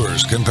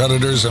 reviewers,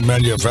 competitors, and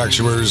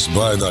manufacturers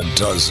by the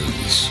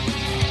dozens.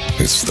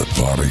 It's the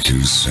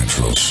Barbecue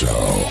Central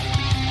Show.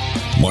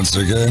 Once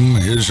again,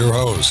 here's your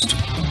host,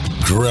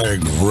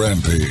 Greg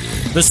Rempe.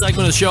 This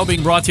segment of the show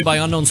being brought to you by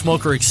Unknown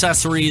Smoker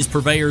Accessories,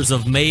 purveyors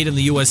of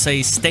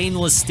made-in-the-USA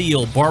stainless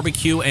steel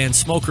barbecue and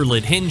smoker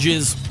lid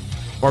hinges,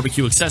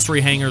 barbecue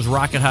accessory hangers,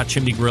 rocket hot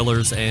chimney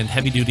grillers, and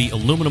heavy-duty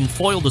aluminum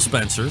foil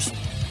dispensers.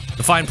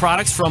 The fine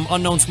products from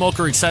Unknown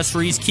Smoker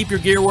Accessories keep your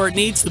gear where it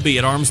needs to be,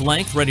 at arm's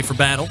length, ready for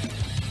battle.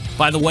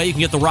 By the way, you can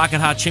get the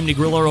rocket hot chimney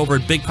griller over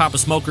at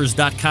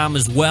BigPapaSmokers.com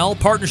as well.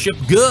 Partnership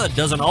good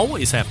doesn't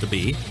always have to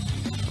be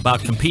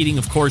about competing.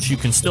 Of course, you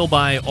can still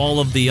buy all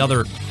of the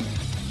other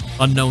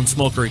Unknown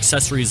Smoker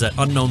accessories at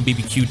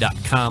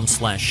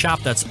unknownbbq.com/shop.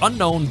 That's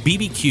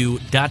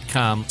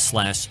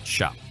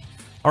unknownbbq.com/shop.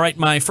 All right,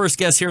 my first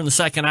guest here in the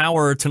second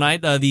hour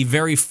tonight, the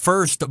very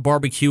first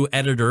barbecue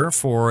editor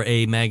for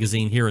a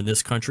magazine here in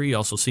this country. You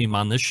also see him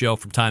on this show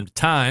from time to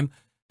time.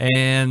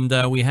 And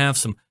we have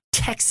some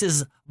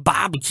Texas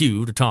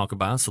barbecue to talk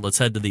about. So let's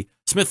head to the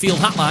Smithfield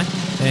Hotline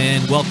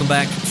and welcome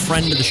back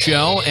friend of the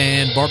show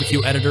and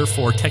barbecue editor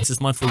for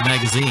Texas Monthly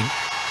Magazine,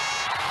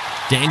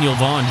 Daniel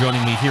Vaughn,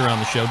 joining me here on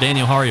the show.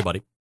 Daniel, how are you,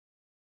 buddy?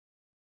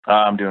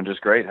 I'm doing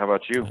just great. How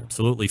about you?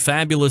 Absolutely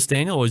fabulous,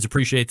 Daniel. Always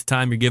appreciate the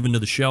time you're giving to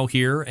the show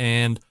here.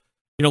 And,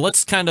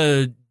 let's kind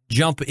of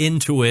jump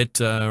into it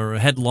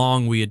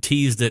headlong. We had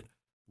teased it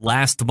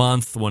last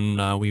month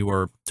when we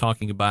were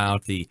talking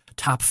about the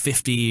top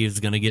 50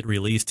 is going to get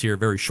released here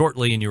very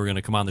shortly, and you were going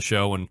to come on the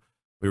show and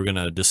we were going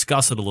to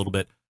discuss it a little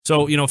bit.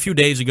 So, a few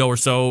days ago or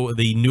so,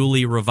 the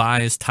newly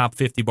revised top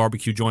 50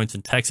 barbecue joints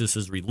in Texas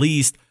is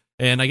released.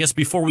 And I guess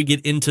before we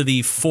get into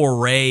the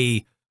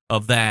foray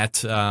of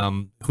that,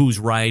 who's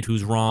right,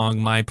 who's wrong,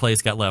 my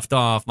place got left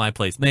off, my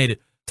place made it.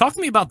 Talk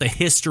to me about the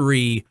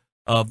history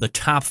of the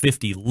top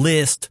 50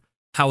 list.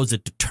 How is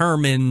it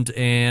determined,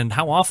 and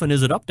how often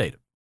is it updated?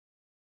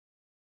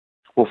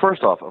 Well,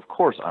 first off, of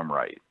course I'm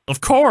right.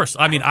 Of course.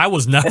 I mean, I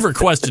was never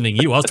questioning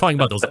you. I was talking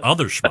about those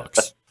other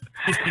schmucks.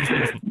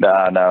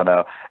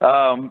 No.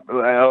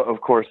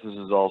 Of course, this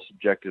is all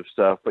subjective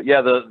stuff. But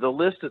yeah, the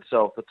list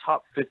itself, the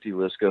top 50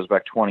 list goes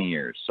back 20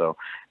 years. So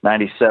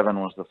 97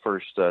 was the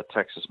first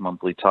Texas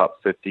Monthly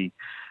top 50.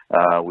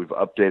 We've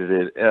updated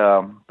it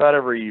about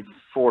every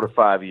 4 to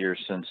 5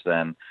 years since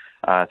then.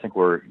 I think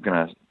we're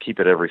going to keep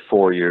it every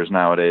 4 years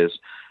nowadays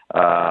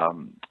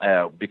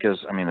because,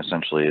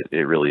 essentially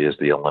it really is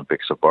the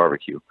Olympics of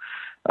barbecue.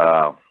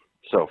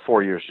 So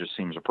 4 years just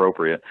seems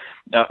appropriate.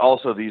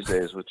 Also these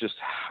days, with just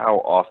how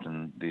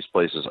often these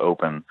places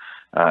open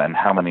and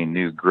how many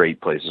new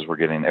great places we're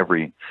getting,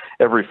 every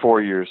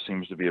 4 years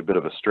seems to be a bit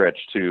of a stretch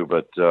too.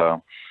 But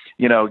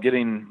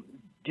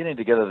getting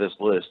together this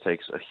list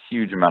takes a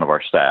huge amount of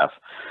our staff,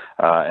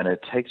 and it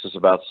takes us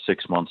about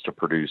 6 months to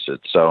produce it.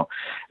 So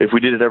if we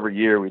did it every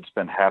year, we'd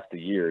spend half the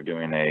year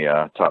doing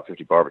a top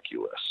 50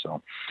 barbecue list.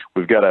 So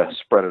we've got to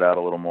spread it out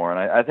a little more, and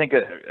I think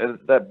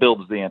that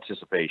builds the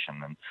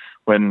anticipation. And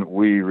when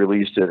we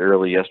released it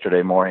early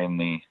yesterday morning,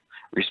 the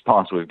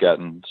response we've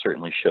gotten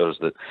certainly shows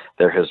that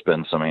there has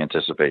been some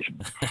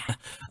anticipation.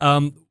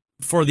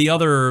 For the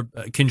other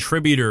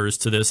contributors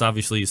to this,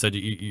 obviously you said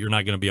you're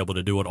not going to be able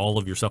to do it all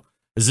of yourself.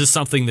 Is this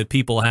something that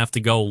people have to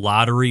go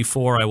lottery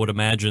for? I would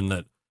imagine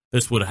that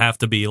this would have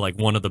to be like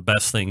one of the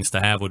best things to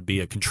have would be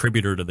a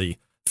contributor to the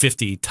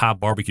 50 top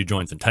barbecue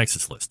joints in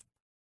Texas list.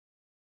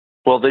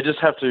 Well, they just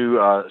have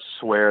to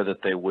swear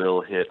that they will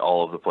hit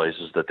all of the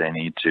places that they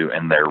need to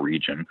in their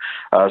region.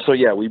 So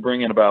yeah, we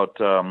bring in about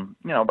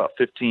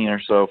 15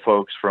 or so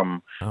folks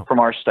from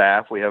our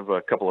staff. We have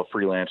a couple of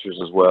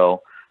freelancers as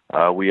well.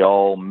 We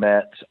all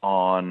met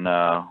on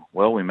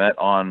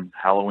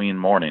Halloween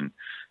morning.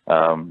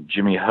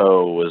 Jimmy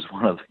Ho was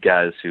one of the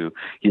guys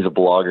he's a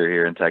blogger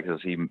here in Texas.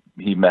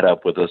 He met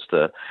up with us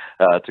to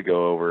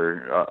go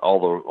over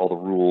all the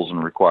rules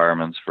and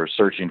requirements for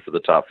searching for the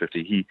top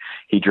 50.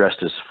 He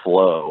dressed as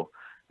Flo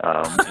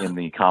in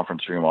the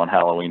conference room on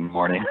Halloween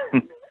morning.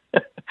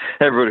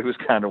 Everybody was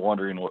kind of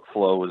wondering what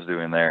Flo was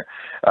doing there.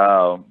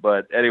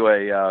 But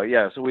anyway,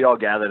 so we all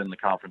gathered in the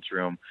conference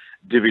room,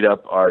 divvied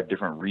up our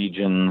different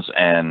regions,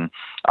 and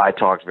I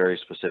talked very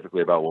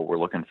specifically about what we're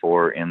looking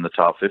for in the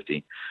top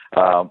 50.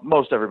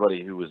 Most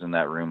everybody who was in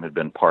that room had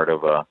been part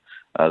of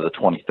the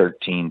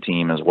 2013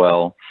 team as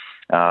well.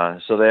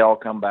 So they all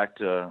come back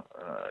to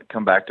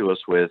us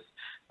with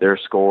their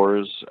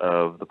scores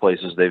of the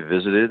places they've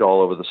visited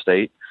all over the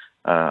state.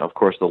 Of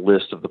course, the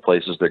list of the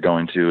places they're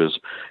going to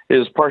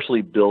is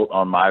partially built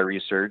on my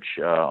research,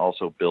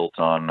 also built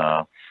on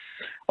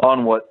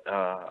what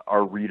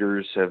our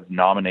readers have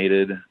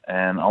nominated,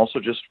 and also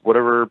just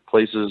whatever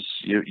places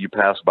you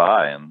pass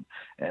by and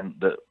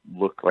that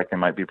look like they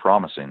might be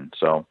promising.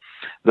 So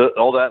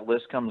all that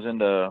list comes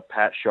into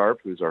Pat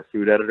Sharp, who's our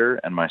food editor,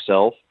 and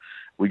myself.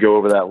 We go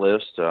over that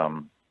list.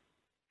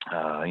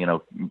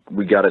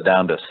 We got it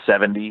down to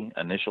 70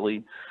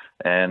 initially.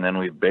 And then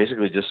we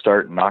basically just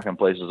start knocking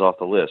places off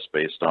the list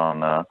based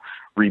on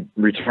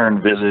return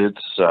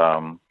visits,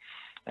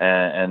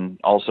 and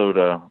also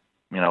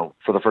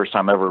for the first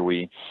time ever,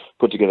 we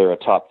put together a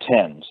top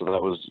 10. So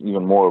that was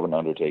even more of an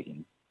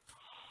undertaking.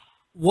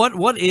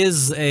 What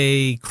is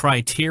a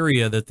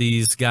criteria that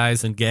these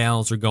guys and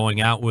gals are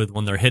going out with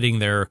when they're hitting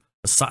their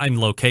assigned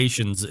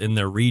locations in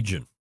their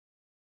region?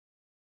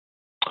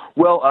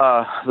 Well,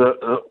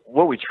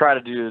 what we try to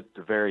do at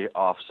the very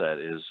offset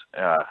is.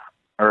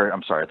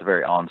 At the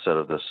very onset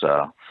of this,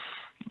 of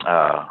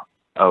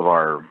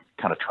our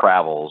kind of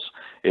travels,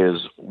 is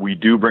we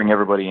do bring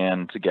everybody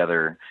in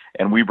together,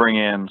 and we bring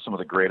in some of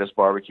the greatest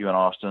barbecue in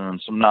Austin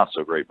and some not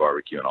so great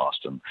barbecue in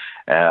Austin,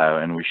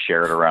 and we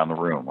share it around the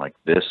room. Like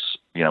this,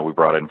 we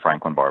brought in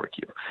Franklin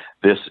Barbecue.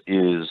 This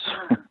is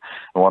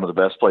one of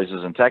the best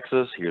places in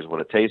Texas. Here's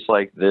what it tastes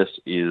like. This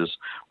is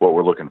what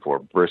we're looking for: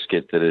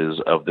 brisket that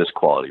is of this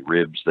quality,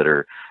 ribs that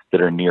are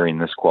nearing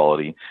this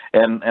quality,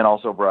 and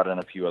also brought in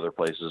a few other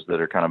places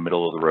that are kind of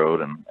middle of the road,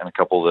 and a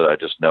couple that I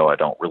just know I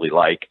don't really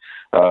like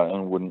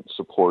and wouldn't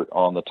support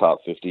on the top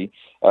 50,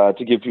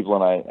 to give people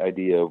an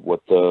idea of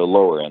what the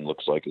lower end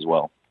looks like as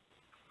well.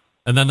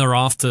 And then they're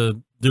off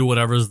to do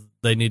whatever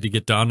they need to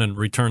get done and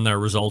return their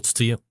results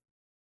to you.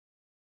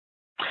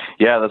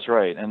 Yeah, that's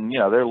right. And,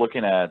 they're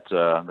looking at,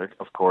 they're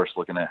of course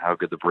looking at how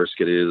good the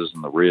brisket is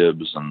and the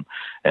ribs and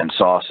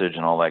sausage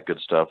and all that good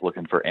stuff,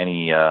 looking for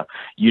any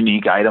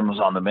unique items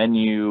on the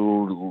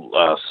menu,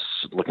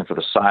 looking for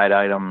the side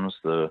items,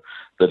 the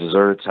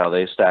desserts, how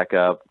they stack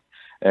up,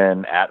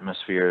 and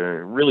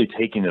atmosphere, really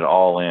taking it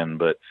all in.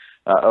 But,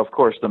 of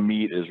course, the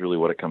meat is really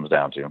what it comes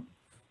down to.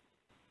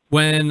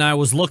 When I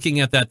was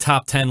looking at that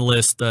top 10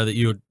 list that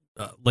you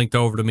had linked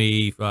over to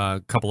me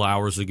a couple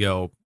hours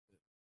ago,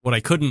 what I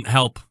couldn't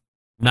help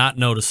not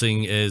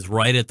noticing is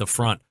right at the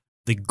front,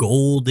 the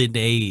golden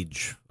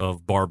age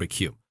of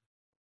barbecue.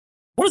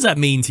 What does that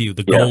mean to you,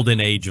 the golden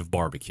age of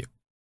barbecue?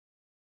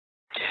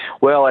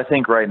 Well, I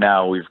think right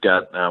now we've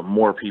got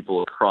more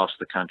people across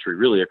the country,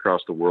 really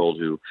across the world,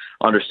 who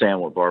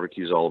understand what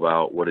barbecue is all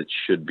about, what it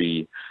should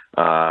be,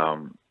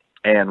 and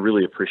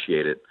really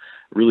appreciate it.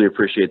 Really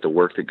appreciate the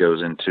work that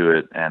goes into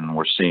it, and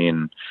we're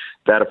seeing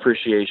that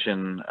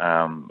appreciation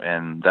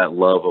and that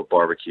love of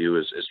barbecue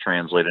is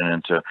translated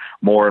into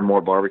more and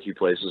more barbecue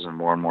places and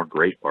more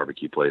great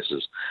barbecue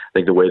places. I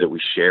think the way that we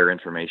share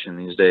information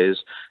these days,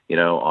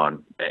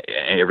 on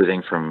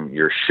everything from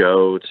your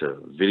show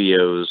to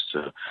videos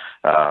to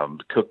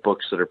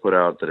cookbooks that are put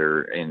out that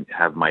are and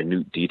have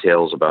minute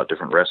details about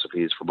different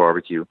recipes for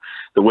barbecue.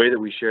 The way that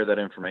we share that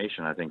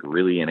information, I think,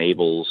 really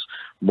enables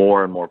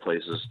more and more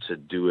places to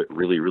do it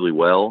really, really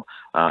well,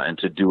 and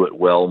to do it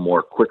well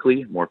more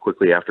quickly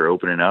after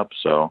opening up.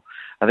 So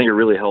I think it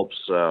really helps,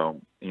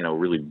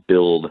 really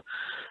build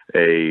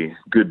a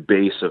good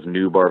base of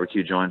new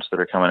barbecue joints that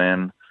are coming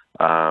in,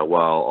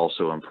 while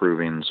also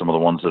improving some of the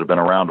ones that have been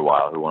around a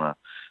while, who want to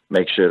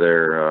make sure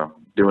they're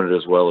doing it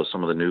as well as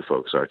some of the new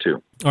folks are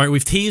too. All right,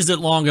 we've teased it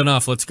long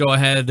enough. Let's go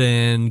ahead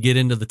and get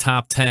into the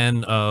top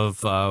 10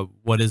 of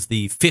what is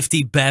the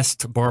 50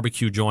 best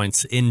barbecue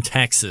joints in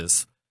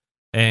Texas.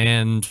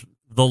 And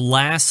the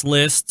last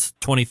list,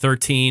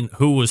 2013,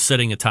 who was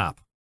sitting atop?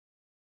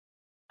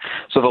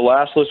 So the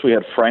last list, we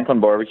had Franklin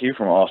Barbecue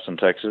from Austin,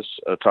 Texas,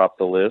 atop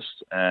the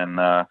list. And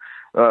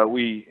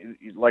we,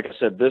 like I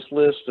said, this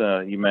list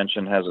you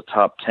mentioned has a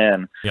top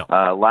 10. Yep.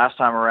 Last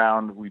time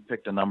around, we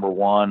picked a number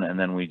one, and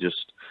then we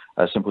just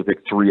simply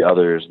picked three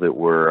others that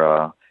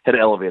were had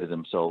elevated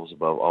themselves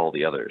above all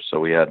the others. So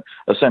we had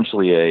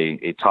essentially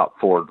a top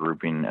 4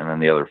 grouping, and then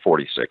the other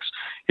 46.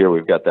 Here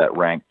we've got that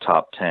ranked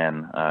top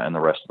 10 and the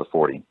rest of the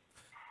 40.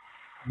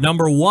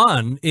 Number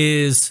 1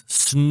 is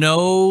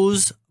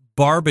Snow's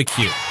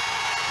Barbecue.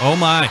 Oh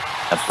my!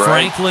 That's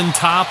right. Raichlen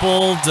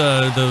toppled.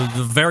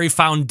 The very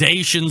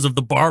foundations of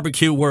the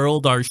barbecue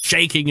world are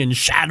shaking and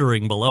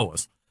shattering below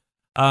us.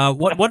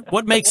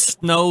 What makes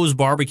Snow's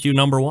Barbecue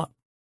number 1?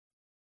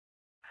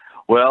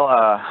 Well,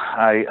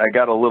 I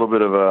got a little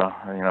bit of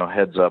a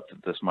heads up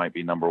that this might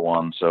be number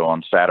 1. So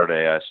on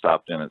Saturday, I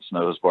stopped in at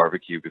Snow's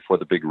Barbecue before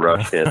the big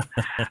rush hit.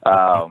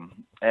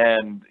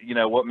 And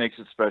what makes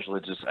it special?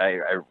 It just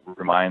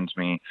reminds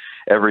me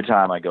every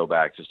time I go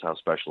back just how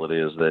special it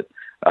is that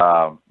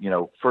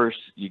first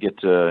you get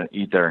to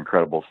eat their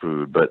incredible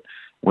food, but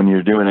when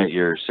you're doing it,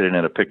 you're sitting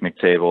at a picnic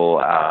table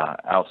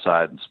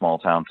outside in small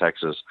town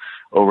Texas,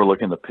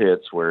 overlooking the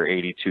pits where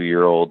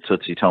 82-year-old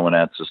Tootsie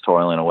Tomanetz is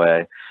toiling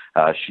away.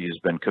 She's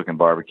been cooking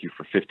barbecue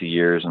for 50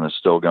 years and is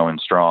still going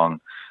strong.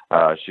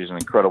 She's an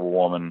incredible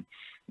woman,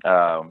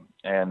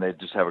 and they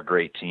just have a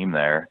great team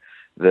there.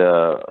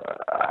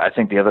 I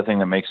think the other thing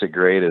that makes it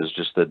great is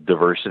just the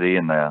diversity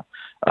in the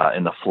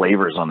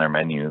flavors on their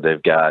menu.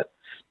 They've got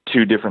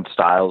 2 different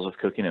styles of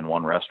cooking in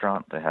one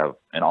restaurant. They have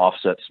an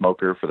offset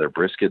smoker for their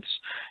briskets,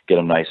 get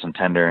them nice and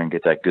tender and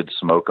get that good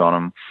smoke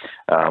on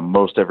them.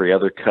 Most every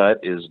other cut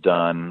is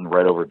done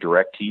right over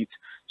direct heat.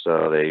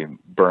 So they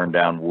burn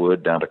down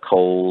wood down to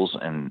coals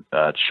and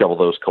shovel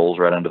those coals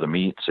right under the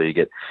meat. So you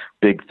get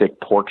big, thick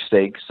pork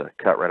steaks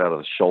cut right out of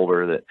the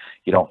shoulder that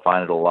you don't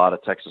find at a lot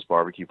of Texas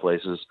barbecue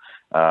places.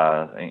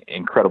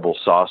 Incredible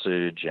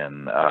sausage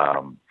and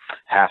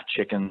half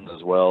chickens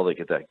as well. They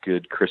get that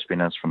good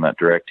crispiness from that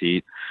direct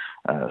heat.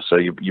 So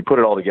you put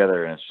it all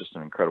together, and it's just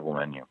an incredible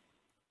menu.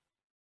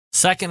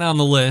 Second on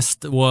the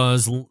list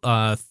was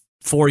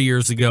 4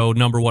 years ago,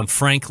 number 1,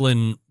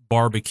 Raichlen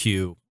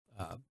Barbecue.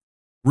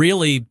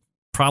 Really,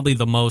 probably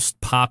the most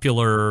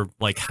popular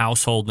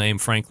household name,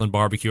 Raichlen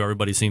Barbecue.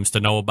 Everybody seems to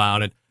know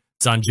about it.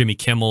 It's on Jimmy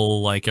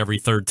Kimmel every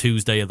third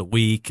Tuesday of the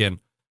week, and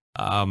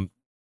I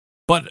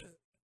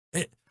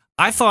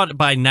thought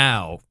by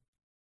now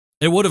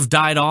it would have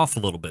died off a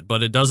little bit,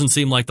 but it doesn't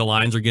seem like the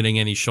lines are getting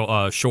any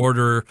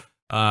shorter.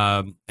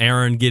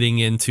 Aaron getting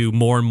into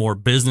more and more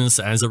business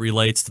as it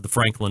relates to the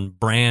Raichlen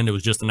brand. It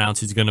was just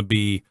announced he's going to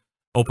be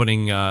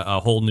opening a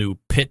whole new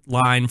pit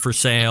line for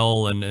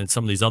sale and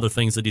some of these other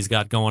things that he's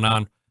got going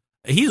on.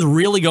 He's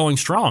really going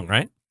strong,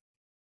 right?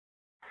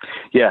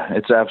 Yeah,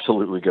 it's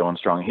absolutely going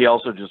strong. He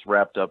also just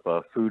wrapped up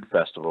a food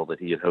festival that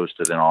he had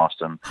hosted in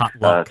Austin,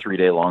 a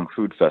 3-day-long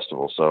food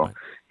festival. So right.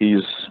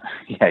 he's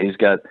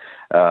got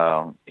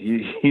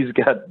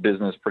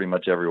business pretty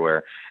much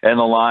everywhere, and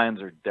the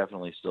lines are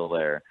definitely still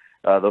there.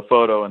 The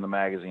photo in the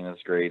magazine is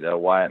great.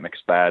 Wyatt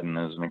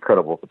McSpadden is an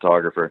incredible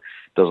photographer,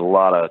 does a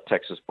lot of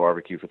Texas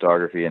barbecue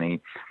photography, and he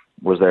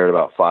was there at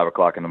about 5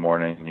 o'clock in the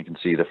morning, and you can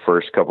see the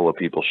first couple of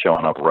people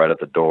showing up right at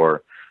the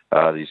door,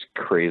 these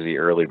crazy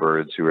early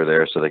birds who are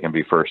there so they can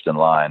be first in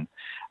line.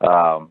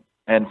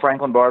 And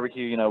Raichlen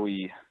Barbecue,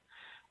 we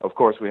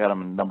had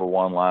them number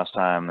 1 last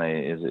time.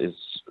 It's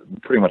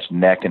pretty much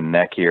neck and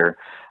neck here.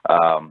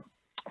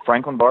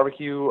 Raichlen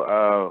Barbecue,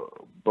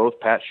 both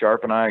Pat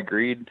Sharp and I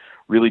agreed,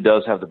 really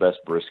does have the best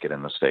brisket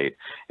in the state.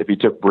 If you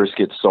took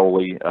brisket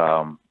solely,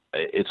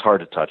 it's hard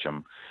to touch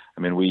them.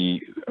 I mean,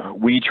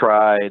 we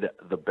tried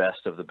the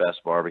best of the best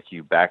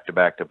barbecue back to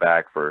back to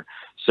back for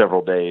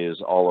several days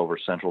all over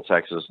Central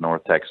Texas,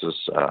 North Texas,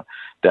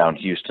 down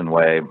Houston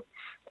way,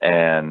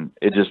 and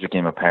it just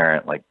became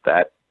apparent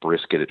that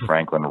brisket at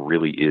Raichlen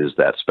really is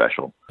that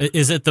special.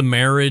 Is it the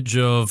marriage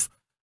of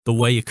the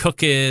way you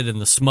cook it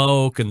and the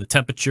smoke and the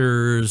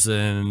temperatures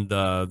and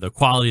the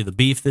quality of the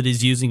beef that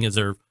he's using? Is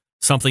there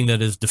something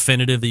that is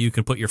definitive that you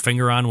can put your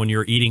finger on when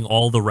you're eating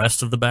all the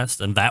rest of the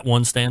best and that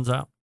one stands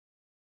out?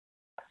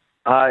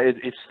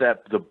 It's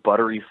the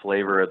buttery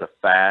flavor of the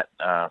fat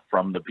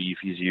from the beef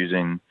he's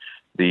using.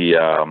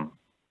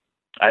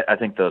 I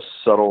think the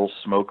subtle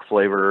smoke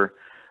flavor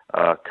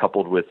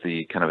coupled with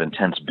the kind of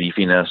intense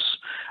beefiness,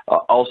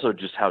 also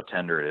just how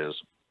tender it is.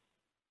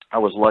 I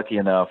was lucky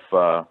enough.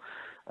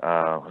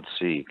 Let's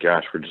see,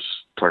 gosh, we're just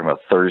talking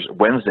about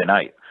Wednesday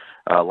night.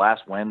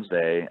 Last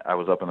Wednesday, I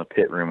was up in the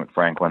pit room at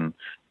Raichlen.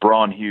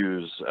 Braun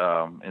Hughes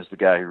is the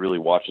guy who really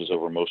watches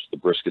over most of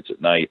the briskets at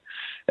night,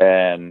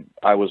 and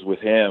I was with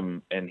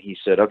him, and he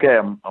said, "Okay,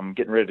 I'm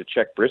getting ready to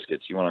check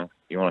briskets. You want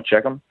to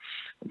check them?"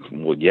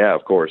 Well, yeah,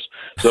 of course.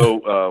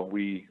 So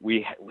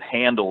we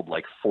handled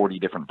 40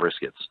 different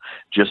briskets,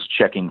 just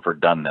checking for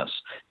doneness,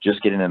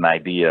 just getting an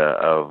idea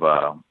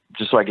of.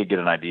 Just so I could get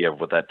an idea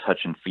of what that touch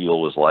and feel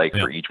was like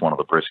for each one of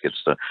the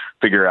briskets to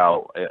figure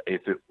out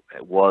if it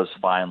was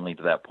finally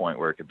to that point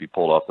where it could be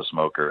pulled off the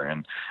smoker.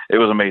 And it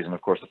was amazing.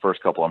 Of course, the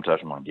first couple I'm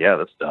touching, I'm like, yeah,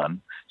 that's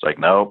done. It's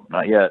no,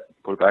 not yet.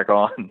 Put it back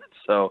on.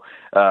 So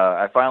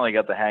I finally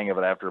got the hang of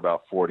it after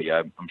about 40.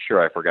 I'm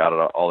sure I forgot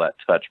all that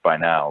touch by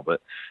now.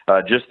 But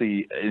just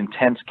the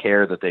intense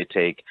care that they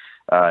take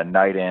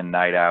night in,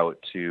 night out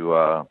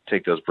to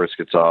take those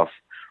briskets off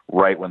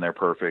right when they're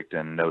perfect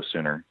and no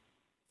sooner.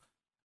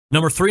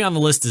 Number 3 on the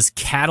list is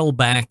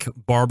Cattleback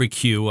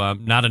Barbecue.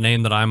 Not a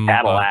name that I'm...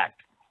 Cadillac.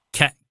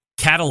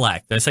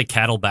 Cadillac. Did I say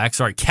Cattleback?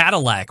 Sorry,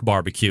 Cadillac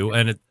Barbecue.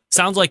 And it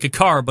sounds like a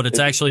car, but it's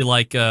actually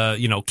like,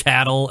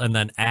 cattle and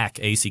then ACK.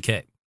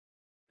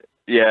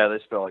 Yeah, they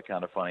spell it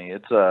kind of funny.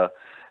 It's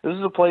this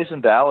is a place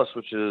in Dallas,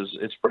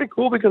 it's pretty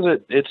cool because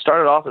it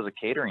started off as a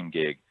catering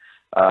gig.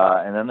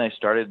 And then they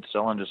started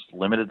selling just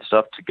limited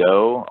stuff to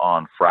go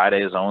on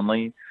Fridays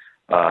only.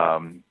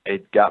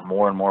 It got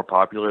more and more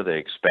popular. They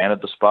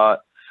expanded the spot.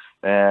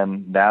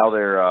 And now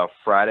they're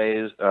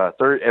Fridays,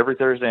 every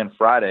Thursday and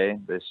Friday,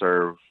 they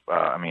serve,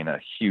 a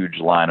huge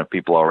line of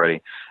people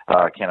already.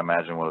 I can't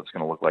imagine what it's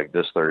going to look like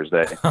this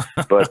Thursday.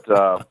 But,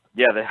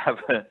 they have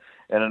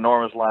an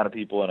enormous line of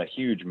people and a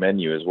huge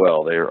menu as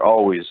well. They're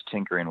always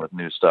tinkering with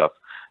new stuff.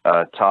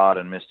 Todd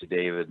and Misty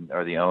David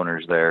are the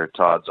owners there.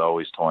 Todd's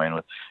always toying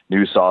with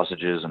new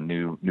sausages and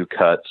new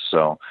cuts.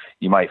 So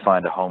you might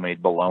find a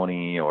homemade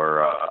bologna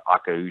or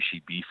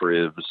akaushi beef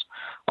ribs,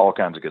 all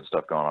kinds of good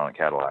stuff going on at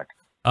Cadillac.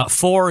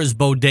 4 is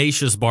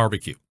Bodacious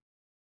Barbecue.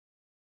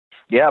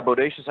 Yeah,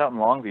 Bodacious out in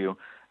Longview.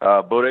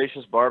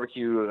 Bodacious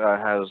Barbecue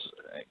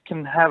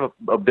can have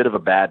a bit of a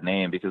bad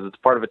name because it's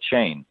part of a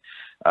chain.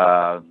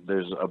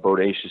 There's a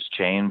Bodacious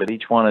chain, but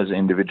each one is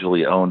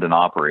individually owned and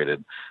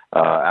operated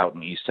out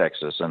in East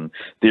Texas. And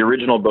the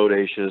original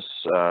Bodacious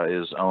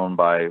is owned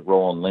by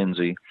Roland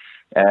Lindsay.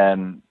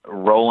 And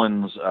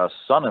Roland's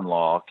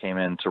son-in-law came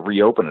in to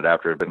reopen it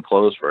after it had been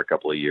closed for a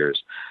couple of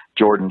years.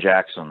 Jordan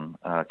Jackson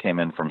came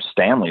in from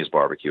Stanley's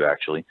Barbecue,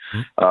 actually,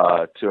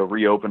 to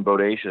reopen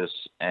Bodacious.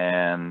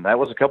 And that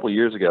was a couple of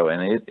years ago,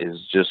 and it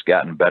has just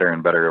gotten better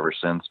and better ever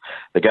since.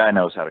 The guy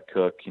knows how to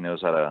cook. He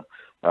knows how to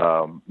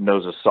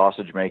knows his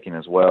sausage making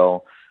as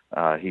well.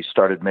 He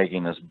started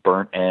making this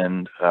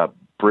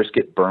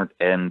brisket burnt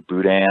end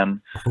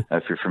boudin.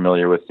 If you're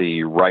familiar with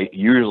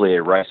usually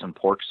a rice and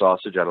pork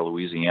sausage out of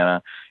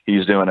Louisiana,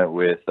 he's doing it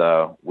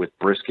with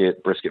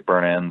brisket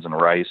burnt ends and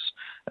rice.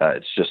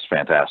 It's just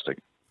fantastic.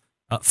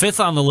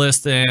 5th on the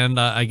list, and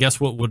I guess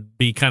what would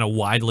be kind of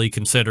widely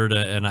considered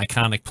an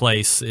iconic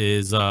place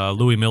is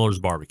Louis Miller's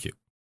Barbecue.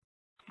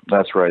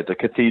 That's right. The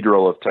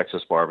cathedral of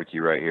Texas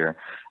barbecue right here.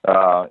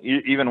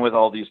 Even with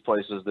all these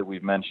places that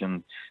we've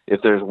mentioned,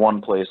 if there's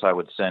one place I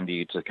would send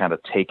you to kind of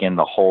take in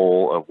the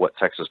whole of what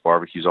Texas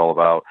barbecue is all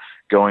about,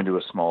 going to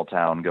a small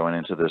town, going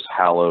into this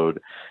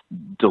hallowed,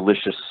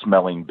 delicious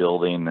smelling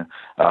building,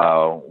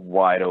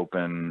 wide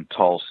open,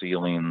 tall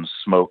ceilings,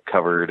 smoke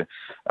covered.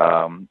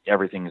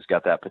 Everything's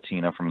got that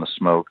patina from the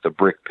smoke, the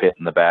brick pit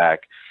in the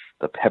back,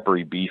 the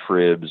peppery beef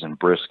ribs and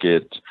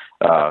brisket,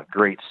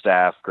 great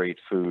staff, great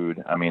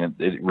food. I mean,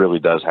 it really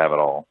does have it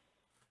all.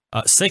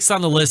 6th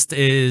on the list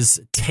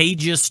is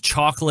Tejas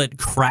Chocolate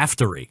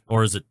Craftery,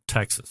 or is it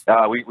Texas?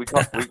 We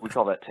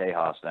call that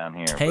Tejas down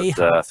here.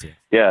 Tejas,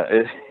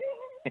 yeah.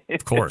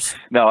 Of course.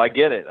 No, I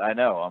get it. I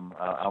know.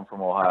 I'm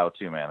from Ohio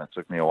too, man. It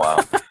took me a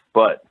while,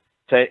 but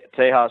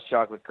Tejas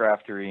Chocolate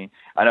Craftery.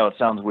 I know it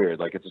sounds weird,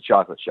 like it's a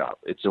chocolate shop.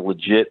 It's a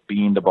legit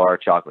bean-to-bar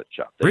chocolate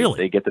shop. Really?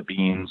 They get the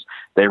beans,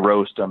 they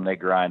roast them, they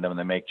grind them, and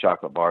they make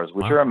chocolate bars,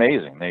 which are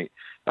amazing.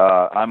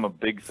 I'm a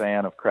big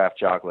fan of craft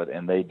chocolate,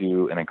 and they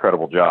do an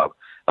incredible job.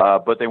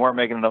 But they weren't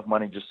making enough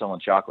money just selling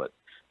chocolate.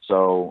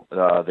 So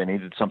they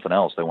needed something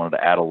else. They wanted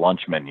to add a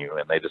lunch menu,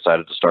 and they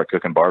decided to start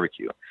cooking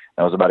barbecue.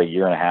 That was about a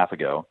year and a half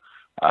ago.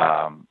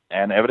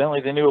 And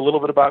evidently they knew a little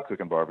bit about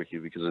cooking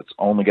barbecue because it's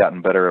only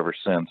gotten better ever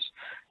since.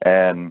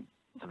 And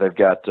they've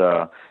got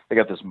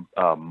this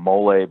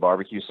mole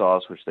barbecue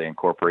sauce, which they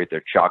incorporate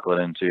their chocolate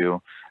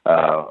into.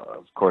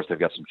 Of course, they've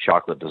got some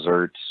chocolate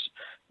desserts.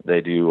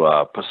 They do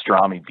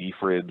pastrami beef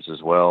ribs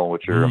as well,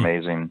 which are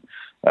amazing.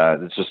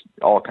 It's just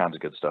all kinds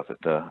of good stuff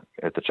at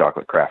the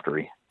Chocolate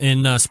Craftery.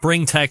 In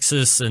Spring,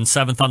 Texas, and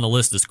 7th on the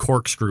list is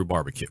Corkscrew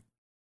Barbecue.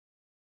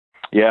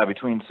 Yeah,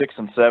 between 6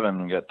 and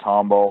 7, we got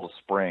Tomball to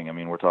Spring. I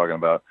mean, we're talking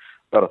about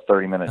a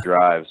 30-minute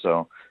drive,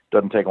 so it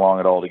doesn't take long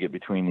at all to get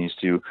between these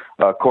two.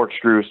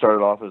 Corkscrew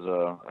started off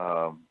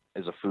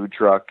as a food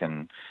truck,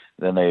 and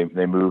then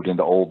they moved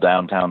into old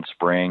downtown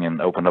Spring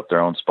and opened up their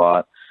own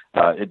spot.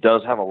 It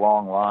does have a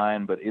long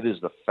line, but it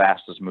is the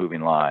fastest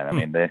moving line. I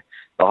mean, they'll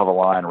have a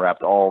line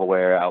wrapped all the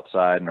way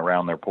outside and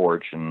around their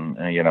porch, and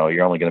you're only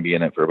going to be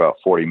in it for about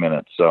 40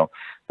 minutes. So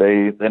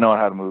they know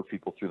how to move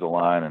people through the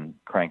line and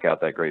crank out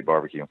that great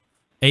barbecue.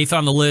 8th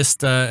on the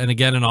list, and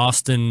again, an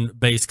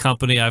Austin-based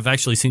company. I've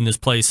actually seen this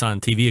place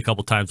on TV a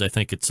couple times. I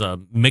think it's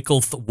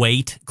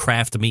Micklethwaite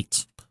Craft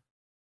Meats.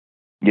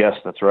 Yes,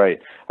 that's right.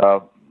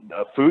 A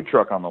food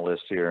truck on the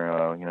list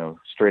here,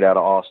 straight out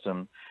of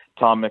Austin.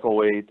 Tom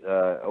Micklethwaite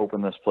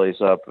opened this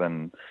place up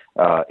and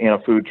in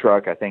a food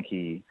truck. I think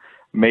he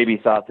maybe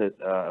thought that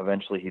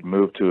eventually he'd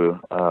move to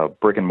a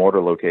brick and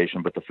mortar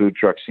location, but the food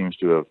truck seems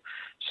to have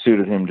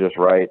suited him just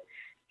right.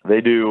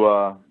 They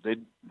do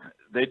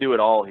they do it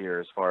all here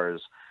as far as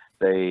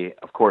they,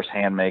 of course,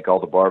 hand make all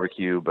the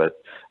barbecue, but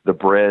the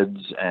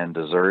breads and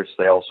desserts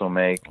they also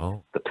make.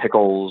 The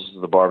pickles,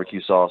 the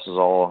barbecue sauce is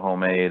all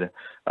homemade.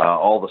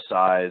 All the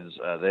sides,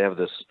 they have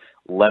this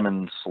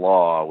lemon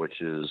slaw,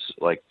 which is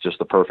like just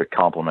the perfect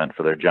complement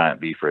for their giant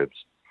beef ribs.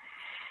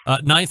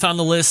 Ninth on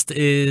the list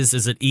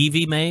is it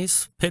Evie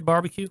Mae's Pit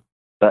Barbecue?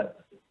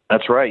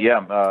 That's right, yeah,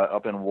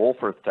 up in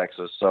Wolford,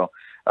 Texas. So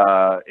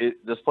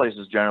this place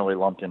is generally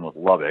lumped in with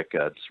Lubbock.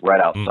 It's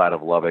right outside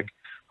of Lubbock,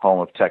 home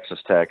of Texas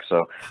Tech.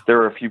 So there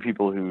were a few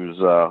people whose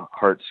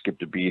hearts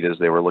skipped a beat as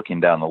they were looking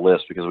down the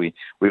list because we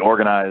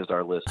organized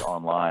our list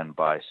online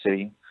by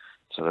city.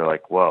 So they're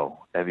like, whoa,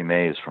 Evie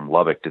Mae's from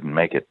Lubbock didn't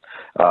make it.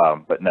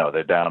 But no,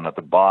 they're down at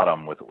the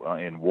bottom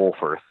in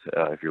Wolford,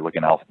 if you're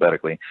looking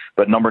alphabetically.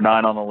 But number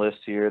 9 on the list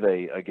here,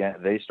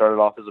 they started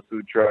off as a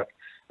food truck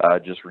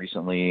just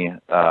recently.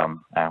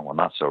 Well,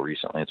 not so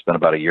recently. It's been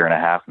about a year and a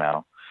half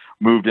now.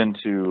 Moved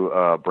into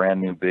a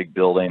brand new big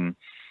building.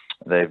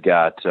 They've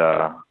got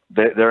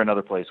they're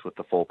another place with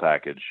the full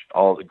package.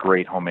 All the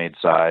great homemade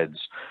sides,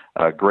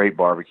 great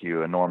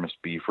barbecue, enormous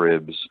beef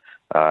ribs,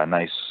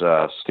 nice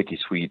sticky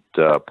sweet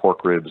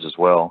pork ribs as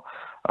well,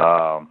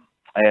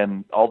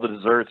 and all the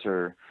desserts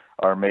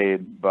are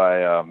made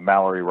by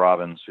Mallory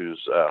Robbins,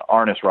 who's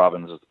Arnis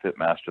Robbins is the pit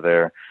master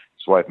there.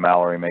 His wife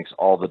Mallory makes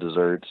all the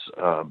desserts,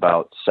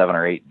 about 7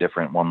 or 8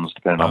 different ones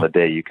depending on the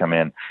day you come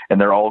in,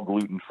 and they're all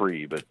gluten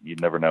free, but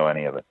you'd never know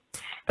any of it.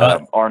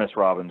 Arnis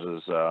Robbins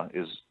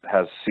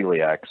has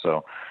celiac,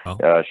 so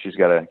she's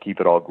got to keep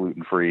it all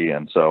gluten free,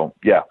 and so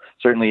yeah,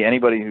 certainly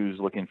anybody who's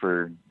looking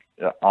for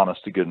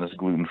honest to goodness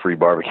gluten free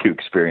barbecue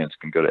experience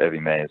can go to Evie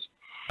Mae's.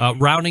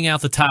 Rounding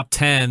out the top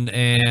 10,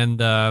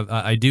 and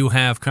I do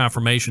have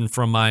confirmation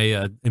from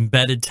my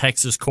embedded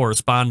Texas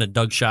correspondent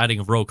Doug Scheiding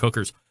of Row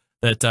Cookers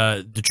that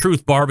the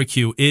Truth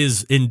Barbecue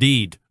is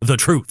indeed the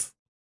truth.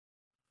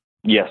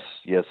 Yes,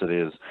 it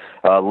is.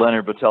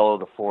 Leonard Botello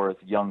IV,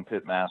 young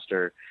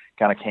pitmaster,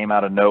 kind of came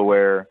out of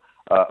nowhere,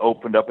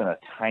 opened up in a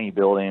tiny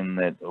building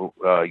that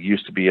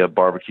used to be a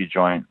barbecue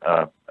joint,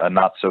 a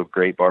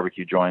not-so-great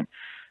barbecue joint.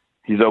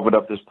 He's opened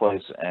up this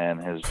place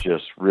and has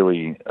just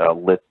really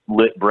lit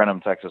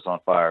Brenham, Texas on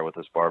fire with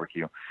this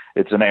barbecue.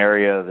 It's an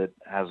area that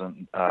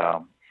hasn't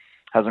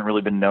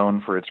really been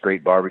known for its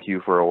great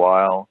barbecue for a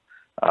while.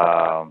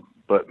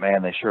 But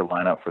man, they sure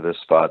line up for this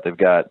spot. They've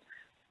got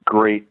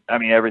great,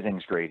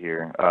 everything's great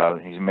here.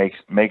 He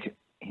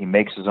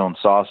makes his own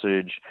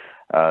sausage.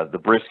 The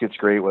brisket's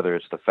great, whether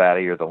it's the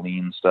fatty or the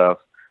lean stuff.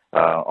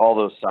 All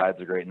those sides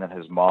are great. And then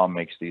his mom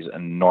makes these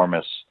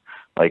enormous,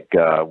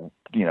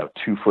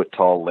 2-foot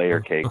tall layer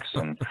cakes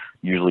and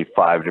usually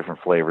 5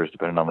 different flavors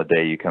depending on the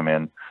day you come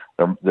in.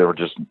 They were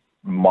just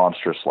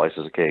monstrous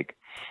slices of cake.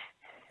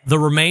 The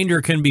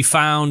remainder can be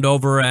found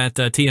over at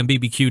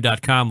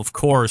tmbbq.com, of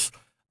course.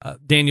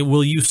 Daniel,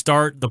 will you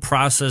start the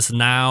process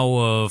now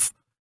of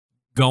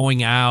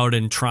going out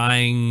and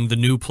trying the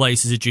new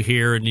places that you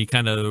hear and you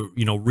kind of,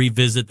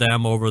 revisit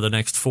them over the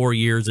next 4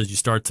 years as you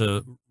start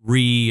to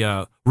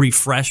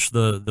refresh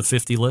the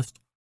 50 list?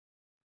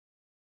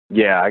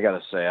 Yeah, I got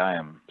to say, I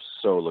am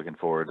so looking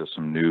forward to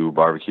some new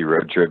barbecue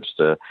road trips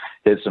to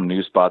hit some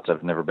new spots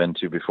I've never been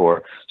to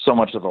before. So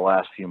much of the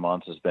last few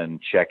months has been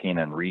checking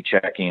and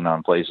rechecking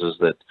on places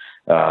that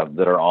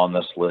are on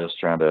this list,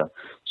 trying to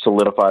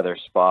solidify their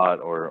spot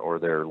or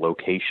their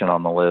location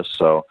on the list.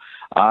 So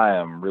I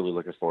am really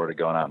looking forward to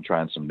going out and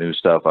trying some new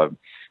stuff. I've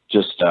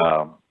just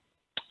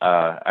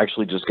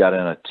actually just got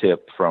in a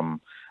tip from,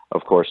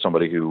 of course,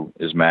 somebody who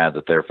is mad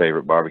that their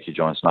favorite barbecue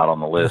joint's not on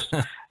the list,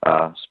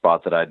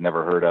 spot that I'd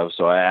never heard of.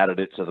 So I added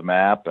it to the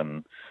map,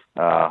 and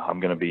I'm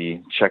going to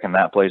be checking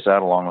that place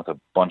out along with a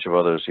bunch of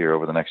others here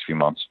over the next few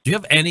months. Do you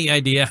have any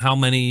idea how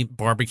many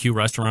barbecue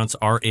restaurants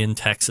are in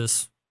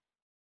Texas?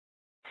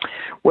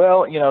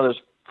 Well, there's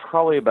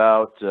probably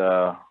about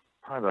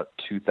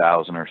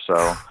 2,000 or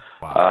so.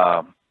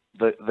 Wow.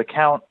 The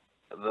count,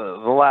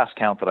 the last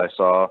count that I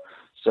saw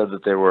said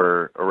that there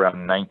were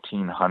around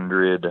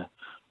 1,900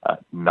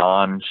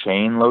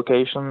 non-chain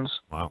locations.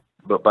 Wow.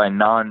 But by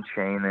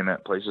non-chain, they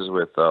meant places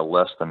with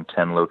less than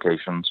 10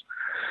 locations.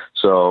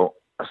 So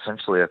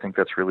essentially, I think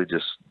that's really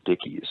just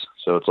Dickey's.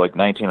 So it's like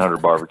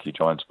 1,900 barbecue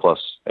joints plus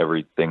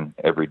every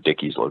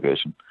Dickey's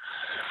location.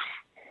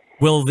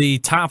 Will the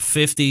top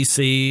 50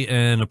 see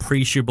an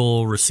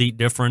appreciable receipt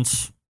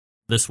difference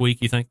this week,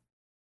 you think?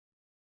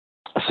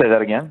 Say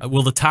that again?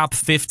 Will the top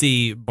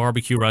 50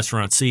 barbecue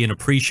restaurants see an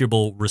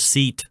appreciable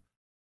receipt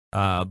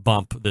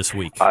bump this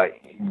week?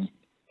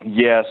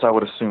 Yes, I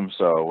would assume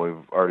so.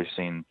 We've already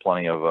seen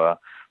plenty of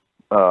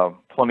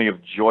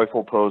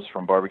joyful posts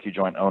from barbecue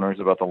joint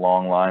owners about the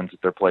long lines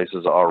at their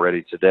places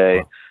already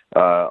today,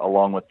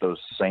 along with those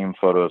same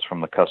photos from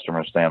the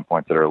customer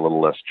standpoint that are a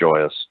little less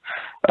joyous.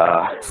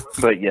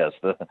 But yes,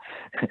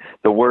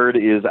 the word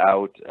is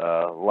out.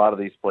 A lot of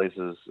these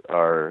places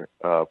are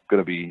going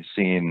to be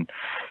seeing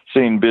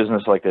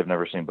business like they've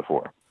never seen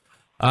before.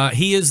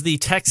 He is the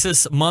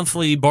Texas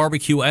Monthly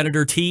Barbecue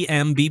Editor.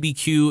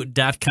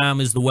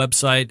 TMBBQ.com is the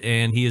website,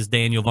 and he is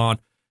Daniel Vaughn.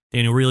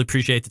 Daniel, really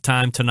appreciate the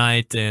time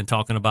tonight and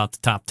talking about the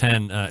top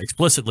 10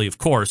 explicitly, of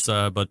course,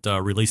 but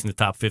releasing the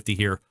top 50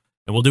 here.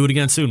 And we'll do it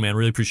again soon, man.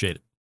 Really appreciate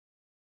it.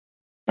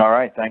 All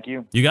right. Thank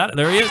you. You got it.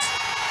 There he is.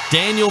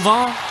 Daniel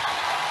Vaughn,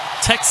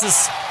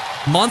 Texas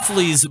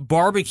Monthly's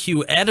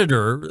barbecue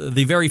editor,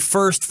 the very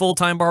first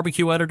full-time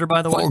barbecue editor,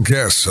 by the way. All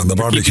guests on the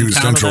Barbecue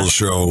Central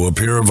show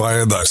appear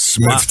via the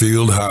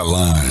Smithfield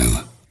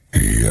hotline.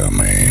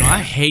 Yummy. I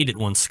hate it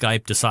when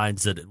Skype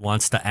decides that it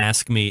wants to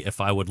ask me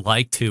if I would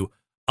like to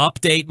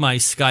update my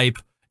Skype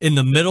in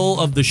the middle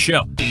of the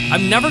show.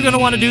 I'm never going to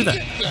want to do that.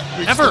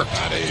 Ever.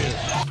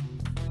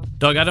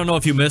 Doug, I don't know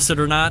if you miss it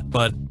or not,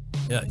 but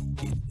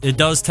it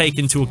does take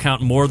into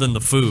account more than the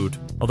food,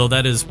 although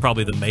that is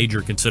probably the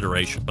major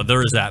consideration. But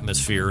there is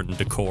atmosphere and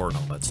decor and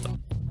all that stuff.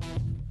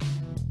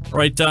 All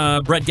right,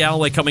 Brett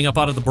Galloway coming up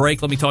out of the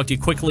break. Let me talk to you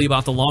quickly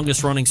about the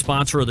longest-running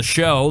sponsor of the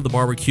show, the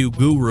Barbecue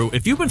Guru.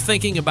 If you've been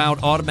thinking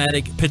about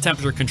automatic pit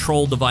temperature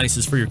control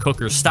devices for your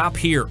cookers, stop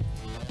here.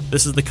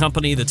 This is the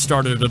company that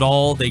started it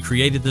all. They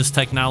created this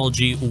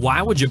technology.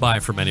 Why would you buy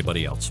it from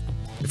anybody else?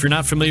 If you're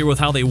not familiar with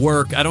how they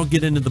work, I don't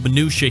get into the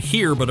minutia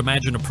here, but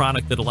imagine a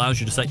product that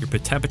allows you to set your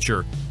pit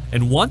temperature,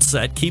 and one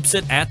set keeps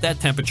it at that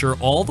temperature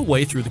all the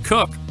way through the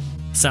cook.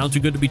 Sound too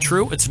good to be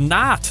true? It's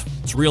not.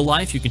 It's real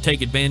life. You can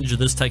take advantage of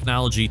this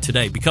technology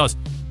today because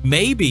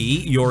maybe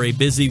you're a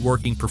busy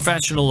working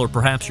professional or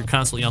perhaps you're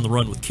constantly on the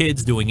run with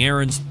kids doing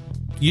errands.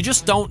 You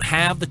just don't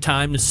have the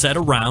time to set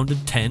around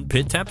and 10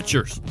 pit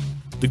temperatures.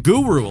 The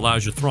Guru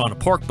allows you to throw on a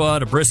pork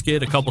butt, a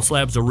brisket, a couple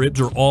slabs of ribs,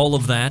 or all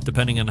of that,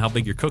 depending on how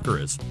big your cooker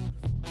is.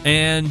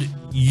 And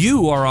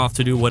you are off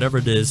to do whatever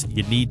it is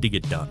you need to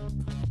get done.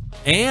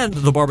 And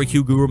the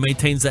Barbecue Guru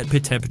maintains that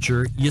pit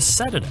temperature you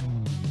set it at.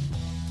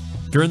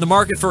 If you're in the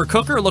market for a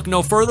cooker, look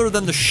no further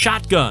than the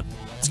Shotgun.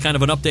 It's kind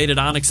of an updated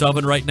Onyx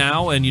oven right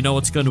now, and you know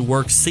it's going to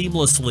work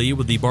seamlessly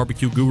with the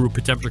Barbecue Guru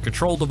pit temperature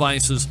control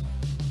devices.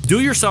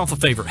 Do yourself a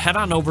favor. Head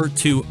on over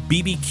to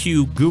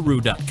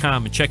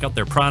bbqguru.com and check out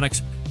their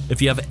products.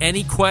 If you have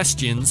any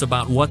questions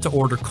about what to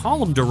order, call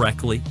them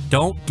directly.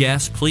 Don't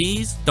guess,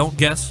 please. Don't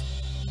guess.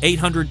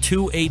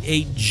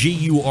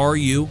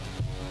 800-288-GURU.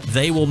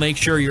 They will make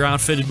sure you're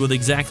outfitted with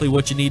exactly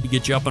what you need to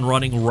get you up and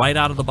running right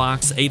out of the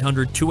box.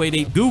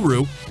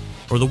 800-288-GURU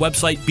or the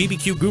website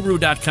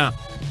bbqguru.com.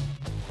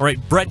 All right,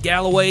 Brett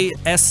Galloway,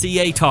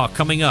 SCA Talk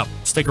coming up.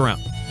 Stick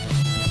around.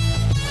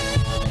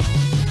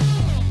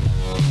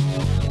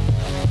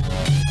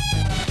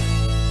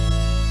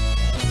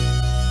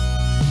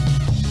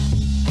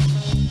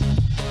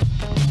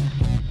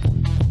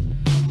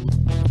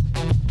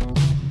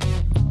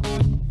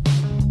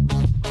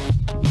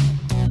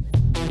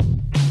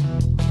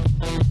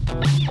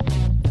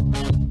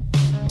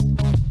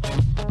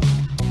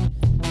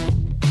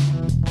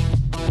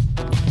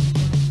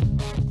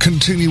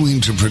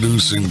 Continuing to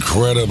produce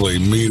incredibly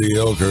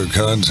mediocre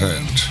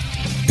content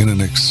in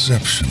an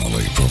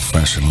exceptionally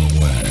professional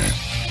way.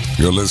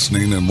 You're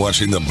listening and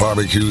watching the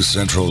Barbecue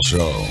Central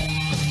Show.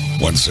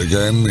 Once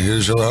again,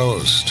 here's your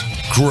host,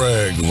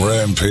 Greg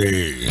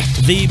Rampey.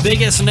 The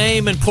biggest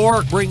name in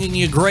pork, bringing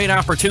you great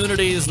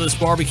opportunities this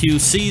barbecue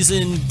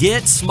season.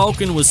 Get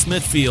smoking with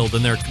Smithfield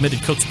and their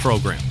Committed Cooks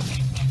program.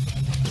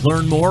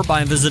 Learn more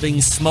by visiting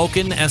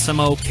Smokin',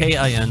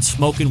 S-M-O-K-I-N,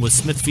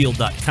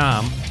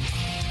 smokinwithsmithfield.com.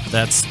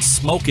 That's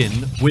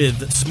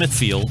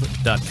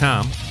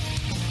smokinwithsmithfield.com.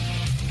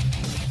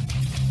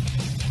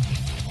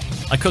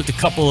 I cooked a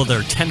couple of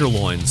their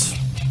tenderloins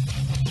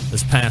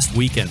this past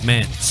weekend.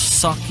 Man,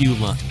 suck you.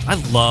 I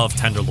love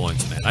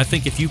tenderloins, man. I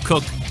think if you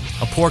cook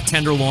a pork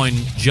tenderloin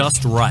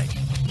just right,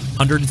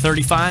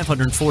 135,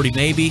 140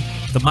 maybe,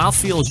 the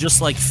mouthfeel is just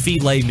like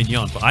filet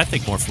mignon, but I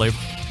think more flavor.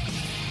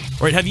 All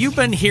right, have you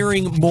been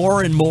hearing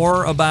more and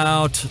more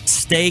about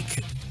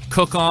Steak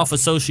Cook-Off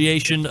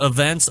Association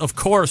events? Of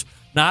course,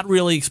 not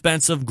really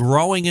expensive,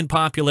 growing in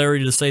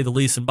popularity to say the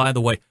least. And by the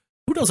way,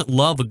 who doesn't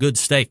love a good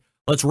steak?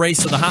 Let's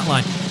race to the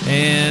hotline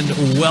and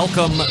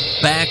welcome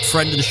back,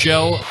 friend of the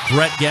show,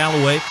 Brett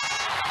Galloway.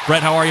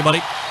 Brett, how are you,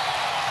 buddy?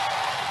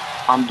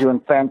 I'm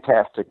doing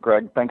fantastic,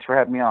 Greg. Thanks for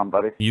having me on,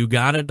 buddy. You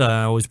got it.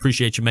 I always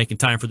appreciate you making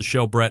time for the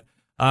show, Brett.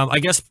 I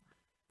guess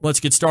let's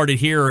get started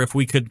here. If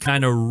we could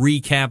kind of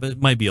recap,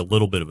 it might be a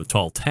little bit of a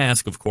tall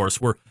task, of course.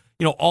 We're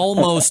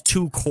almost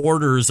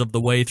 2/4 of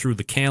the way through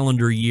the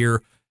calendar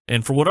year.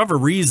 And for whatever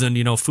reason,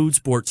 food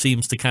sport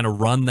seems to kind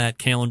of run that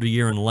calendar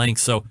year in length.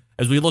 So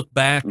as we look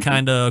back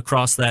kind of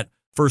across that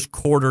first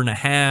quarter and a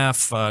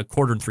half,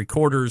 quarter and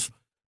 3/4,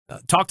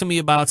 talk to me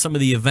about some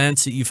of the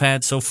events that you've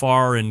had so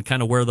far and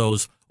kind of where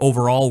those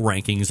overall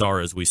rankings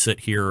are as we sit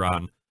here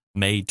on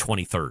May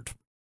 23rd.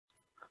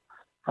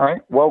 All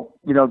right. Well,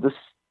 the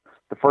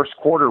first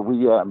quarter,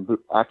 we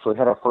actually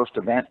had our first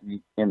event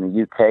in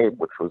the UK,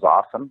 which was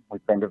awesome.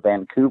 We've been to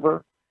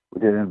Vancouver. We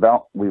did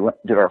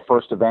did our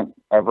first event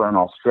ever in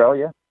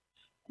Australia.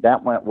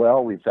 That went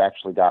well. We've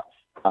actually got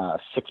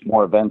 6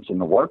 more events in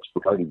the works.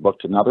 We've already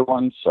booked another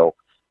one. So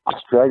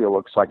Australia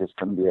looks like it's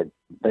going to be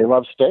they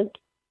love steak.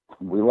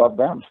 We love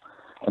them.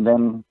 And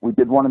then we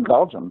did one in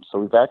Belgium. So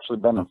we've actually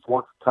been in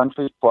 4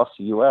 countries plus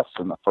the U.S.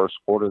 in the first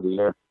quarter of the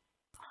year,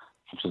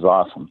 which is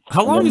awesome.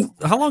 How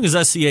long has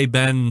SCA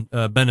been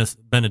a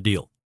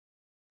deal?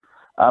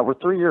 We're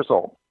 3 years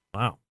old.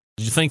 Wow.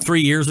 Did you think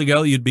 3 years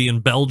ago you'd be in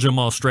Belgium,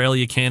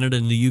 Australia, Canada,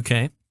 and the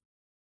UK?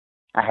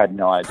 I had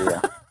no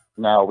idea.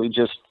 No, we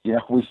just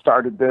we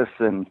started this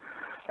and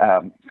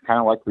it's kind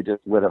of like we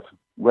just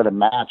lit a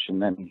match,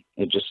 and then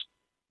it just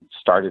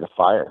started a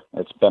fire.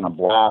 It's been a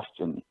blast,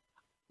 and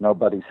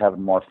nobody's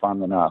having more fun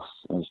than us.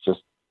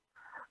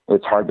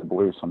 It's hard to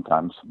believe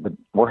sometimes, but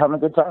we're having a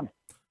good time.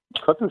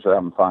 Cookers are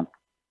having fun.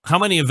 How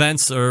many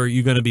events are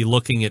you going to be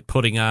looking at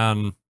putting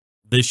on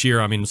this year?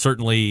 I mean,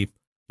 certainly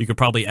you could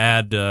probably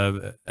add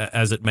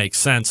as it makes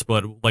sense,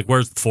 but like,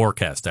 where's the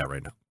forecast at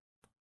right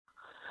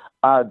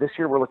now? This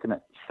year we're looking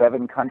at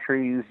 7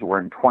 countries. We're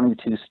in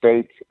 22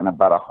 states and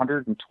about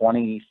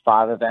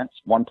 125 events,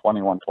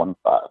 120,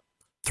 125.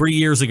 3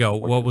 years ago,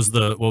 what was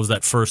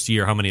that first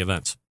year? How many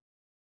events?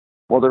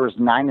 Well, there was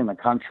 9 in the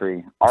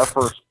country. Our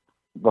first,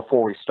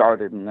 before we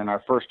started, and then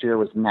our first year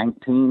was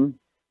 19,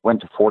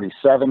 went to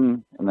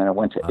 47, and then it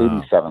went to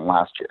 87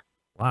 last year.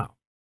 Wow.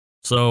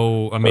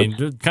 So, I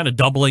mean, kind of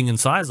doubling in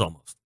size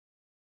almost.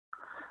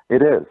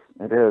 It is.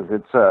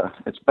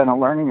 It's been a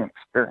learning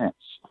experience.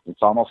 It's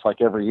almost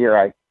like every year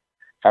I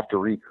have to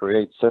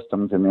recreate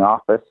systems in the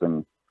office,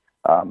 and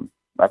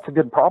that's a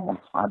good problem.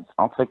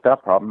 I'll take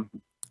that problem.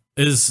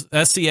 Is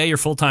SCA your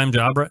full-time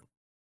job, Brett?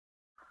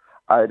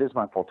 It is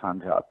my full-time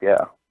job, yeah.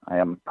 I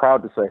am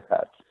proud to say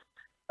that.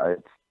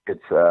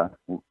 It's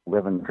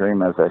living the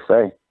dream, as I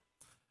say.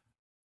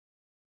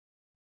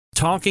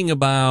 Talking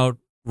about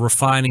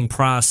refining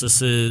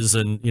processes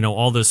and,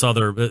 all this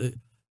other,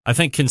 I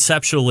think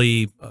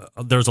conceptually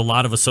there's a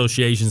lot of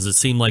associations that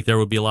seem like there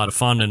would be a lot of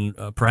fun,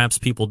 and perhaps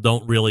people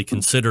don't really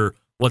consider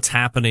what's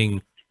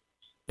happening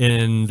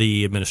in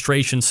the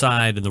administration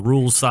side and the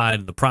rules side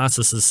and the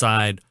processes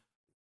side.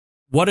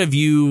 What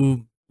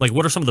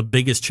are some of the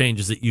biggest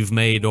changes that you've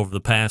made over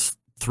the past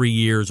 3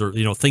 years, or,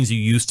 things you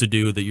used to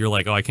do that you're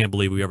like, oh, I can't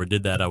believe we ever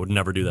did that. I would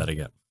never do that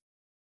again.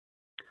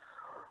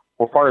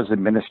 Well, as far as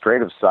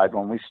administrative side,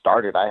 when we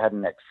started, I had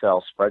an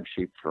Excel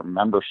spreadsheet for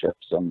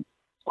memberships, and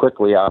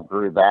quickly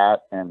outgrew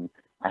that. And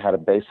I had a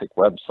basic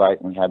website,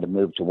 and we had to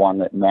move to one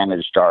that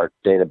managed our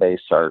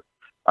database, our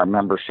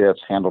memberships,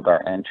 handled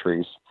our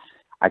entries.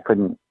 I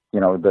couldn't,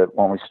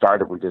 when we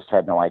started, we just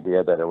had no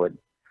idea that it would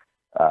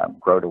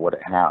grow to what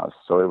it has.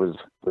 So it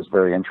was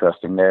very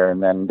interesting there.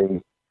 And then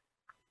as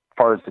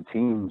far as the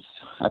teams,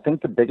 I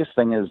think the biggest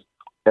thing is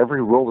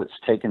every rule that's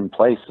taken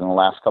place in the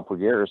last couple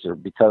of years are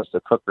because the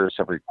cookers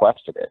have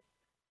requested it.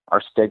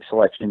 Our steak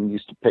selection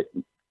used to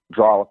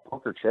draw a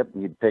poker chip,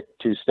 and you'd pick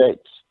 2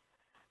 steaks.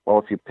 Well,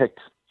 if you picked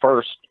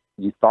first,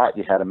 you thought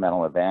you had a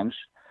mental advantage.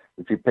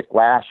 If you picked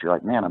last, you're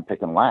like, man, I'm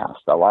picking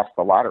last. I lost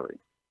the lottery.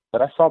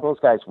 But I saw those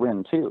guys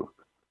win too.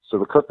 So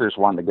the cookers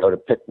wanted to go to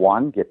pick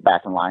one, get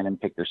back in line, and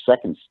pick their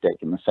second steak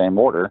in the same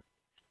order.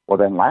 Well,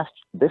 then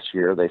this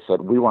year they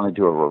said, we want to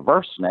do a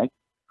reverse snake.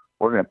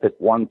 We're going to pick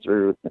 1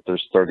 through, if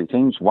there's 30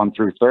 teams, 1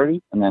 through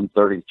 30, and then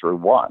 30 through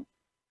 1.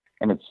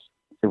 And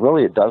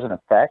it doesn't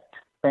affect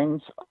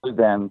things other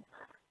than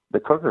the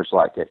cookers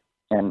like it.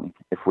 And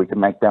if we can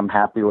make them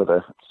happy with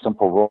a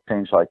simple rule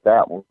change like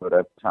that, we'll do it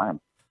every time.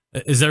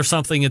 Is there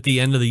something at the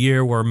end of the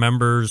year where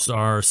members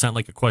are sent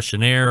like a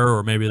questionnaire,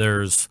 or maybe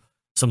there's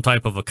some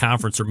type of a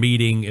conference or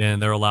meeting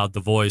and they're allowed to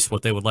voice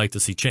what they would like to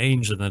see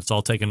changed, and then it's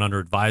all taken under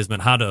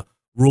advisement? How do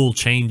rule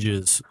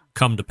changes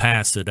come to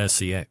pass at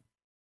SCA?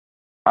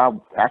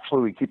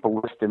 Actually, we keep a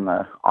list in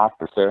the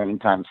office there.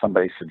 Anytime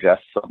somebody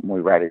suggests something,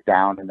 we write it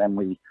down, and then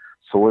we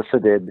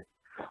solicited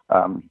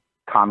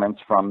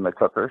comments from the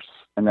cookers.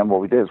 And then what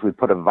we did is we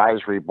put an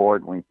advisory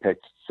board, and we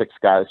picked 6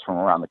 guys from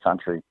around the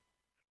country,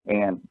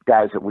 and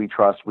guys that we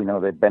trust. We know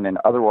they've been in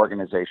other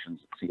organizations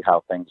to see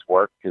how things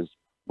work, because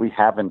we've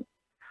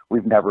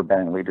never been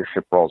in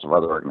leadership roles of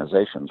other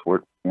organizations.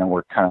 We're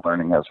kind of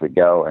learning as we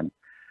go, and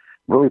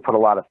really put a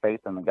lot of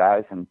faith in the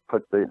guys, and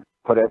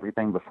put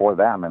everything before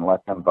them and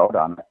let them vote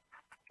on it.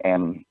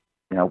 And,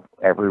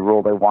 every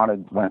rule they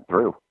wanted went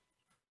through.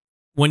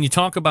 When you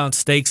talk about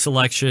steak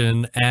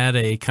selection at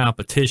a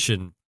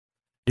competition,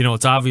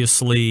 it's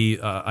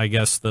obviously, I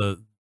guess the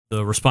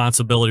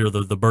responsibility, or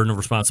the burden of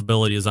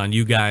responsibility is on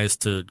you guys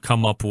to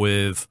come up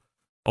with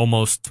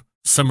almost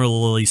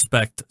similarly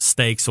spec'd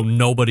steaks, so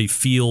nobody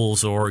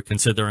feels or can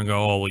sit there and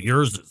go, oh, well,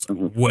 yours is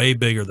way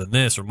bigger than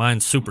this, or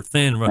mine's super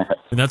thin.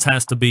 And that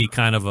has to be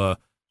kind of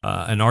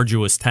an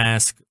arduous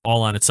task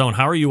all on its own.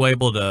 How are you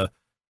able to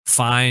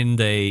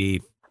find a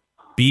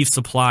beef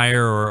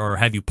supplier, or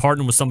have you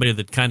partnered with somebody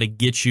that kind of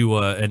gets you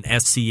an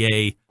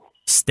SCA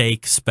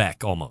steak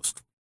spec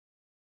almost?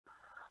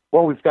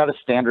 Well, we've got a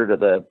standard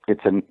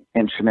it's 1.8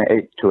 inches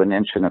to 1.25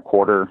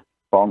 inches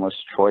boneless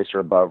choice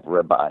or above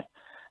ribeye.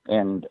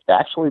 And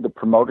actually the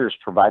promoters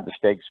provide the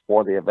steaks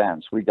for the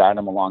events. We guide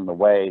them along the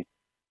way,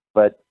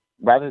 but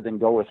rather than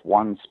go with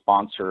one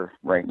sponsor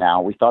right now,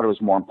 we thought it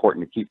was more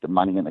important to keep the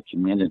money in the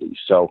community.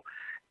 So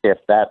if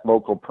that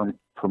local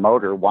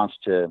promoter wants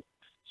to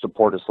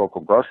support his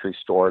local grocery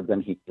store, then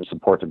he can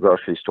support the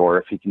grocery store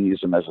if he can use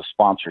them as a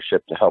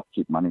sponsorship to help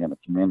keep money in the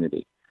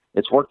community.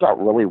 It's worked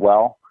out really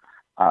well.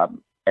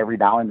 Every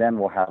now and then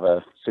we'll have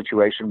a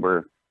situation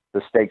where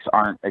the steaks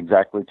aren't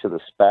exactly to the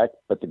spec,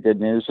 but the good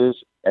news is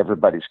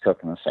everybody's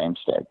cooking the same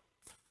steak.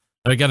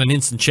 I got an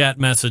instant chat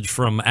message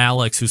from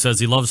Alex who says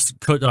he loves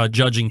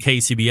judging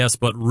KCBS,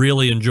 but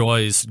really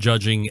enjoys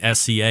judging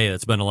SCA.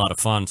 It's been a lot of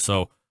fun.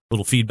 So,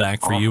 little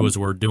feedback for you as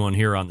we're doing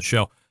here on the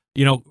show.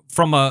 You know,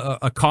 from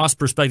a cost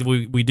perspective,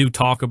 we do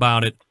talk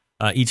about it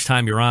each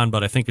time you're on,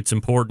 but I think it's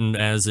important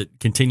as it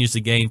continues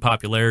to gain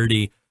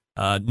popularity.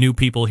 New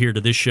people here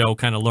to this show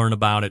kind of learn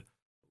about it.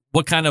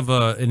 What kind of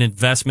an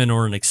investment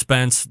or an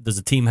expense does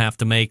a team have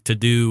to make to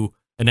do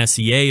an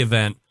SCA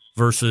event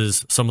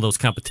versus some of those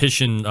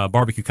competition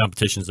barbecue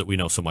competitions that we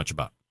know so much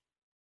about?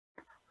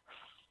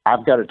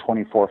 I've got a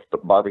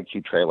 24-foot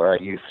barbecue trailer I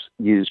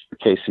use for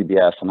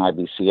KCBS and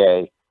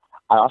IBCA.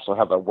 I also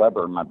have a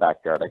Weber in my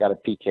backyard. I got a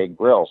PK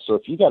grill. So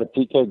if you got a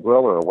PK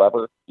grill or a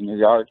Weber in your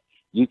yard,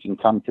 you can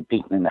come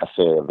compete in an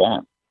SA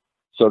event.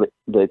 So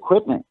the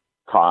equipment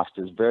cost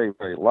is very,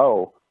 very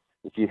low.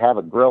 If you have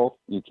a grill,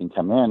 you can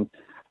come in.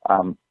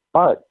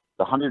 But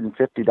the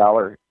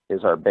 $150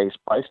 is our base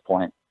price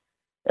point.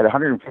 At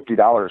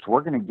 $150,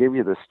 we're going to give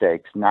you the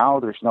steaks. Now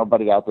there's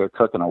nobody out there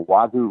cooking a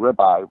Wagyu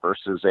ribeye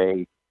versus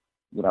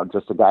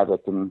just a guy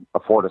that can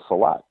afford a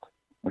select,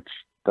 which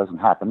doesn't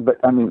happen. But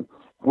I mean,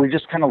 we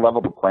just kind of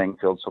level the playing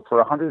field. So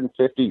for $150,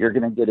 you're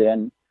going to get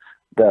in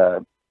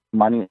the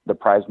money, the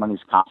prize money's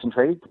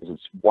concentrated because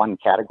it's one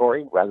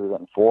category rather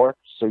than four.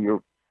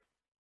 So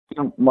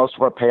most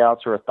of our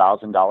payouts are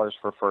 $1,000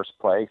 for first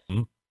place.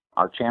 Mm-hmm.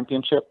 Our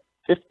championship,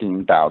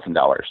 $15,000.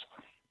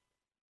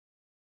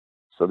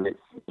 So it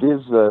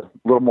is a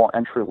little more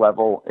entry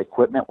level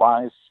equipment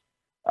wise,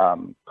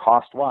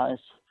 cost wise,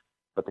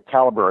 but the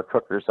caliber of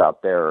cookers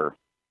out there,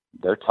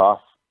 they're tough.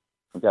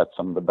 We've got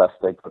some of the best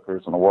steak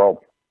cookers in the world.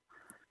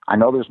 I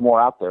know there's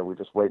more out there. We're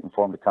just waiting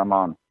for them to come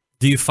on.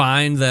 Do you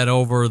find that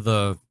over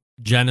the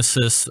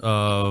genesis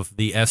of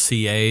the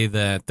SCA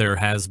that there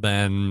has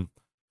been,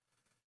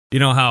 you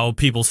know how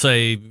people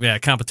say, yeah,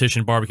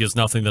 competition barbecue is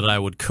nothing that I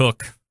would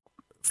cook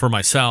for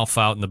myself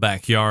out in the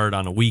backyard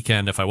on a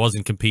weekend if I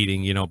wasn't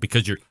competing,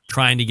 because you're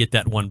trying to get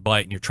that one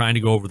bite and you're trying to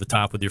go over the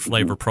top with your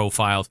flavor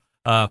profiles.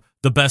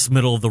 The best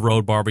middle of the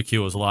road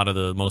barbecue, as a lot of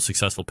the most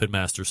successful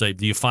pitmasters say.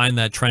 Do you find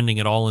that trending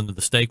at all into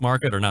the steak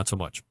market or not so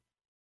much?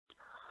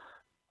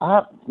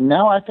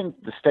 No, I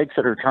think the steaks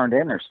that are turned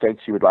in are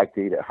steaks you would like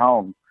to eat at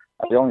home.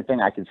 The only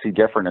thing I can see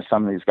different is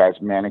some of these guys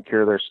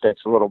manicure their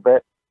steaks a little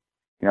bit,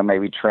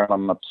 maybe trim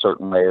them a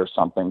certain way or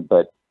something.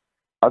 But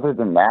other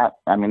than that,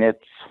 I mean,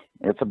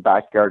 it's a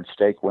backyard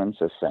steak wins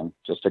this thing.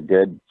 Just a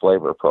good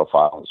flavor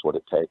profile is what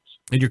it takes.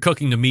 And you're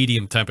cooking to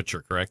medium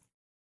temperature, correct?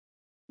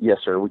 Yes,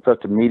 sir. We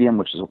cook to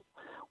medium,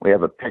 we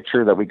have a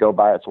picture that we go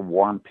by. It's a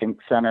warm pink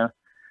center.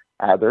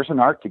 There's an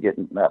art to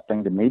getting that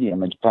thing to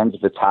medium. It depends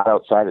if it's hot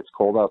outside, it's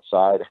cold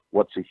outside,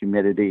 what's the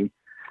humidity.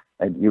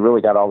 And you really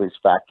got all these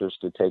factors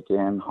to take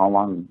in, how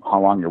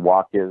long your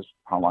wok is,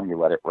 how long you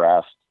let it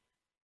rest.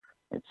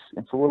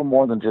 It's a little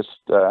more than just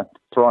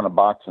throwing a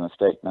box in a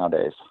steak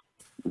nowadays.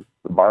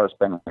 The bar has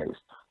been raised.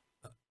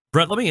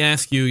 Brett, let me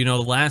ask you, the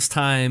last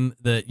time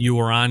that you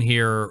were on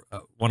here,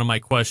 one of my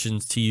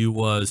questions to you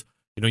was,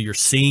 you're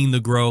seeing the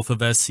growth of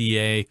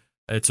SCA.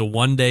 It's a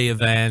one-day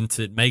event.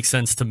 It makes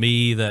sense to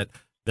me that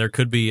there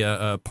could be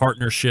a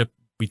partnership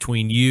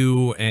between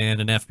you and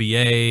an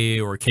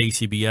FBA or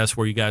KCBS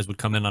where you guys would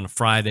come in on a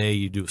Friday,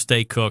 you do a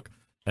steak cook,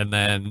 and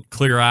then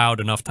clear out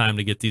enough time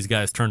to get these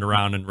guys turned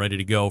around and ready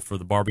to go for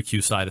the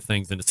barbecue side of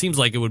things. And it seems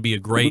like it would be a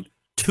great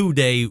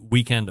two-day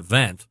weekend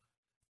event.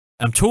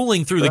 I'm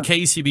tooling through the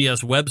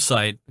KCBS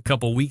website a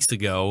couple weeks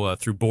ago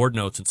through board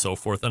notes and so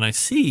forth, and I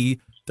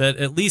see that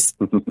at least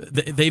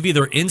they've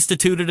either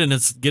instituted and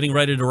it's getting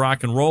ready to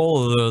rock and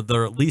roll, or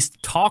they're at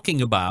least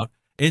talking about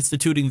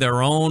instituting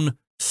their own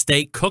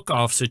steak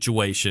cook-off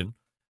situation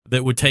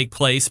that would take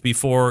place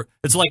before.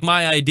 It's like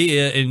my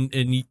idea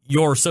in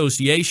your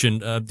association.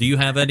 Do you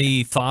have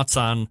any thoughts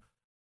on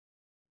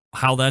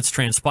how that's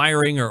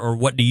transpiring, or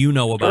what do you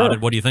know about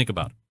it? What do you think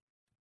about it?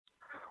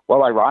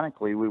 Well,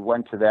 ironically, we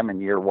went to them in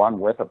year one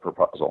with a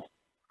proposal.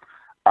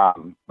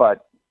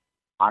 But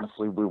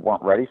honestly, we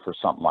weren't ready for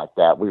something like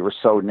that. We were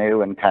so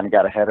new and kind of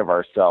got ahead of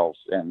ourselves.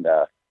 And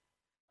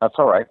that's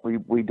all right.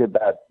 We did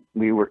that.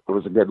 It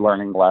was a good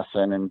learning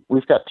lesson. And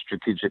we've got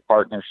strategic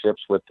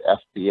partnerships with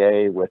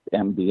FBA, with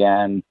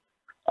MBN,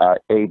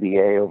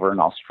 ABA over in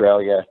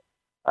Australia.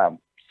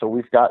 So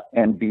we've got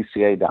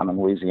NBCA down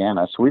in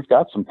Louisiana. So we've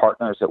got some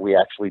partners that we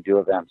actually do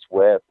events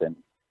with. And,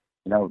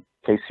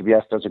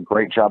 KCBS does a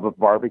great job of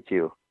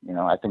barbecue.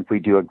 I think we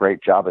do a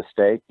great job of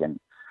steak, and,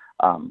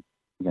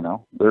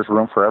 there's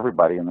room for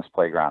everybody in this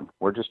playground.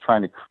 We're just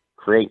trying to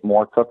create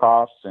more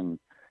cook-offs, and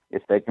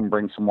if they can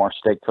bring some more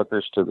steak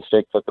cookers to the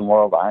steak cooking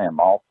world, I am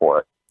all for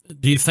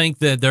it. Do you think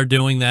that they're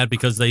doing that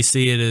because they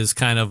see it as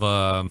kind of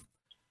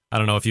I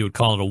don't know if you would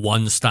call it a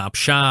one-stop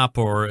shop,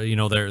 or,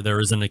 there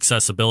is an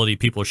accessibility.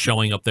 People are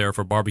showing up there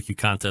for barbecue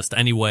contest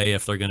anyway.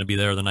 If they're going to be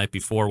there the night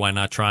before, why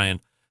not try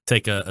and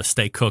take a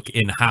steak cook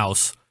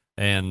in-house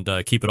and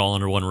keep it all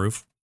under one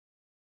roof?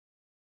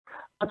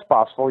 That's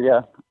possible,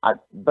 yeah.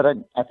 But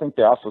I think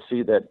they also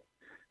see that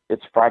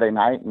it's Friday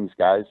night, and these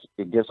guys,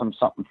 it gives them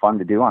something fun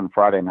to do on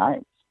Friday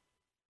nights.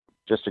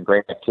 just a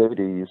great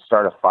activity. You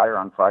start a fire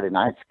on Friday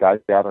nights, guys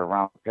gather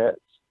around the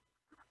pits.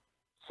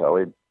 So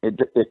it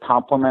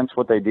complements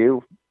what they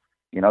do.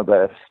 You know,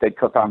 the steak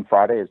cook on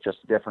Friday is just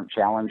a different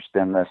challenge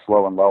than the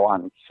slow and low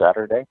on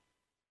Saturday.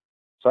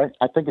 So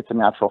I think it's a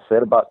natural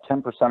fit. About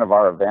 10% of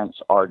our events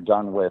are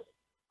done with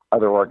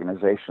other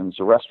organizations.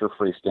 The rest are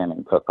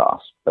freestanding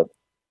cook-offs. But,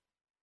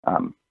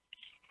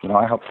 you know,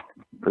 I hope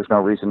there's no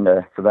reason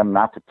for them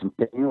not to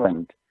continue,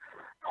 and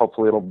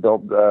hopefully it'll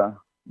build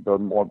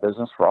more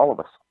business for all of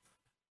us.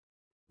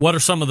 What are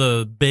some of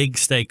the big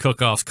steak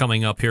cook-offs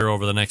coming up here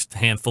over the next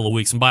handful of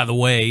weeks? And by the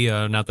way,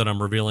 not that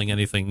I'm revealing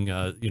anything,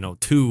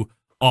 too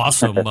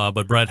awesome,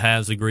 but Brett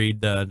has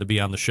agreed to be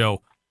on the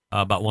show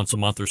about once a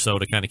month or so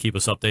to kind of keep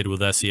us updated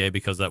with SCA,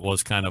 because that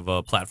was kind of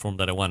a platform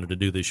that I wanted to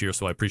do this year.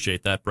 So I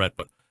appreciate that, Brett.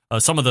 But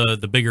some of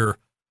the bigger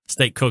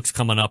steak cooks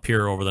coming up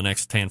here over the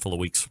next handful of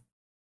weeks.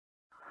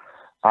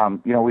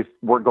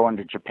 We're going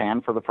to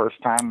Japan for the first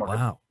time.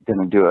 We're going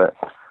to do a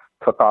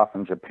cook-off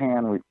in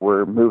Japan.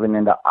 We're moving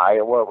into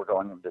Iowa. We're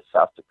going into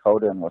South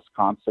Dakota and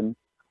Wisconsin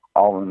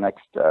all in the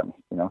next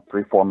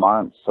 3-4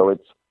 months. So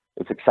it's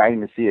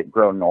exciting to see it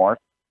grow north.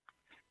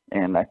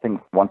 And I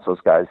think once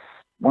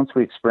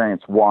we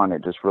experience one,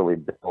 it just really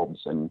builds.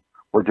 And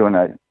we're doing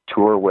a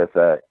tour with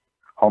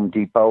Home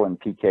Depot and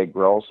PK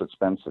Grills. It's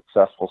been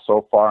successful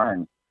so far,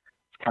 and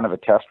it's kind of a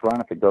test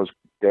run. If it goes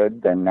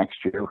good, then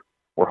next year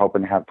we're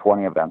hoping to have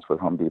 20 events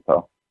with Home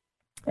Depot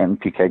and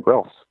PK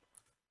Grills.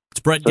 It's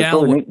Brett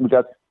Galloway.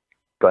 Really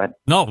go ahead.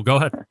 No, go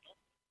ahead.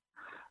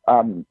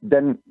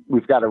 Then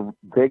we've got a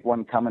big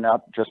one coming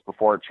up just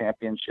before a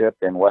championship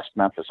in West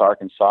Memphis,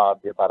 Arkansas.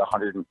 It'll be about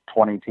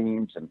 120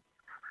 teams, and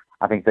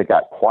I think they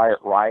got Quiet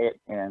Riot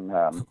and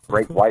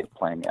Great White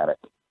playing at it.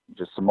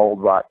 Just some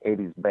old rock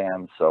 80s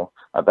bands, so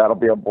that'll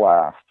be a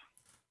blast.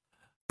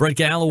 Brett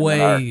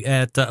Galloway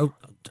at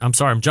I'm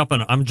sorry, I'm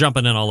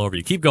jumping in all over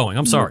you. Keep going.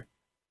 I'm sorry.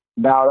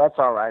 No, that's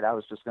all right. I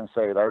was just going to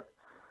say that.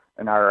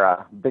 And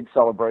our big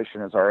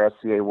celebration is our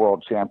SCA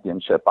World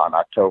Championship on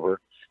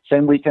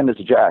same weekend as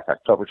Jack,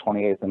 October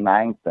 28th and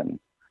 9th. And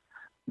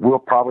we'll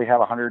probably have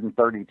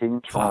 130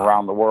 teams from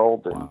around the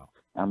world. And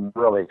I'm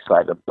really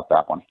excited about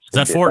that one.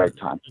 Is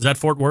that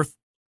Fort Worth?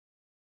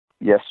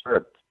 Yes,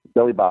 sir.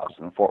 Billy Bob's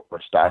in Fort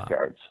Worth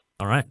Stockyards.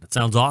 All right. That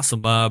sounds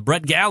awesome.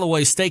 Brett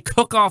Galloway, Steak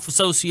Cook-Off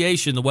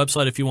Association, the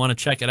website if you want to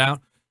check it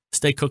out.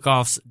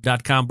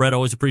 SteakCookoffs.com. Brett,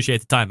 always appreciate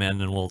the time, man,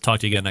 and we'll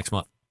talk to you again next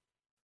month.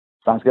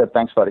 Sounds good.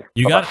 Thanks, buddy.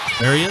 You got it.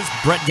 There he is.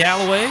 Brett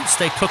Galloway,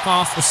 Steak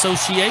Cook-Off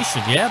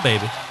Association. Yeah,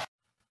 baby.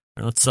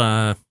 Let's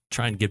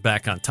try and get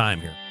back on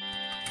time here.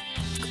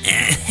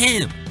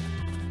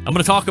 I'm going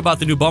to talk about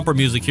the new bumper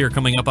music here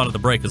coming up out of the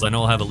break, because I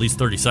know I'll have at least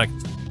 30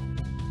 seconds.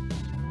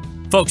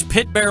 Folks,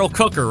 pit barrel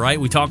cooker, right?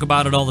 We talk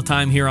about it all the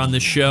time here on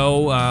this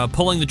show.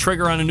 Pulling the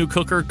trigger on a new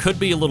cooker could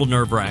be a little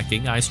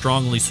nerve-wracking. I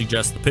strongly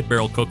suggest the pit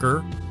barrel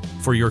cooker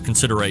for your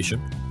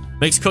consideration.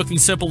 Makes cooking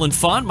simple and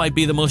fun. Might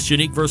be the most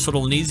unique,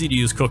 versatile, and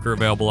easy-to-use cooker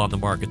available on the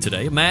market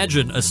today.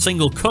 Imagine a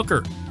single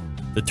cooker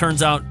that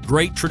turns out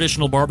great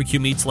traditional barbecue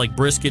meats like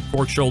brisket,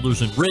 pork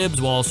shoulders, and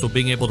ribs, while also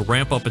being able to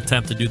ramp up and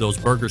tempt to do those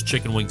burgers,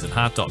 chicken wings, and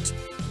hot dogs.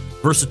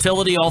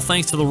 Versatility, all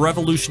thanks to the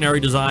revolutionary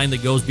design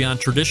that goes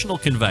beyond traditional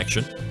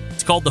convection.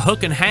 It's called the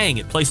hook and hang.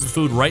 It places the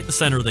food right in the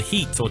center of the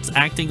heat, so it's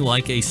acting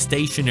like a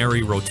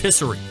stationary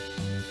rotisserie.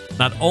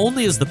 Not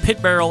only is the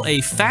pit barrel a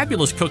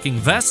fabulous cooking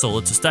vessel,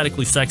 it's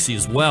aesthetically sexy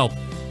as well.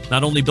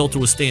 Not only built to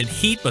withstand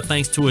heat, but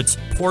thanks to its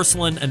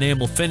porcelain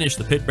enamel finish,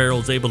 the pit barrel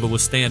is able to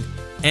withstand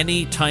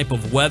any type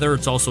of weather.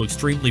 It's also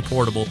extremely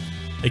portable.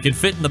 It can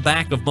fit in the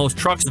back of most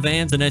trucks,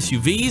 vans, and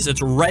SUVs.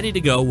 It's ready to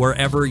go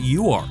wherever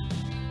you are.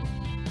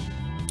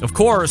 Of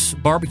course,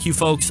 barbecue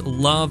folks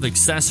love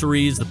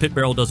accessories. The pit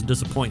barrel doesn't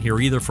disappoint here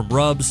either, from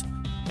rubs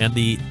and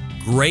the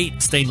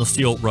great stainless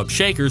steel rub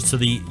shakers to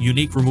the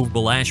unique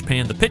removable ash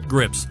pan, the pit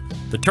grips,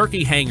 the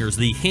turkey hangers,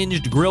 the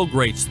hinged grill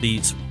grates, the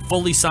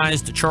fully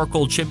sized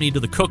charcoal chimney to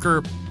the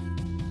cooker,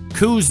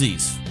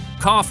 koozies,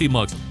 coffee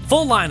mugs,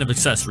 full line of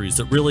accessories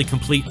that really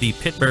complete the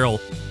pit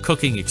barrel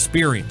cooking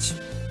experience.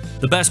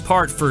 The best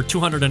part, for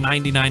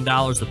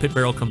 $299, the pit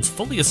barrel comes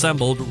fully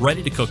assembled,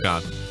 ready to cook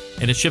on,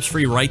 and it ships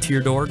free right to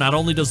your door. Not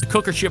only does the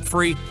cooker ship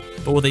free,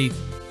 but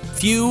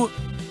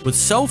with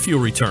so few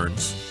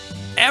returns,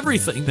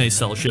 everything they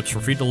sell ships for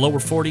free to lower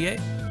 48.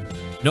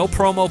 No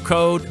promo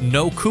code,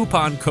 no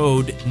coupon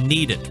code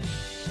needed.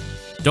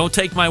 Don't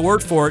take my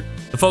word for it.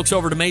 The folks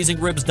over at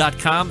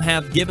AmazingRibs.com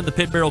have given the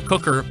pit barrel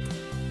cooker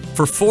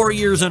for 4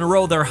 years in a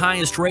row their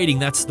highest rating.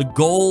 That's the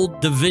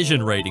Gold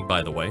Division rating,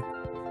 by the way.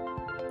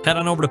 Head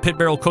on over to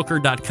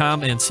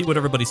pitbarrelcooker.com and see what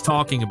everybody's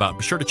talking about.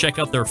 Be sure to check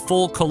out their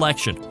full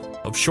collection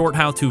of short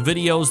how-to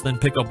videos, then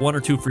pick up one or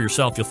two for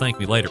yourself. You'll thank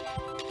me later.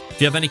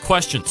 If you have any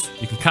questions,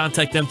 you can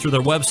contact them through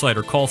their website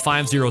or call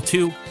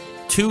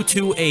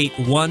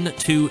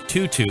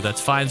 502-228-1222.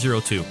 That's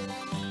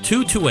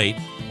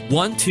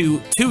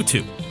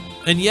 502-228-1222.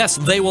 And yes,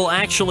 they will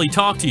actually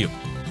talk to you.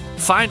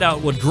 Find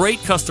out what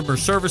great customer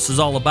service is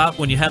all about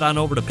when you head on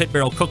over to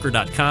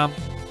pitbarrelcooker.com.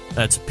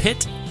 That's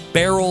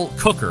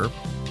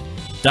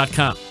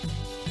pitbarrelcooker.com.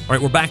 All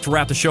right, we're back to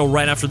wrap the show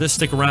right after this.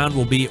 Stick around.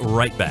 We'll be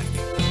right back.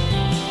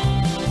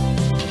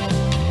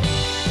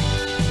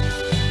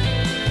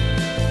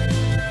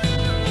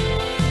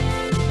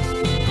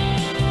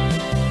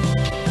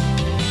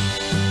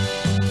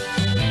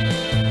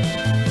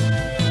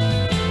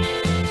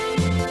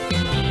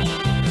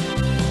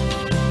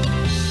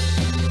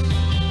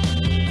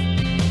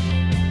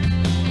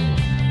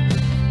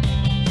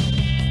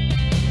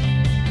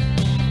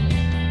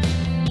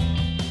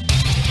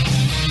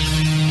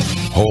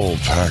 Whole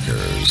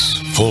packers,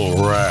 full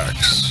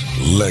racks,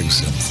 legs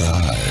and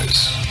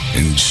thighs,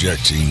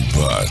 injecting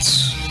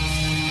butts.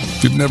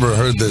 If you've never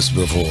heard this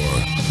before,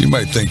 you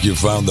might think you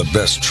found the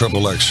best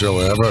Triple X show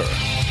ever.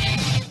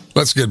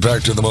 Let's get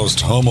back to the most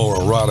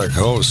homoerotic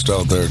host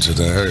out there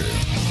today,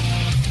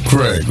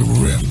 Greg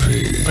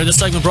Rempe. All right, this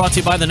segment brought to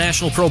you by the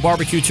National Pro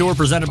Barbecue Tour,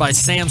 presented by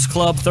Sam's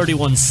Club,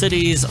 31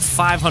 cities,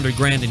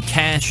 $500,000 in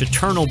cash,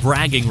 eternal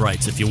bragging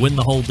rights if you win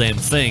the whole damn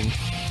thing.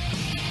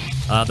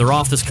 They're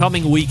off this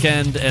coming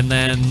weekend and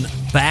then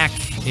back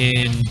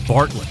in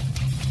Bartlett.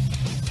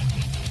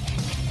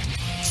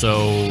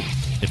 So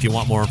if you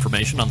want more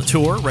information on the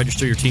tour,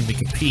 register your team to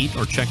compete,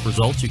 or check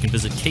results, you can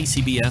visit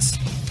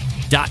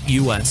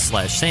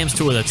kcbs.us/Sam's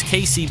Tour. That's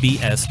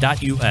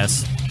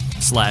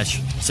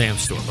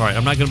kcbs.us/Sam's Tour. All right,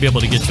 I'm not going to be able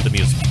to get to the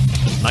music.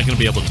 I'm not going to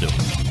be able to do it.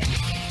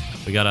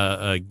 We got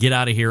to get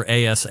out of here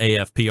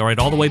ASAFP. All right,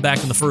 all the way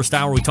back in the first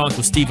hour, we talked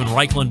with Stephen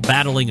Raichlen,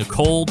 battling a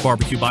cold,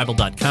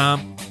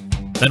 barbecuebible.com.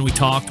 Then we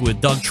talked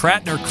with Doug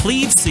Tratner,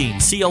 Cleve Scene,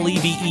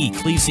 CLEVE,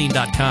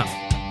 clevescene.com.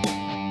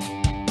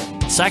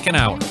 Second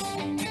hour,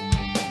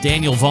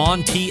 Daniel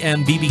Vaughn,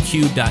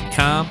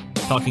 TMBBQ.com,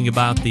 talking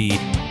about the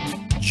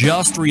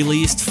just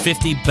released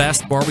 50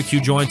 best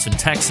barbecue joints in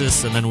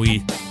Texas. And then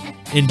we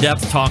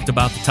in-depth talked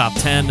about the top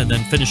 10, and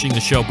then finishing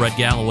the show, Brett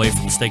Galloway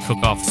from the Steak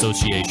Cook-Off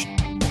Association,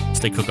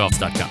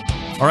 steakcookoffs.com.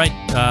 All right,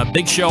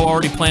 big show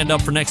already planned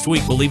up for next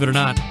week, believe it or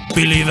not.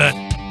 Believe it.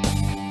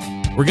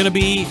 We're going to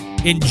be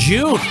in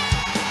June.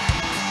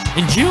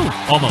 In June.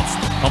 Almost.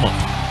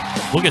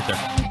 We'll get there.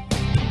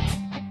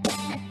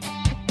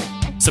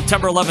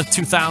 September 11th,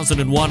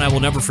 2001. I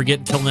will never forget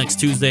until next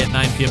Tuesday at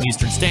 9 p.m.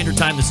 Eastern Standard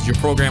Time. This is your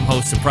program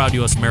host and proud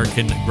U.S.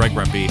 American, Greg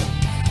Rempe.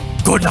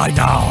 Good night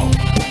now.